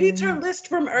she repeats her Mm. list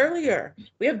from earlier.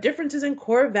 We have differences in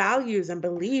core values and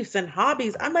beliefs and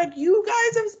hobbies. I'm like, you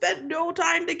guys have spent no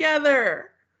time together.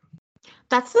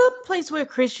 That's the place where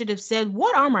Chris should have said,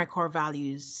 "What are my core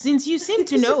values? Since you seem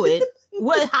to know it,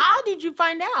 what? How did you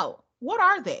find out? What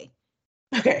are they?"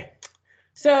 Okay.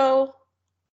 So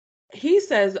he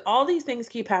says, all these things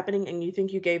keep happening and you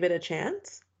think you gave it a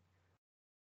chance?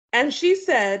 And she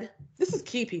said, this is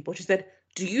key, people. She said,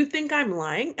 do you think I'm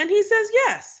lying? And he says,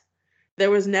 yes.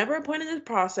 There was never a point in the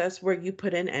process where you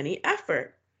put in any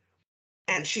effort.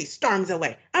 And she storms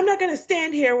away. I'm not going to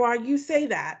stand here while you say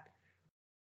that.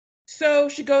 So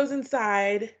she goes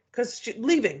inside because she's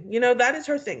leaving. That is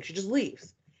her thing. She just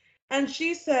leaves. And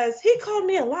she says, he called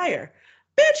me a liar.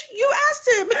 Bitch, you asked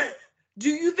him, do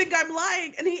you think I'm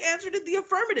lying? And he answered in the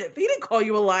affirmative. He didn't call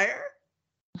you a liar.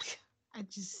 I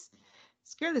just,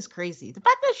 this girl is crazy. The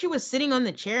fact that she was sitting on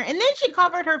the chair and then she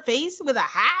covered her face with a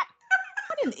hat.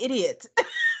 What an idiot. I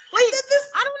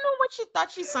don't know what she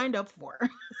thought she signed up for.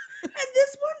 And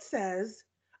this one says,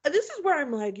 this is where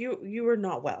I'm like, you were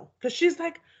not well. Because she's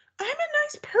like, I'm a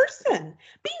nice person.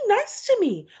 Be nice to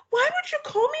me. Why would you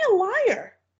call me a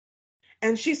liar?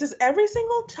 And she says, every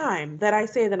single time that I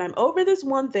say that I'm over this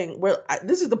one thing,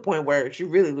 this is the point where she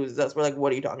really loses us. We're like,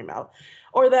 what are you talking about?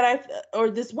 Or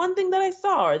this one thing that I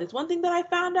saw, or this one thing that I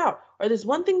found out, or this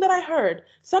one thing that I heard,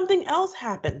 something else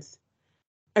happens.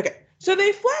 Okay, so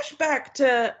they flash back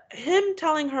to him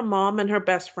telling her mom and her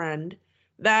best friend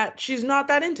that she's not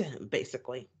that into him,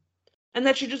 basically, and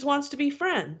that she just wants to be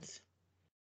friends.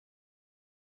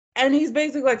 And he's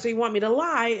basically like, so you want me to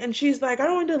lie? And she's like, I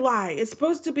don't want to lie. It's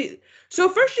supposed to be. So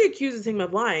first she accuses him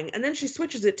of lying, and then she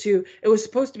switches it to, it was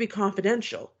supposed to be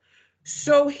confidential.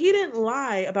 So he didn't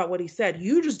lie about what he said.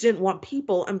 You just didn't want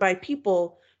people, and by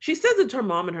people, she says it's her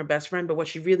mom and her best friend, but what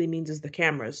she really means is the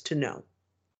cameras to know.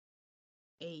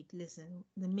 Hey, listen,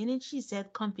 the minute she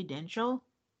said confidential,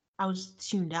 I was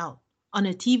tuned out. On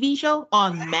a TV show?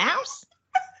 On Mouse?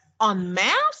 On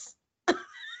Mouse?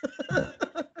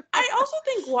 I also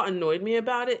think what annoyed me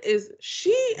about it is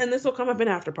and this will come up in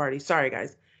after party. Sorry,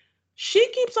 guys. She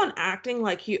keeps on acting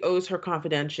like he owes her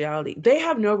confidentiality. They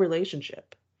have no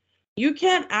relationship. You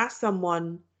can't ask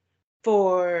someone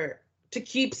to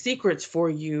keep secrets for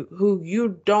you who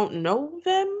you don't know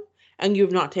them and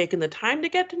you've not taken the time to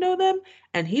get to know them,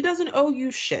 and he doesn't owe you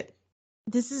shit.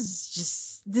 This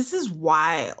is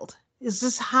wild. It's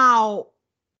just how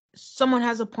someone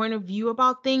has a point of view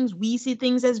about things. We see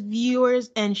things as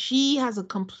viewers, and she has a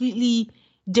completely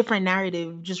different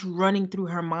narrative just running through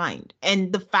her mind.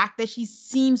 And the fact that she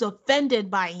seems offended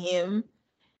by him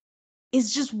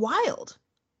is just wild.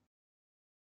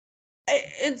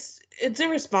 It's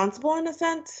irresponsible in a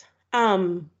sense.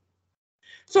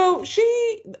 So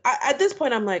at this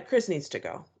point, I'm like, Chris needs to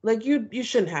go. Like, you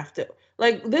shouldn't have to.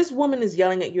 Like, this woman is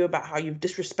yelling at you about how you've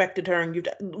disrespected her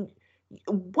and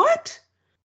what?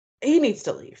 He needs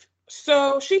to leave.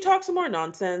 So she talks some more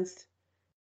nonsense,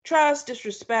 trust,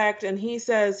 disrespect, and he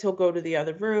says he'll go to the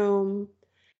other room.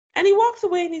 And he walks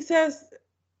away and he says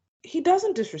he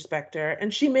doesn't disrespect her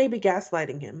and she may be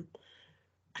gaslighting him.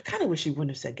 I kind of wish he wouldn't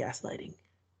have said gaslighting.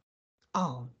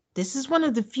 Oh, this is one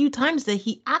of the few times that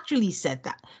he actually said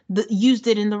that, used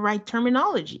it in the right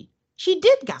terminology. She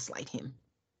did gaslight him.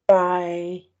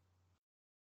 By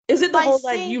Is it the By whole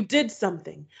like saying, you did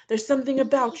something? There's something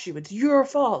about you. It's your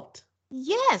fault.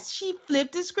 yes, she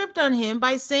flipped the script on him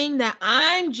by saying that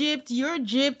I'm gypped, you're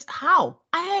gypped. How?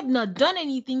 I have not done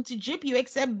anything to gyp you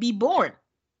except be born.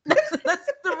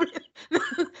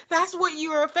 That's what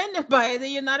you were offended by, that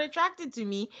you're not attracted to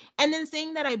me. And then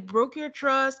saying that I broke your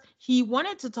trust. He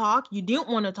wanted to talk, you didn't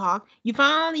want to talk. You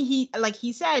finally, like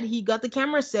he said, he got the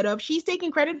camera set up. She's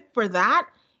taking credit for that.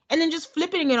 And then just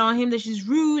flipping it on him that she's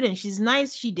rude and she's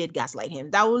nice. She did gaslight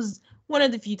him. That was one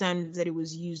of the few times that it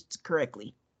was used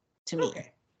correctly to me.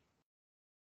 Okay.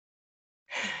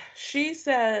 He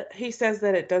says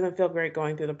that it doesn't feel great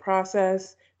going through the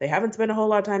process. They haven't spent a whole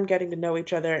lot of time getting to know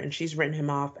each other, and she's written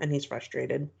him off, and he's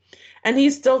frustrated. And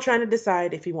he's still trying to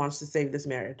decide if he wants to save this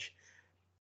marriage.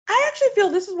 I actually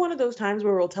feel this is one of those times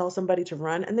where we'll tell somebody to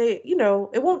run, and they,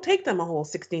 it won't take them a whole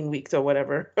 16 weeks or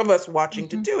whatever of us watching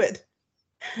to do it.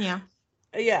 Yeah.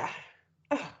 Yeah.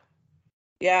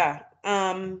 Yeah.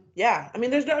 Yeah. I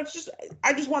mean, I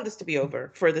just want this to be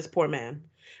over for this poor man.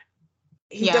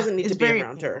 he Yeah, doesn't need it's to be very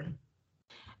around clear.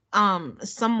 her.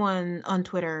 Someone on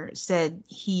Twitter said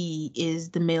he is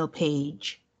the male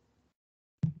Page.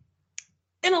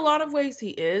 In a lot of ways, he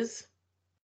is.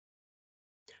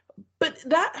 But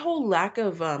that whole lack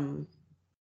of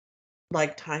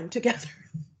like time together,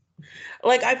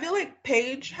 like I feel like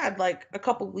Paige had like a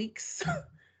couple weeks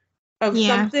of Yeah.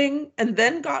 something and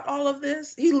then got all of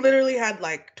this. He literally had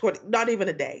like 20, not even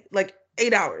a day, like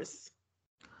 8 hours.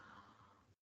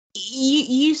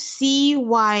 You see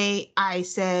why I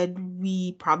said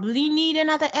we probably need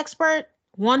another expert,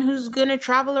 one who's gonna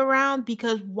travel around,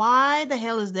 because why the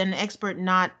hell is there an expert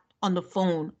not on the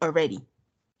phone already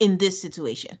in this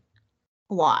situation?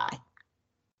 Why?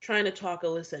 Trying to talk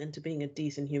Alyssa into being a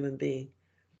decent human being.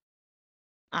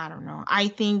 I don't know. I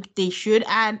think they should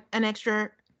add an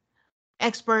extra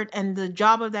expert, and the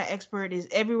job of that expert is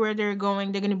everywhere they're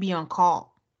going, they're gonna be on call.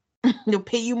 They'll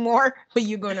pay you more, but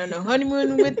you're going on a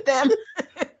honeymoon with them.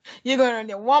 You're going on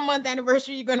their 1 month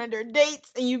anniversary. You're going on their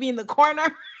dates, and you be in the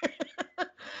corner.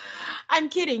 I'm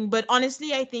kidding, but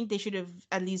honestly, I think they should have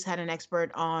at least had an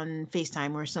expert on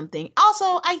FaceTime or something.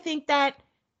 Also, I think that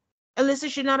Alyssa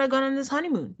should not have gone on this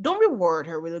honeymoon. Don't reward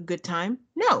her with a good time.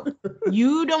 No,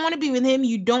 you don't want to be with him.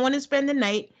 You don't want to spend the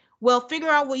night. Well, figure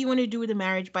out what you want to do with the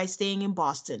marriage by staying in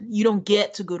Boston. You don't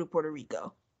get to go to Puerto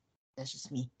Rico. That's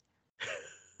just me.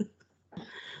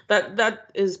 That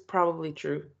is probably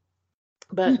true.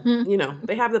 But, you know,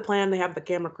 they have the plan, they have the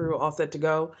camera crew all set to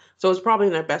go. So it's probably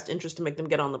in their best interest to make them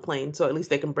get on the plane so at least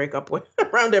they can break up with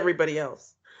around everybody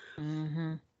else.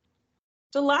 Mm-hmm.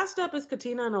 So last up is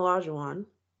Katina and Olajuwon.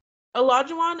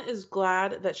 Olajuwon is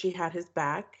glad that she had his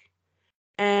back,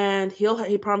 and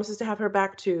he promises to have her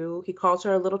back too. He calls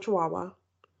her a little chihuahua.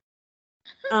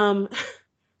 Um,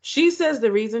 she says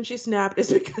the reason she snapped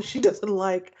is because she doesn't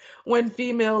like when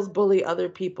females bully other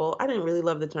people. I didn't really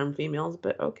love the term females,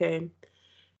 but okay.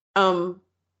 Um,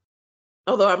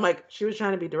 Although I'm like, she was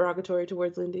trying to be derogatory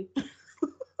towards Lindy.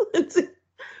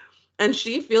 And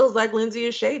she feels like Lindsay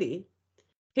is shady.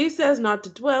 He says not to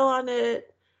dwell on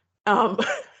it. Um,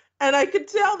 and I could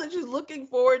tell that she's looking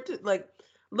forward to like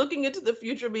looking into the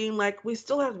future, being like, we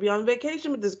still have to be on vacation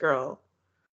with this girl.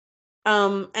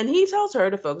 And he tells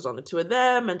her to focus on the two of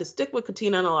them and to stick with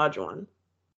Katina and Olajuwon.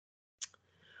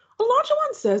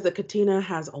 Olajuwon says that Katina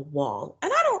has a wall,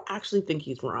 and I don't actually think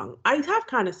he's wrong. I have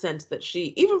kind of sensed that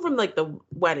she, even from like the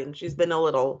wedding, she's been a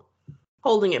little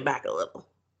holding it back a little.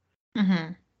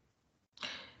 Mm-hmm.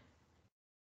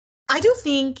 I do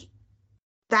think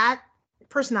that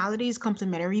personality is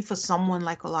complementary for someone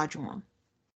like Olajuwon.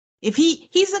 If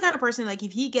he's the kind of person, like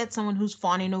if he gets someone who's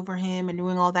fawning over him and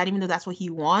doing all that, even though that's what he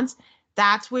wants,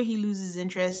 that's where he loses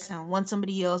interest and wants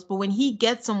somebody else. But when he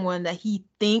gets someone that he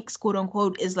thinks, quote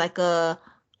unquote, is like a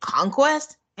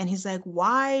conquest, and he's like,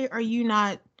 why are you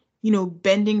not,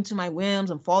 bending to my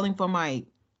whims and falling for my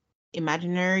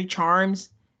imaginary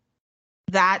charms?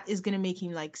 That is gonna make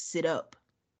him like sit up,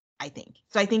 I think.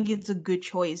 So I think it's a good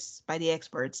choice by the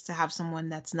experts to have someone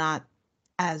that's not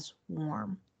as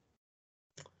warm.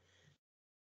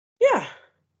 Yeah.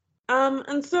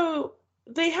 And so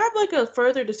they have like a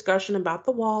further discussion about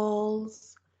the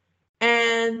walls,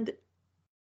 and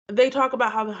they talk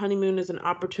about how the honeymoon is an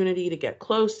opportunity to get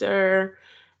closer.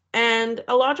 And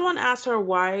Olajuwon asks her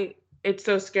why it's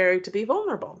so scary to be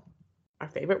vulnerable. Our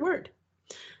favorite word.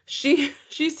 She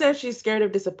says she's scared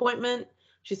of disappointment.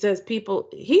 He says people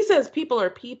are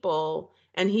people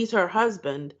and he's her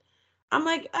husband. I'm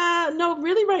like, no,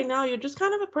 really right now you're just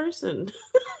kind of a person.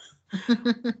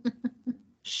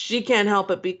 She can't help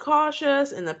but be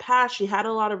cautious. In the past, she had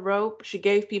a lot of rope. She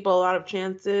gave people a lot of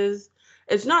chances.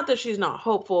 It's not that she's not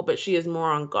hopeful, but she is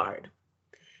more on guard.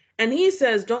 And he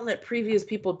says, don't let previous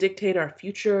people dictate our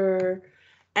future.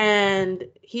 And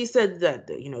he said that,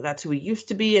 that's who he used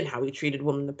to be and how he treated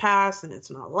women in the past, and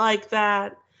it's not like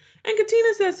that. And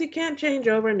Katina says he can't change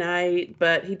overnight,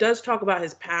 but he does talk about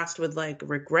his past with like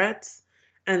regrets.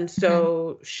 And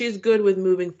so she's good with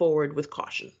moving forward with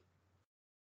caution.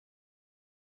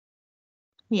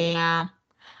 Yeah.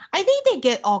 I think they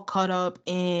get all caught up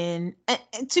in,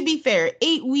 to be fair,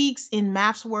 8 weeks in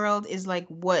Maps World is like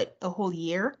what, a whole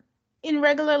year in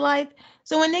regular life.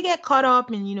 So when they get caught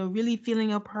up in, really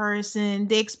feeling a person,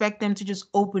 they expect them to just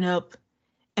open up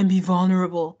and be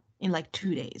vulnerable in like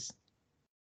 2 days.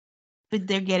 But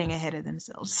they're getting ahead of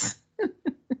themselves.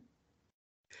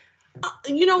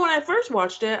 When I first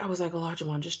watched it, I was like,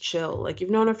 Olajuwon, just chill. Like, you've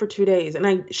known her for 2 days.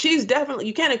 And she's definitely,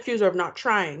 you can't accuse her of not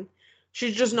trying.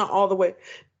 She's just not all the way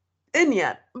in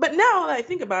yet. But now that I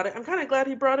think about it, I'm kind of glad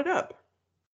he brought it up.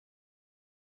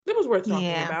 It was worth talking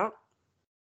Yeah. about.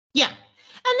 Yeah.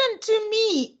 And then to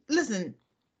me, listen,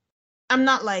 I'm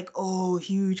not like, oh,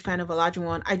 huge fan of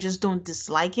Olajuwon. I just don't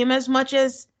dislike him as much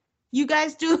as you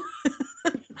guys do.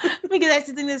 Because I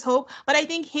still think there's hope. But I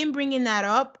think him bringing that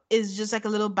up is just like a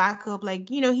little backup. Like,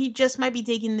 he just might be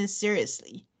taking this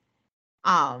seriously.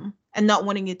 And not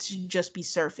wanting it to just be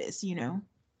surface, Yeah.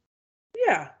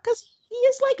 Because he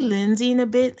is like Lindsay in a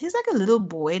bit. He's like a little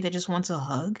boy that just wants a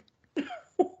hug.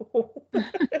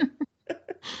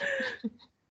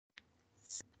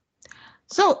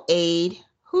 So, Aid,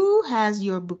 who has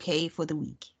your bouquet for the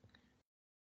week?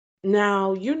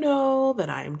 Now, you know that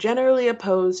I am generally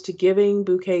opposed to giving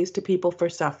bouquets to people for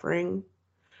suffering,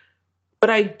 but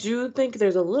I do think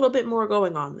there's a little bit more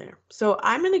going on there. So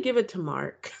I'm going to give it to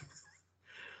Mark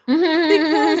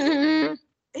because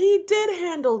he did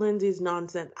handle Lindsay's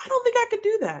nonsense. I don't think I could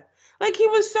do that. Like, he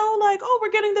was so like, oh,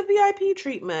 we're getting the VIP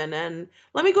treatment, and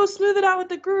let me go smooth it out with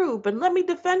the group, and let me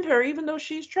defend her even though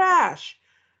she's trash.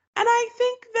 And I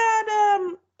think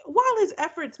that while his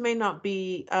efforts may not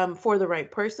be for the right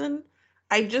person,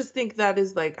 I just think that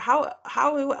is like, how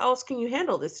else can you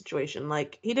handle this situation?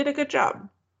 Like, he did a good job.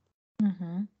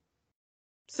 Mm-hmm.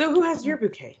 So who has your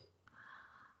bouquet?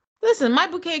 Listen, my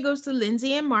bouquet goes to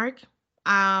Lindsay and Mark.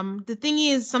 The thing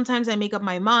is, sometimes I make up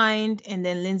my mind and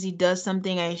then Lindsay does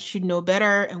something I should know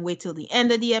better and wait till the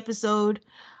end of the episode.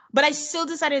 But I still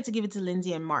decided to give it to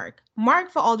Lindsay and Mark. Mark,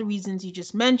 for all the reasons you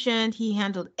just mentioned, he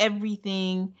handled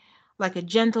everything like a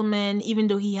gentleman. Even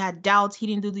though he had doubts, he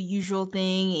didn't do the usual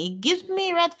thing. It gives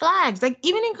me red flags. Like,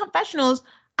 even in confessionals,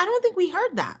 I don't think we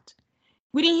heard that.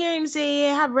 We didn't hear him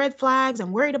say, I have red flags,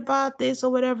 I'm worried about this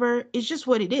or whatever. It's just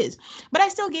what it is. But I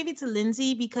still gave it to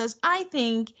Lindsay because I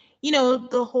think,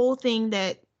 the whole thing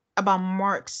that about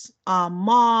Mark's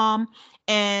mom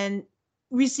and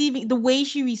receiving the way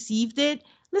she received it.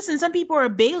 Listen, some people are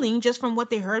bailing just from what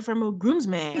they heard from a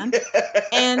groomsman.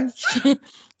 And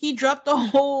he dropped the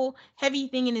whole heavy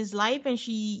thing in his life and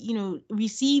she,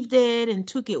 received it and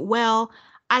took it well.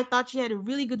 I thought she had a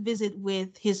really good visit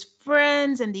with his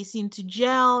friends and they seemed to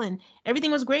gel and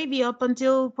everything was gravy up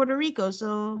until Puerto Rico.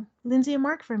 So Lindsay and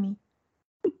Mark for me.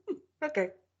 Okay.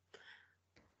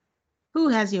 Who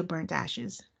has your burnt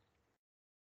ashes?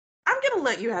 I'm going to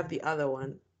let you have the other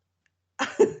one. I'm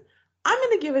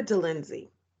going to give it to Lindsay.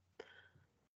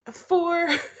 For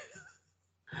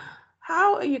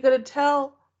how are you going to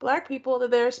tell Black people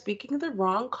that they're speaking the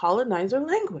wrong colonizer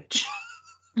language?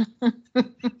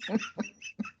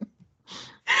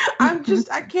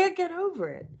 I can't get over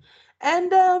it.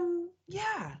 And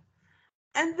yeah.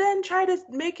 And then try to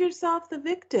make yourself the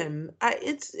victim.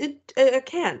 I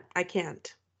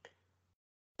can't.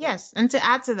 Yes, and to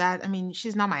add to that, I mean,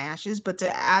 she's not my ashes, but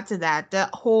to add to that, the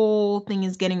whole thing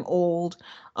is getting old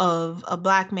of a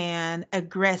Black man,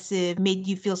 aggressive, made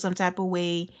you feel some type of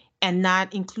way, and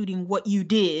not including what you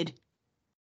did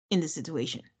in the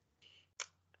situation.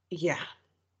 Yeah.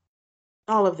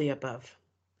 All of the above.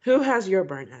 Who has your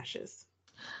burnt ashes?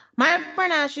 My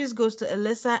burnt ashes goes to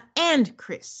Alyssa and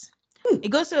Chris. It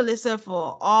goes to Alyssa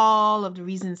for all of the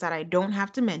reasons that I don't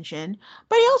have to mention,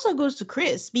 but it also goes to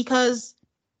Chris because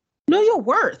know your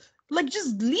worth. Like,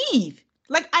 just leave.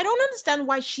 Like, I don't understand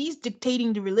why she's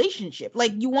dictating the relationship.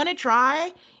 Like, you want to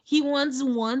try? He wants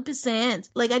 1%.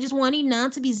 Like, I just want him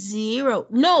not to be 0.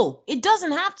 No, it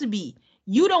doesn't have to be.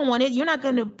 You don't want it. You're not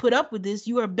going to put up with this.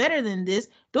 You are better than this.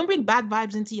 Don't bring bad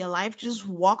vibes into your life. Just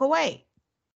walk away.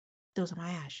 Those are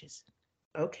my ashes.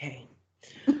 Okay.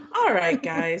 All right,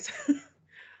 guys.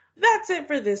 That's it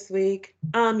for this week.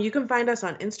 You can find us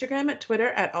on Instagram and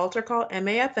Twitter at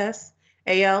AltarCallMAFS.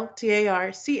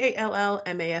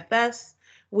 ALTARCALLMAFS.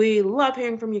 We love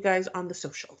hearing from you guys on the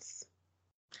socials.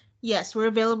 Yes, we're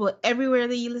available everywhere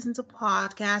that you listen to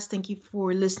podcasts. Thank you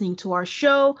for listening to our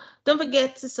show. Don't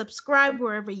forget to subscribe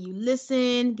wherever you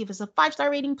listen. Give us a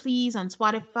 5-star rating, please, on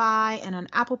Spotify and on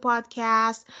Apple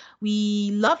Podcasts.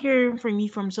 We love hearing from you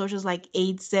from socials like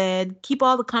Aid said. Keep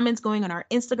all the comments going on our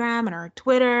Instagram and our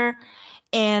Twitter.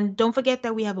 And don't forget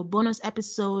that we have a bonus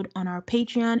episode on our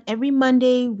Patreon. Every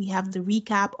Monday, we have the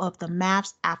recap of the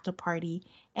MAFS after party.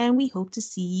 And we hope to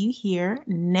see you here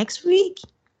next week.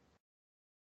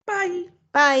 Bye.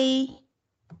 Bye.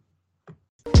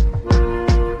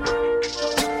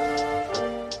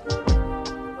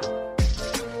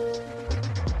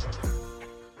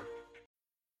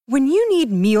 When you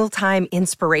need mealtime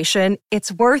inspiration, it's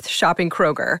worth shopping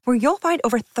Kroger, where you'll find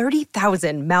over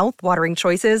 30,000 mouth-watering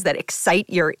choices that excite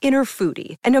your inner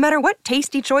foodie. And no matter what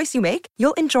tasty choice you make,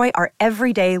 you'll enjoy our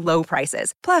everyday low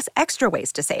prices, plus extra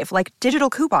ways to save, like digital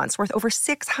coupons worth over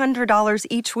 $600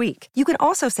 each week. You can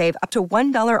also save up to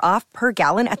 $1 off per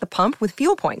gallon at the pump with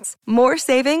fuel points. More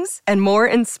savings and more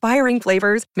inspiring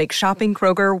flavors make shopping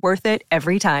Kroger worth it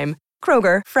every time.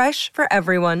 Kroger, fresh for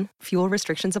everyone. Fuel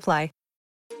restrictions apply.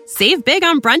 Save big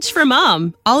on brunch for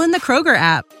mom, all in the Kroger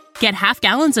app. Get half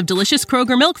gallons of delicious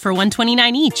Kroger milk for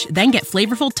 $1.29 each. Then get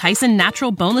flavorful Tyson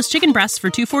natural boneless chicken breasts for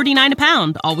 $2.49 a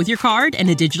pound, all with your card and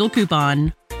a digital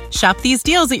coupon. Shop these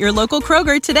deals at your local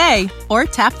Kroger today, or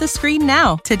tap the screen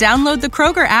now to download the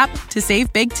Kroger app to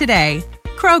save big today.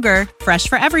 Kroger, fresh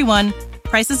for everyone.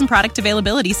 Prices and product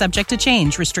availability subject to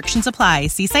change. Restrictions apply.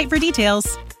 See site for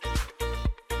details.